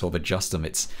and sort of adjust them.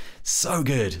 It's so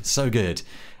good, so good.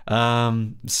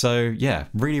 So yeah,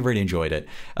 really, really enjoyed it.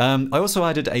 I also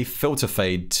added a filter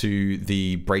fade to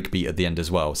the breakbeat at the end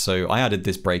as well. So I added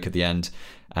this break at the end,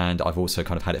 and I've also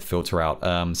kind of had it filter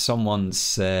out. Someone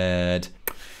said,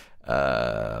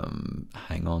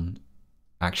 hang on.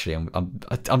 Actually,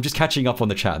 I'm just catching up on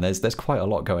the chat, and there's quite a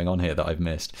lot going on here that I've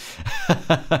missed.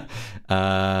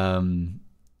 Oh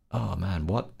man,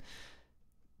 what?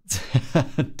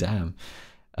 Damn.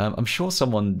 I'm sure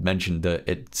someone mentioned that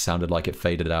it sounded like it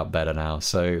faded out better now.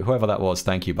 So whoever that was,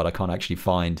 thank you, but I can't actually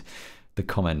find the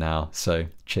comment now. So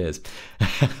cheers.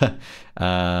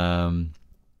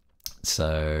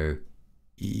 So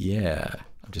yeah,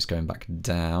 I'm just going back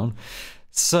down.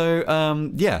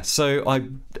 So yeah, so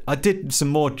I did some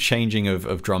more changing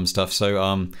of drum stuff.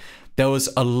 So there was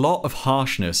a lot of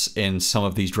harshness in some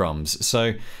of these drums.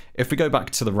 So if we go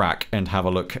back to the rack and have a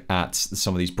look at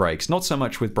some of these breaks, not so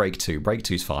much with break 2. Break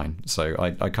 2's fine. So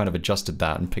I kind of adjusted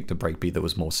that and picked a breakbeat that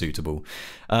was more suitable.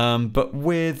 But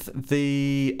with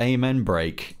the amen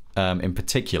break in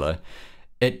particular,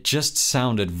 it just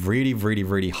sounded really, really,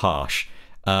 really harsh.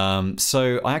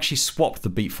 So I actually swapped the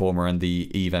beat former and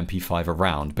the Eve MP5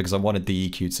 around because I wanted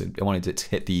it to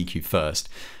hit the EQ first,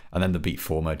 and then the beat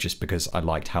former, just because I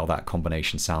liked how that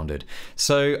combination sounded.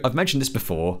 So I've mentioned this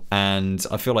before, and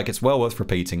I feel like it's well worth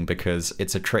repeating because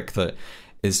it's a trick that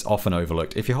is often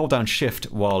overlooked. If you hold down shift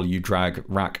while you drag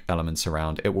rack elements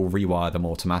around, it will rewire them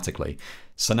automatically.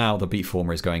 So now the beat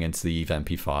former is going into the Eve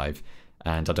MP5,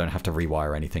 and I don't have to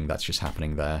rewire anything, that's just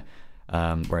happening there.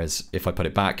 Whereas if I put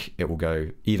it back, it will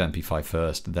go Eve MP5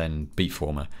 first, then beat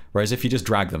former. Whereas if you just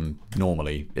drag them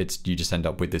normally, you just end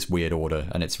up with this weird order,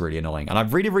 and it's really annoying. And I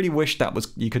really, really wish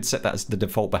you could set that as the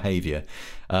default behavior.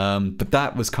 But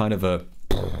that was kind of a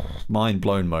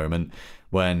mind-blown moment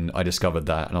when I discovered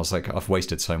that, and I was like, I've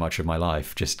wasted so much of my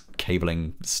life just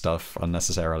cabling stuff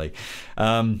unnecessarily.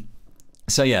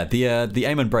 So yeah, the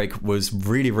amen break was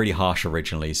really, really harsh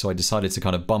originally, so I decided to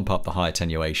kind of bump up the high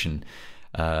attenuation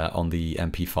on the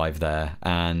MP5 there.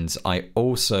 And I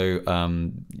also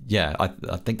yeah,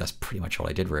 I think that's pretty much all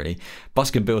I did really.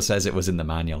 Buskin Bill says it was in the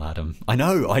manual, Adam. I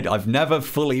know, I've never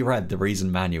fully read the Reason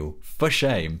manual, for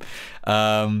shame.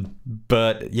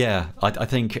 But yeah, I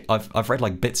think I've read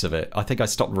like bits of it. I think I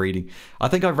stopped reading. I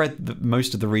think I read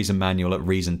most of the Reason manual at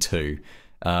Reason 2,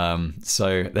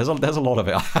 So there's a lot of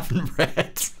it I haven't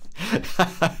read.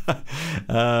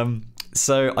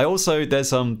 So I also, there's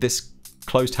this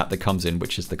closed hat that comes in,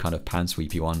 which is the kind of pan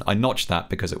sweepy one. I notched that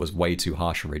because it was way too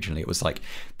harsh originally. It was like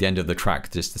the end of the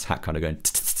track, just this hat kind of going,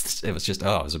 it was just, it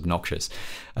was obnoxious.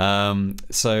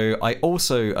 So I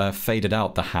also faded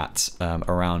out the hat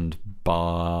around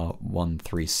bar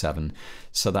 137.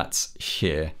 So that's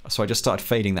here. So I just started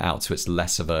fading that out so it's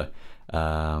less of a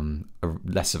kind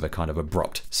of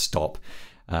abrupt stop.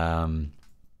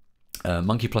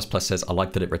 Monkey Plus Plus says, I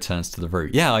like that it returns to the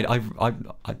root. Yeah, I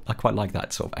quite like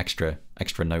that sort of extra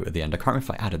note at the end. I can't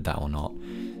remember if I added that or not.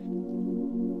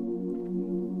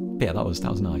 But yeah, that was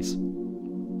nice.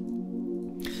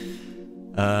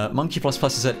 Monkey Plus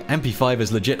Plus said, MP5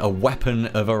 is legit a weapon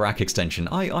of a rack extension.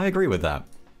 I agree with that.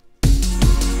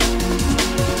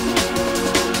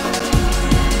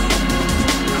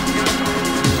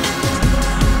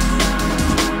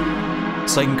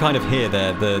 So you can kind of hear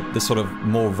there the sort of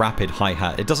more rapid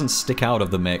hi-hat. It doesn't stick out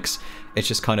of the mix. It's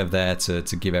just kind of there to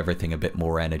give everything a bit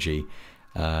more energy.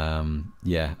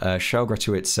 Yeah. Shell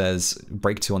Gratuit says,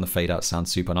 break 2 on the fade out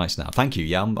sounds super nice now. Thank you.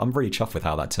 Yeah, I'm really chuffed with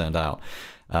how that turned out.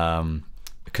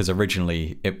 Because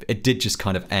originally it did just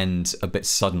kind of end a bit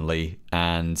suddenly,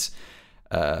 and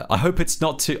I hope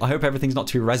everything's not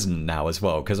too resonant now as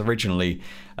well, because originally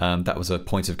that was a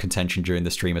point of contention during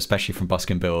the stream, especially from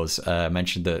Buskin Bills.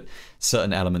 Mentioned that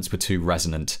certain elements were too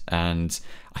resonant, and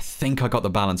I think I got the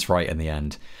balance right in the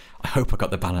end. I hope I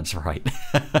got the balance right.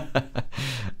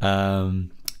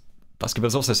 Buskin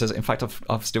Bills also says, in fact,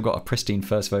 I've still got a pristine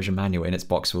first version manual in its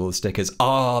box with all the stickers.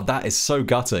 Oh, that is so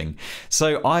gutting.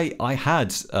 So I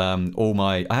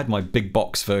had my big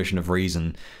box version of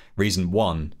Reason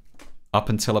 1 up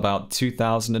until about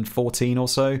 2014 or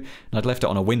so, and I'd left it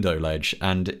on a window ledge,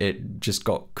 and it just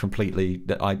got completely,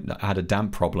 I had a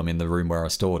damp problem in the room where I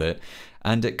stored it,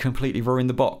 and it completely ruined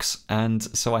the box, and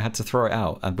so I had to throw it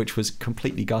out, which was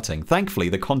completely gutting. Thankfully,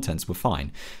 the contents were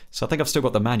fine, so I think I've still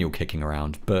got the manual kicking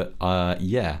around, but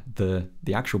yeah, the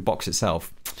actual box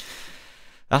itself,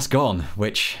 that's gone,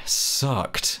 which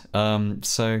sucked.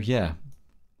 So yeah,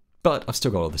 but I've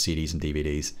still got all the CDs and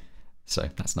DVDs, so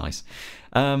that's nice.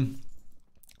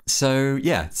 So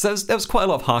yeah, so there was quite a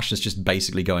lot of harshness just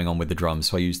basically going on with the drums,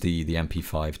 so I used the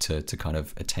MP5 to kind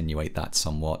of attenuate that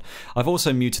somewhat. I've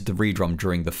also muted the redrum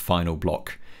during the final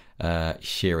block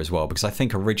here as well, because I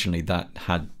think originally that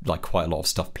had like quite a lot of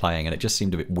stuff playing, and it just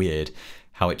seemed a bit weird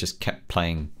how it just kept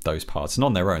playing those parts, and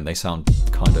on their own they sound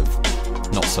kind of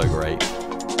not so great.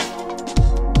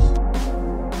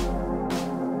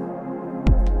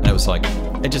 And it was like,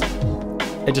 it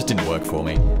just didn't work for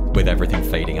me with everything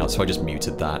fading out, so I just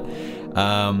muted that.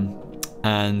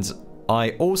 And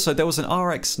I also, there was an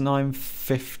RX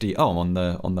 950 on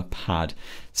the pad.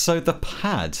 So the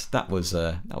pad, that was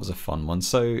a fun one.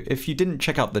 So if you didn't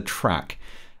check out the track,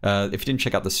 if you didn't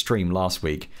check out the stream last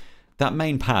week, that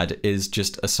main pad is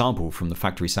just a sample from the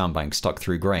factory sound bank stuck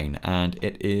through grain, and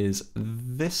it is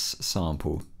this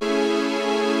sample.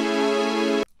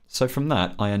 So from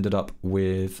that I ended up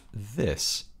with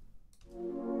this.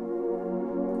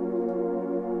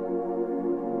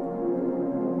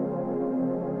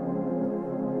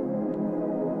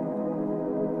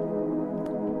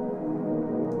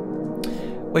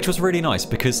 Which was really nice,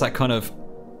 because that kind of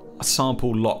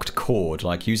sample locked chord,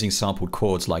 like using sampled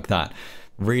chords like that,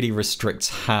 really restricts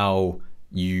how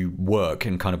you work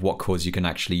and kind of what chords you can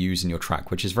actually use in your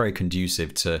track, which is very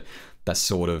conducive to that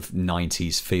sort of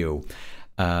 90s feel.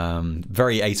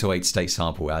 Very 808 state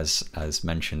sample, as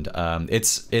mentioned.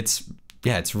 It's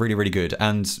really, really good,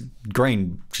 and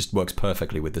grain just works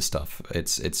perfectly with this stuff.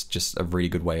 It's just a really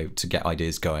good way to get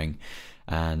ideas going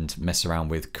and mess around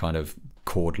with kind of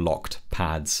chord locked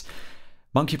pads.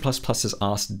 Monkey Plus Plus has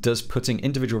asked, does putting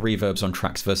individual reverbs on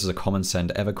tracks versus a common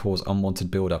send ever cause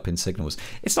unwanted build-up in signals?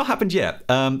 It's not happened yet.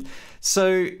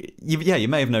 So you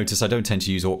may have noticed I don't tend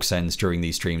to use aux sends during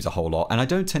these streams a whole lot, and I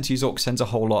don't tend to use aux sends a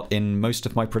whole lot in most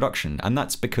of my production, and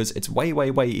that's because it's way,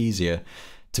 way, way easier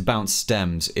to bounce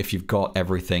stems if you've got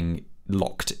everything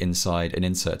locked inside an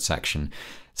insert section.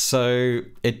 So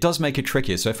it does make it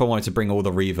trickier. So if I wanted to bring all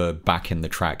the reverb back in the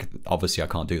track, obviously I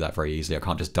can't do that very easily. I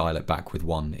can't just dial it back with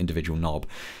one individual knob.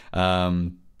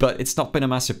 But it's not been a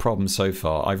massive problem so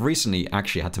far. I've recently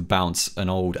actually had to bounce an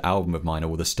old album of mine,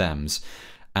 all the stems,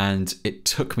 and it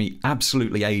took me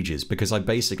absolutely ages, because I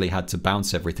basically had to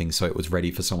bounce everything so it was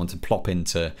ready for someone to plop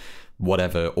into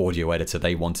whatever audio editor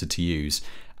they wanted to use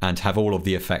and have all of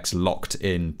the effects locked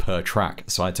in per track.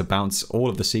 So I had to bounce all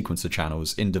of the sequencer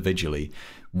channels individually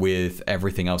with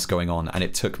everything else going on, and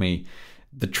it took me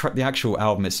the actual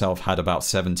album itself had about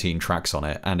 17 tracks on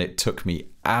it, and it took me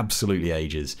absolutely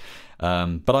ages.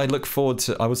 But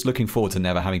I was looking forward to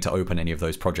never having to open any of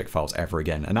those project files ever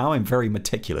again. And now I'm very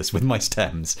meticulous with my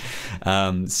stems,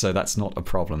 so that's not a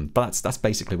problem. But that's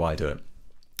basically why I do it.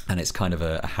 And it's kind of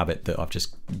a habit that I've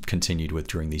just continued with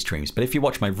during these streams. But if you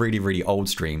watch my really, really old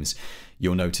streams,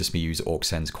 you'll notice me use aux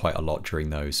sends quite a lot during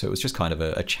those. So it was just kind of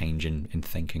a change in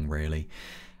thinking, really.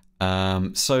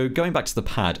 So going back to the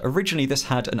pad, originally this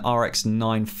had an RX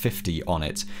 950 on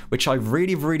it, which I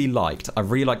really, really liked. I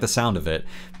really liked the sound of it.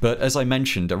 But as I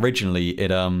mentioned, originally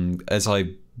it as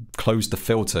I closed the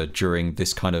filter during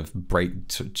this kind of break,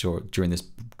 during this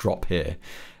drop here,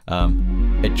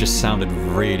 it just sounded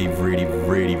really, really,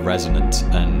 really resonant,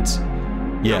 and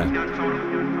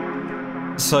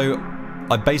yeah. So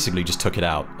I basically just took it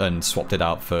out and swapped it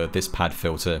out for this pad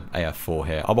filter AF4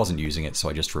 here. I wasn't using it, so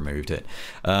I just removed it.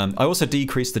 I also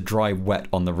decreased the dry wet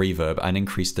on the reverb and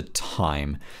increased the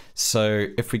time. So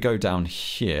if we go down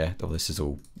here, oh, this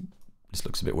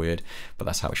looks a bit weird, but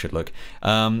that's how it should look.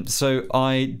 So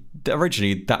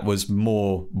originally that was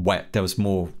more wet. There was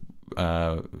more.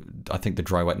 I think the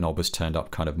dry wet knob was turned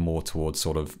up kind of more towards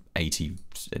sort of 80,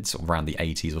 it's around the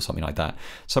 80s or something like that.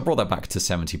 So I brought that back to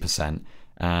 70%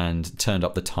 and turned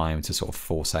up the time to sort of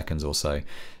 4 seconds or so.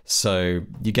 So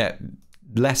you get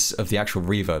less of the actual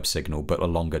reverb signal, but a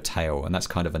longer tail, and that's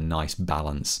kind of a nice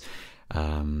balance.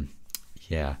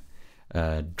 Yeah.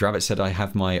 Dravit said, I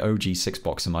have my OG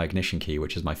 6-box and my ignition key,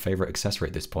 which is my favorite accessory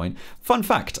at this point. Fun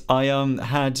fact, I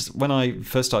had, when I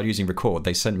first started using Record,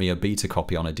 they sent me a beta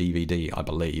copy on a DVD, I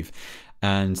believe,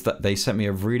 and that they sent me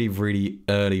a really, really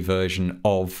early version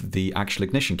of the actual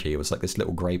ignition key. It was like this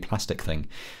little grey plastic thing.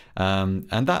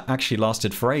 And that actually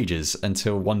lasted for ages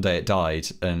until one day it died,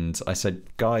 and I said,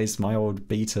 guys, my old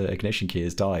beta ignition key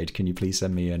has died, can you please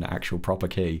send me an actual proper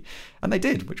key? And they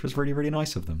did, which was really, really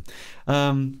nice of them.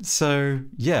 So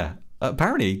yeah,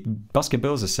 apparently Buskin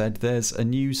Bills has said there's a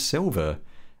new silver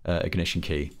ignition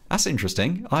key. That's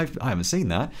interesting. I haven't seen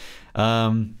that.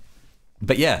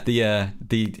 But yeah, I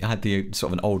had the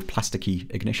sort of an old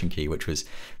plasticky ignition key, which was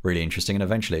really interesting, and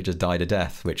eventually it just died a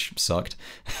death, which sucked.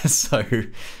 So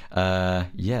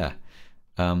yeah,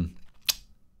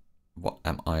 what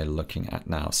am I looking at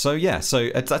now? So yeah, so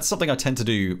that's something I tend to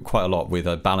do quite a lot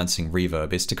with balancing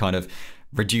reverb, is to kind of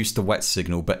reduce the wet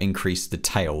signal but increase the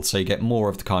tail, so you get more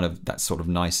of the kind of that sort of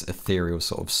nice ethereal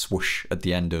sort of swoosh at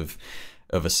the end of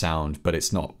a sound, but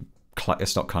it's not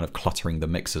kind of cluttering the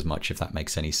mix as much, if that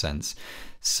makes any sense.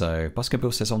 So Buskin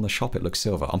Bill says on the shop it looks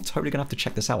silver. I'm totally gonna have to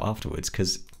check this out afterwards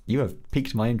because you have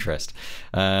piqued my interest.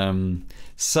 Yeah,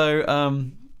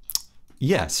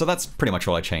 so that's pretty much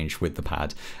all I changed with the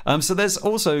pad. So there's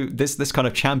also this kind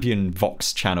of champion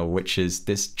Vox channel, which is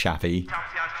this chappy,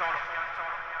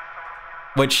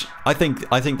 which I think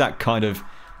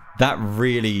that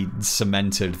really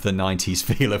cemented the 90s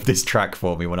feel of this track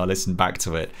for me when I listened back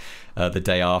to it the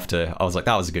day after. I was like,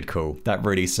 that was a good call. That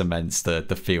really cements the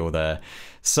feel there.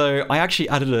 So I actually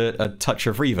added a touch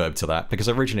of reverb to that because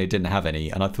originally it didn't have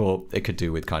any, and I thought it could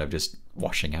do with kind of just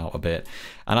washing out a bit.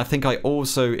 And I think I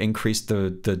also increased the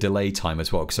delay time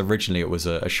as well, because originally it was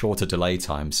a shorter delay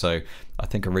time. So I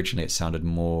think originally it sounded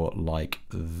more like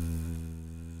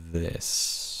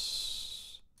this.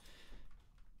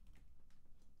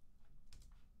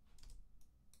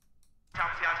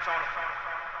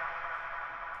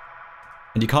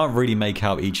 And you can't really make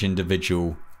out each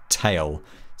individual tail,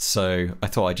 so I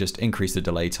thought I'd just increase the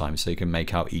delay time so you can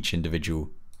make out each individual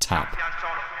tap.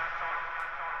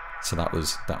 So that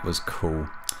was cool.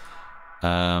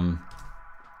 Yeah,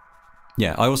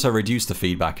 I also reduced the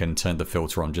feedback and turned the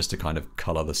filter on just to kind of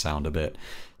color the sound a bit.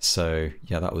 So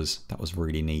yeah, that was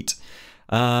really neat.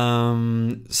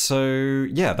 So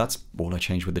yeah, that's all I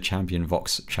changed with the Champion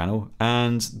Vox channel,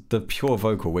 and the Pure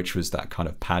Vocal, which was that kind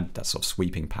of pad, that sort of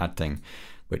sweeping pad thing,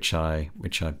 which I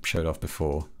showed off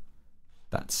before.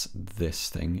 That's this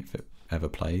thing, if it ever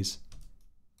plays.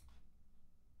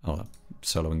 Oh, I'm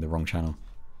soloing the wrong channel.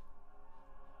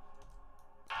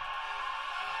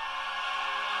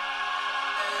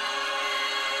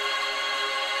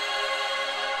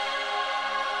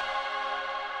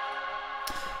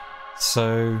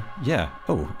 So yeah,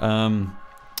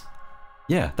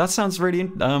 yeah, that sounds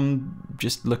really.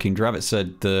 Just looking, Dravit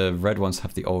said the red ones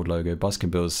have the old logo. Buskin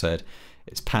Bills said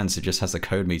it's pants. It just has the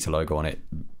code meter logo on it,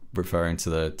 referring to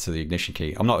the ignition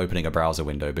key. I'm not opening a browser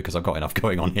window because I've got enough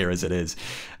going on here as it is.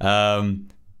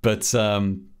 But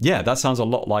yeah, that sounds a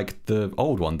lot like the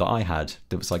old one that I had.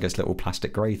 It was like this little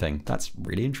plastic grey thing. That's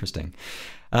really interesting.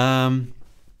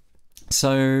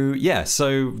 So yeah,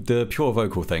 so the pure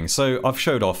vocal thing. So I've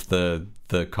showed off the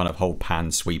kind of whole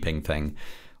pan sweeping thing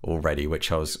already,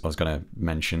 which I was going to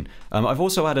mention. I've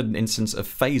also added an instance of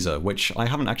phaser, which I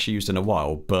haven't actually used in a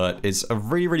while, but is a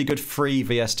really good free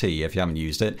VST if you haven't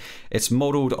used it. It's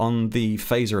modeled on the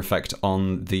phaser effect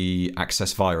on the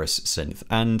Access Virus synth,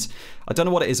 and I don't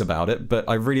know what it is about it, but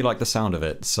I really like the sound of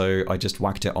it, so I just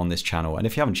whacked it on this channel. And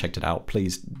if you haven't checked it out,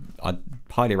 please, I'd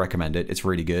highly recommend it. It's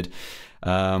really good.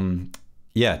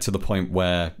 Yeah, to the point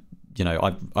where, you know,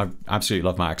 I absolutely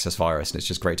love my Access Virus, and it's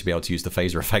just great to be able to use the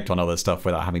phaser effect on other stuff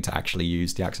without having to actually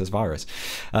use the Access Virus.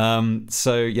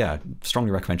 So yeah,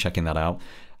 strongly recommend checking that out.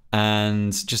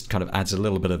 And just kind of adds a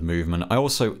little bit of movement. I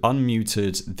also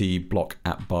unmuted the block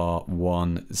at bar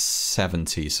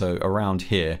 170, so around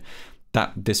here.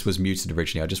 This was muted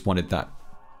originally. I just wanted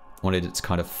it to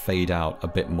kind of fade out a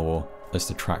bit more as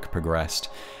the track progressed.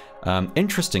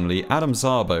 Interestingly, Adam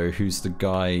Szabo, who's the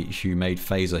guy who made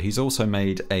Phaser, he's also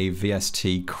made a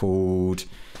VST called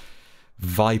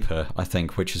Viper, I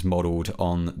think, which is modeled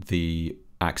on the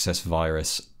Access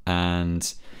Virus,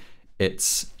 and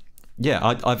it's, yeah,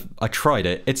 I tried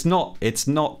it. It's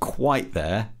not quite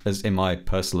there, as in my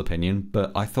personal opinion,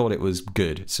 but I thought it was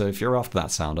good. So if you're after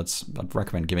that sound, I'd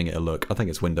recommend giving it a look. I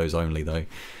think it's Windows only though.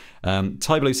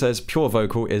 Ty Blue says Pure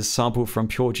Vocal is sampled from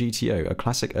Pure GTO, a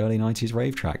classic early 90s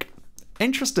rave track.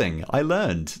 Interesting. I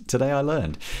learned. Today I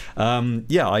learned.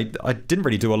 Yeah, I didn't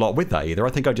really do a lot with that either. I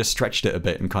think I just stretched it a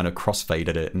bit and kind of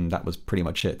crossfaded it, and that was pretty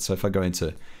much it. So if I go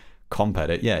into comp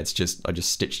edit, yeah, it's just, I just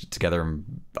stitched it together,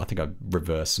 and I think I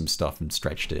reversed some stuff and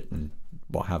stretched it and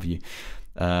what have you.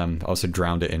 I also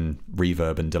drowned it in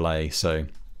reverb and delay, so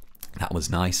that was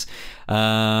nice.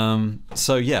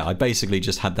 So yeah, I basically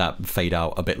just had that fade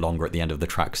out a bit longer at the end of the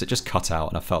track because it just cut out,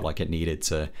 and I felt like it needed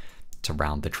to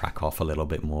round the track off a little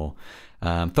bit more.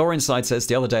 Thor Inside says,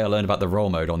 the other day I learned about the roll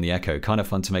mode on the Echo. Kind of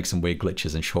fun to make some weird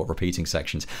glitches and short repeating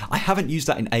sections. I haven't used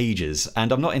that in ages,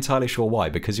 and I'm not entirely sure why,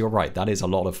 because you're right, that is a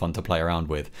lot of fun to play around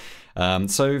with.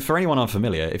 So for anyone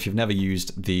unfamiliar, if you've never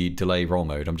used the delay roll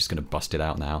mode, I'm just going to bust it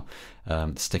out now.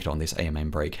 Stick it on this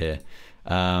AMM break here.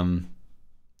 I'm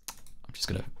just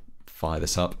going to fire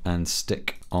this up and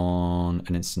stick on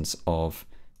an instance of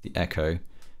the Echo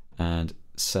and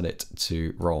set it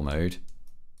to roll mode.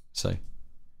 So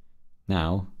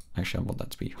now, actually I want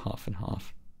that to be half and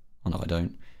half. Oh no, I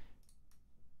don't.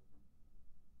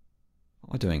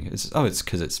 What am I doing? It's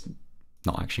because it's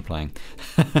not actually playing.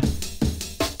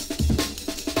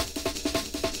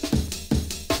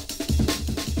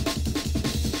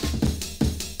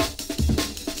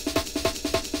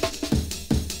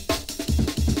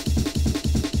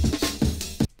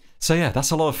 So yeah,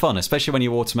 that's a lot of fun, especially when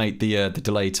you automate the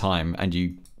delay time and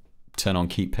you turn on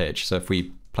keep pitch. So if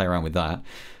we play around with that,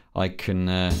 I can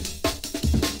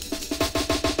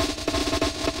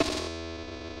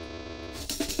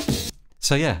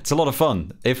so yeah, it's a lot of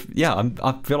fun. I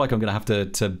feel like I'm gonna have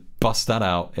to bust that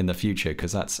out in the future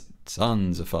because that's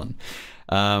tons of fun.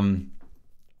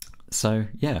 So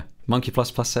yeah, Monkey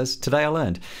Plus Plus says, today I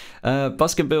learned.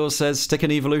 Buskin Bill says, stick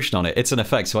an evolution on it. It's an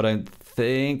effect, so I don't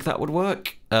think that would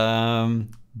work.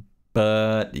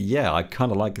 But yeah, I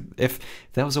kind of like, if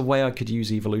there was a way I could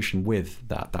use evolution with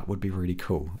that would be really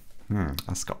cool.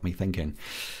 That's got me thinking.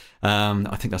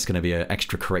 I think that's going to be an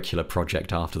extracurricular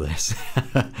project after this.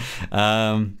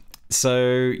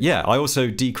 So yeah, I also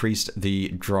decreased the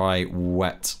dry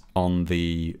wet on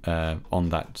the on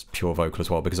that pure vocal as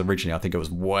well, because originally I think it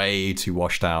was way too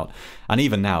washed out, and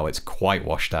even now it's quite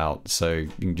washed out. So you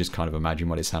can just kind of imagine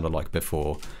what it sounded like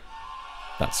before.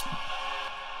 That's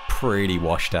pretty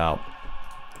washed out.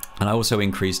 And I also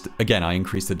increased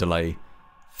the delay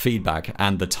feedback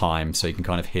and the time, so you can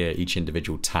kind of hear each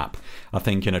individual tap. I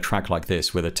think in a track like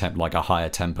this with a higher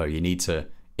tempo, you need to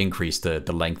increase the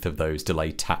length of those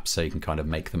delay taps so you can kind of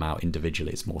make them out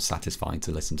individually. It's more satisfying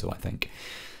to listen to, I think.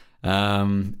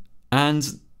 And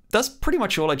that's pretty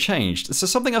much all I changed. So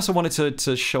something else I wanted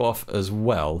to show off as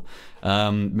well.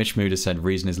 Mitch Mooder said,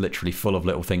 Reason is literally full of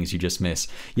little things you just miss.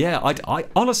 Yeah, I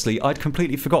honestly, I'd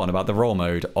completely forgotten about the roll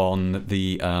mode on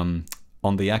the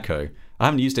Echo. I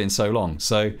haven't used it in so long.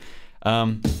 So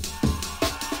I'm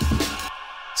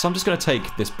just going to take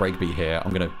this breakbeat here.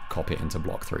 I'm going to copy it into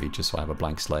block 3 just so I have a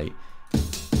blank slate.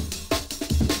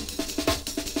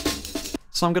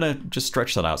 So I'm going to just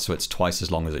stretch that out so it's twice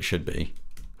as long as it should be.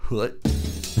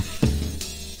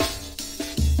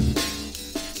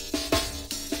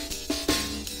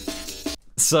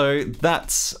 So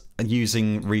that's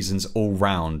using Reason's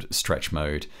all-round stretch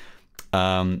mode.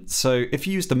 So if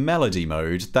you use the melody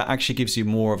mode, that actually gives you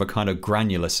more of a kind of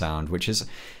granular sound, which is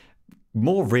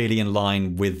more really in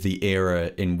line with the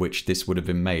era in which this would have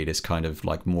been made. It's kind of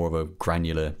like more of a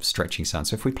granular stretching sound.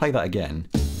 So if we play that again.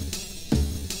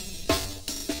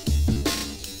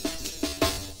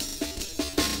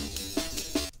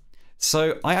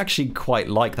 So I actually quite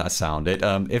like that sound. It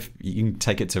if you can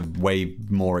take it to way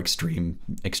more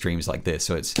extremes like this.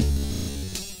 So it's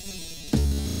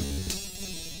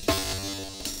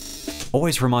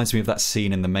always reminds me of that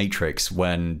scene in The Matrix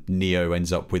when Neo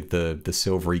ends up with the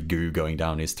silvery goo going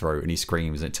down his throat and he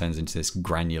screams and it turns into this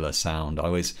granular sound. I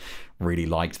always really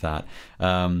liked that.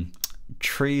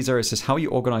 Tree Zero says, how are you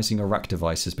organizing your rack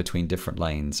devices between different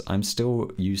lanes? I still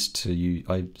use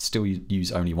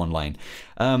only one lane.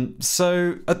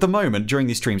 So at the moment during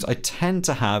these streams I tend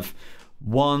to have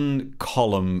one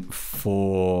column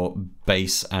for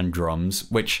bass and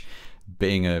drums, which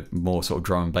being a more sort of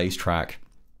drum and bass track,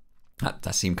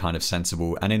 that seemed kind of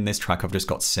sensible. And in this track I've just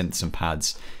got synths and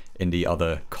pads in the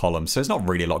other column, so there's not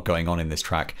really a lot going on in this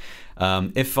track.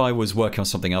 If I was working on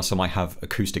something else, I might have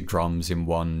acoustic drums in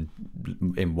one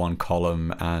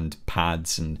column and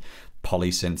pads and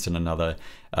polysynths in another.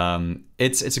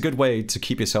 It's a good way to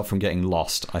keep yourself from getting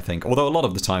lost, I think. Although a lot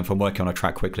of the time, if I'm working on a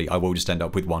track quickly, I will just end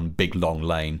up with one big long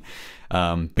lane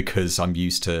because I'm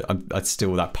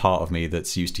still that part of me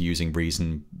that's used to using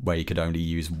Reason where you could only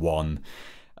use one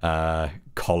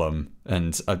column,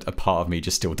 and a part of me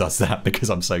just still does that because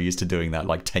I'm so used to doing that,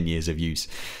 like 10 years of use.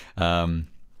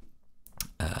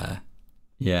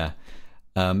 Yeah.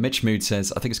 Mitch Mood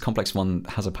says, I think it's Complex One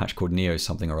has a patch called Neo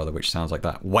something or other which sounds like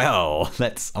that. Well,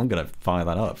 I'm gonna fire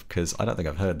that up because I don't think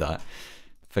I've heard that.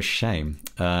 For shame.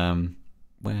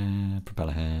 Where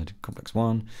Propeller Head, Complex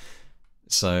One.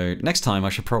 So next time I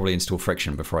should probably install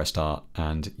Friction before I start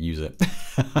and use it.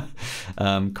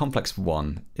 Complex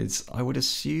One is, I would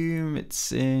assume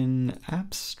it's in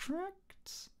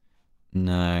Abstract?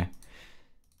 No.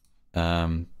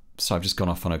 So I've just gone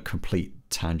off on a complete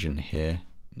tangent here.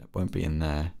 It won't be in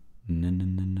there.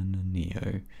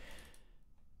 Neo.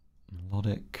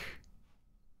 Melodic.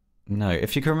 No,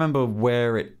 if you can remember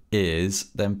where it is,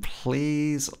 then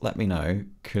please let me know,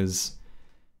 because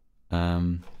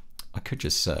I could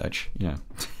just search,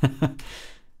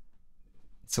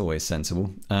 it's always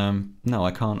sensible. No,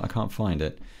 I can't find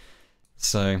it.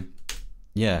 So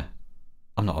yeah,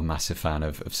 I'm not a massive fan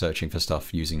of searching for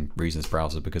stuff using Reason's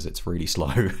browser because it's really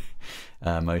slow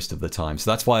most of the time. So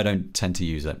that's why I don't tend to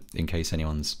use it, in case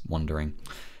anyone's wondering.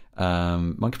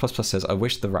 Monkey Plus Plus says, I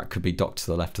wish the rack could be docked to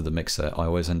the left of the mixer. I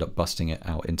always end up busting it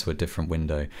out into a different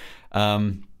window.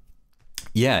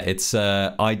 Yeah, it's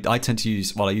I tend to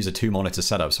use, well, I use a 2-monitor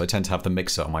setup, so I tend to have the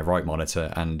mixer on my right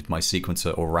monitor and my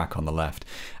sequencer or rack on the left,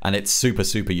 and it's super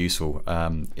useful.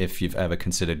 If you've ever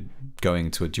considered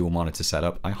going to a dual monitor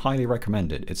setup, I highly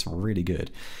recommend it. It's really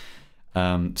good.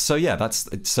 So yeah,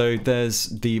 so there's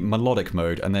the melodic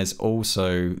mode and there's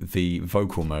also the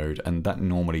vocal mode, and that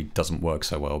normally doesn't work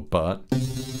so well, but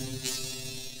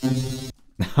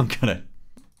I'm gonna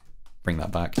bring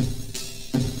that back.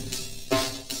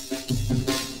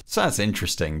 So that's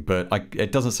interesting, but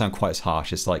it doesn't sound quite as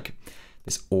harsh. It's like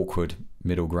this awkward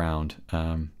middle ground.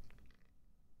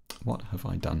 What have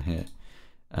I done here?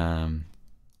 All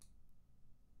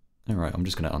right, I'm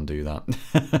just going to undo that.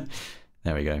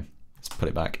 There we go. Let's put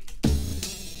it back.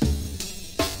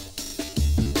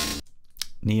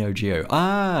 Neo Geo.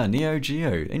 Ah, Neo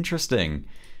Geo. Interesting.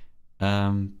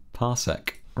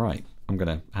 Parsec. Right, I'm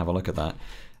going to have a look at that.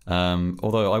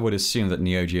 Although I would assume that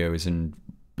Neo Geo is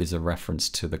a reference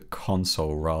to the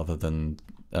console rather than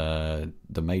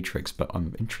the Matrix, but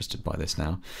I'm interested by this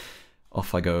now.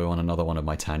 Off I go on another one of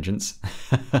my tangents.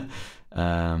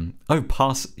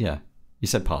 Yeah, you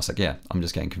said Parsec. Yeah, I'm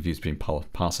just getting confused between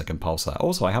Parsec and Pulsar.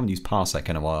 Also, I haven't used Parsec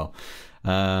in a while.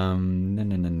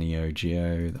 Neo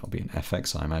Geo, that'll be an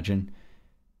FX, I imagine.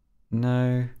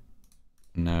 No.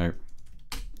 Neo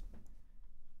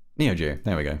Geo,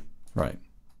 there we go. Right.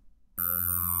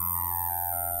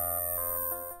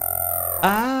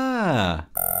 Ah!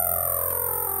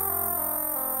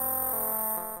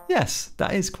 Yes,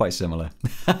 that is quite similar.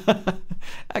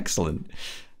 Excellent.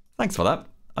 Thanks for that.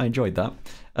 I enjoyed that.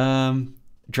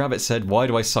 Drabbit said, why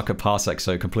do I suck at Parsec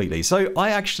so completely? So I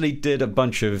actually did a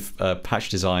bunch of patch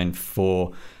design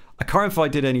for... I can't remember if I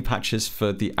did any patches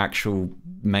for the actual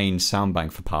main sound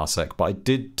bank for Parsec, but I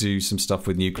did do some stuff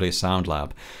with Nuclear Sound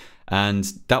Lab. And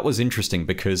that was interesting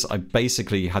because I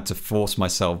basically had to force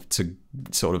myself to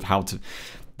sort of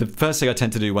the first thing I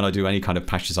tend to do when I do any kind of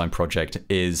patch design project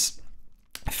is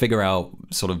figure out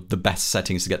sort of the best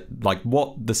settings to get, like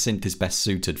what the synth is best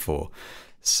suited for.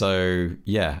 So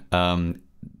yeah,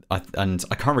 and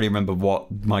I can't really remember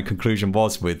what my conclusion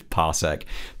was with Parsec,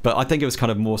 but I think it was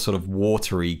kind of more sort of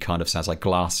watery kind of sounds, like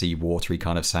glassy, watery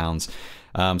kind of sounds.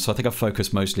 So I think I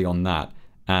focused mostly on that.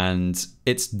 And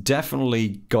it's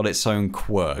definitely got its own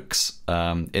quirks.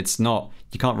 It's not,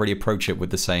 you can't really approach it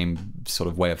with the same sort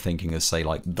of way of thinking as, say,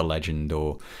 like The Legend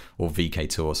or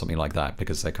VK2 or something like that,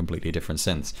 because they're completely different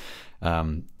synths.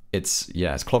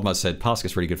 As Clodmud said,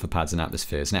 Parsec's really good for pads and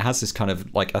atmospheres, and it has this kind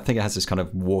of, like, I think it has this kind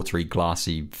of watery,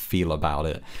 glassy feel about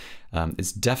it.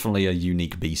 It's definitely a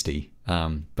unique beastie,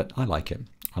 but I like it.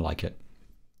 I like it.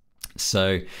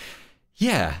 So...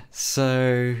 yeah,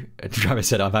 so Travis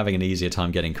said, I'm having an easier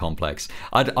time getting complex.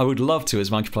 I would love to,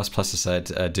 as Monkey Plus Plus has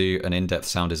said, do an in-depth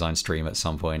sound design stream at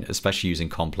some point, especially using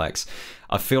complex.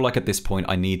 I feel like at this point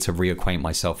I need to reacquaint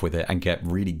myself with it and get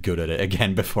really good at it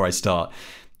again before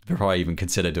I even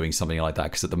consider doing something like that,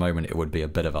 because at the moment it would be a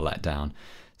bit of a letdown.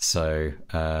 So,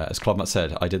 as Clodmut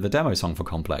said, I did the demo song for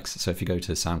Complex, so if you go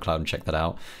to SoundCloud and check that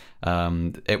out,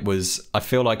 I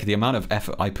feel like the amount of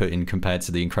effort I put in compared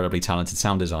to the incredibly talented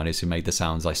sound designers who made the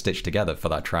sounds I stitched together for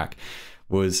that track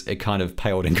it kind of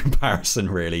paled in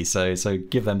comparison, really. So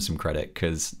give them some credit,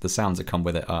 because the sounds that come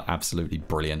with it are absolutely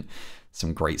brilliant.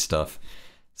 Some great stuff.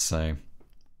 So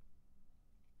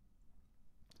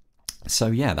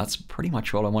yeah, that's pretty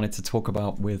much all I wanted to talk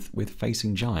about with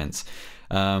Facing Giants.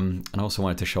 And I also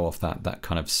wanted to show off that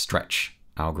kind of stretch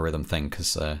algorithm thing,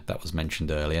 because that was mentioned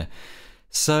earlier.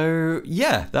 So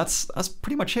yeah, that's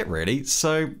pretty much it, really.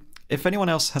 So if anyone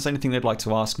else has anything they'd like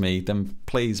to ask me, then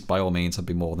please, by all means, I'd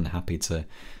be more than happy to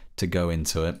go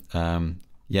into it.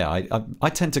 Yeah, I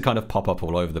tend to kind of pop up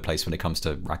all over the place when it comes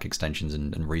to rack extensions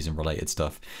and Reason-related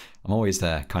stuff. I'm always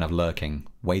there, kind of lurking,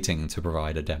 waiting to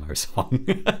provide a demo song.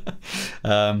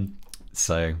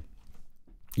 So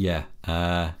yeah.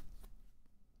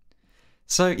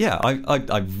 So yeah,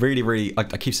 I really, I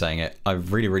keep saying it, I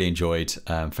really enjoyed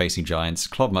Facing Giants.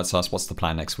 Clodmutz asked, what's the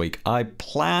plan next week? I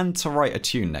plan to write a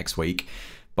tune next week,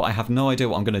 but I have no idea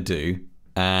what I'm going to do,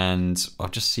 and I'll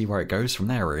just see where it goes from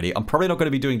there, really. I'm probably not going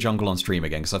to be doing jungle on stream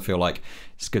again, because I feel like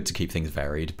it's good to keep things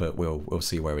varied, but we'll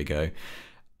see where we go.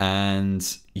 And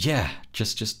yeah,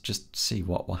 just see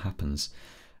what happens.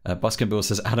 Buskin Bill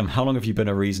says, Adam, how long have you been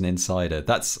a Reason insider?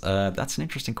 That's an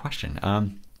interesting question.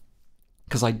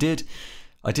 Because I did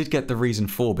get the Reason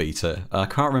 4 beta. I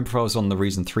can't remember if I was on the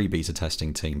Reason 3 beta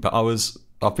testing team, but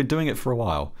I've been doing it for a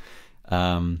while.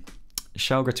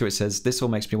 Shalgra to it says, this all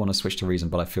makes me want to switch to Reason,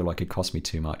 but I feel like it cost me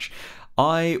too much.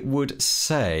 I would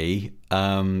say,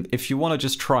 if you want to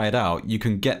just try it out, you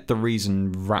can get the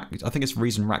Reason Rack, I think it's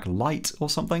Reason Rack Lite or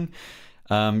something.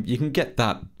 You can get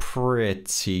that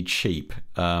pretty cheap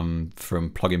from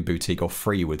Plugin Boutique, or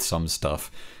free with some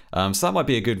stuff. So that might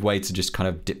be a good way to just kind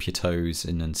of dip your toes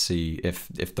in and see if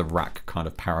the rack kind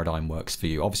of paradigm works for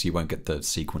you. Obviously, you won't get the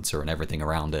sequencer and everything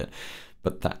around it,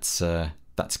 but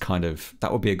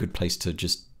that would be a good place to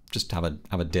just have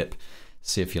a dip,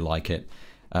 see if you like it.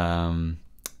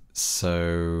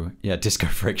 So yeah, Disco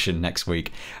Friction next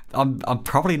week. I'm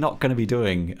probably not going to be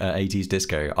doing 80s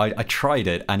disco. I tried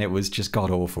it and it was just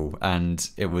god awful and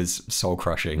it was soul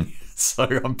crushing. So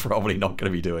I'm probably not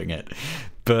going to be doing it.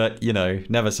 But you know,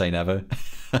 never say never.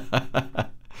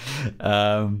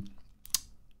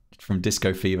 From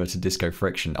Disco Fever to Disco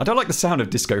Friction. I don't like the sound of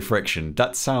Disco Friction.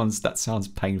 That sounds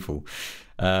painful.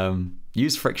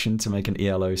 Use Friction to make an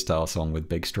ELO style song with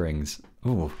big strings.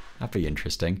 Ooh, that'd be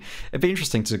interesting. It'd be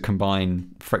interesting to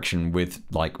combine Friction with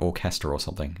like orchestra or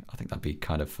something. I think that'd be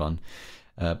kind of fun.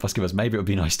 Buskivers, maybe it would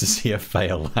be nice to see a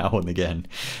fail now and again.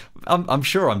 I'm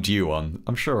sure I'm due one.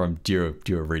 I'm sure I'm due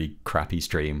a really crappy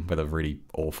stream with a really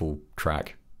awful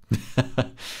track.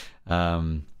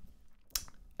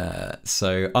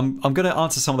 So I'm going to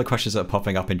answer some of the questions that are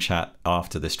popping up in chat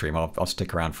after this stream. I'll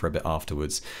stick around for a bit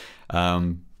afterwards.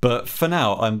 But for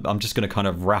now, I'm just going to kind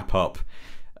of wrap up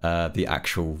the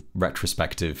actual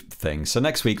retrospective thing. So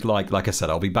next week, like I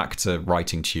said, I'll be back to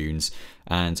writing tunes,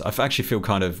 and I actually feel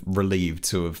kind of relieved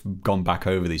to have gone back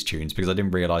over these tunes because I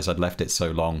didn't realise I'd left it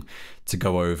so long to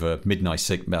go over midnight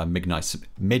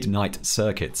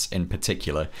circuits in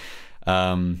particular.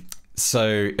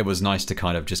 So it was nice to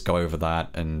kind of just go over that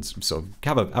and sort of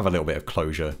have a little bit of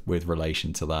closure with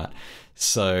relation to that.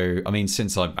 So, I mean,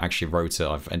 since I actually wrote it,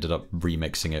 I've ended up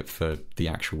remixing it for the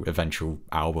actual eventual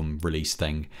album release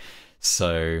thing.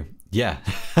 So, yeah.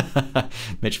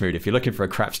 Mitch Mood, if you're looking for a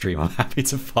crap stream, I'm happy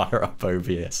to fire up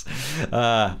OBS.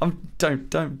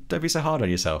 Don't be so hard on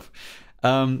yourself.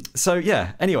 So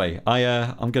yeah, anyway,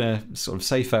 I'm gonna sort of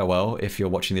say farewell if you're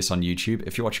watching this on YouTube.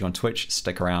 If you're watching on Twitch,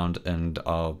 stick around and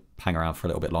I'll hang around for a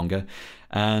little bit longer.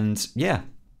 And yeah,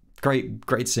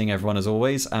 great seeing everyone as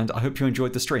always, and I hope you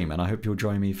enjoyed the stream, and I hope you'll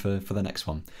join me for the next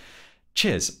one.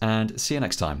 Cheers, and see you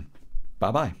next time.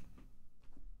 Bye bye.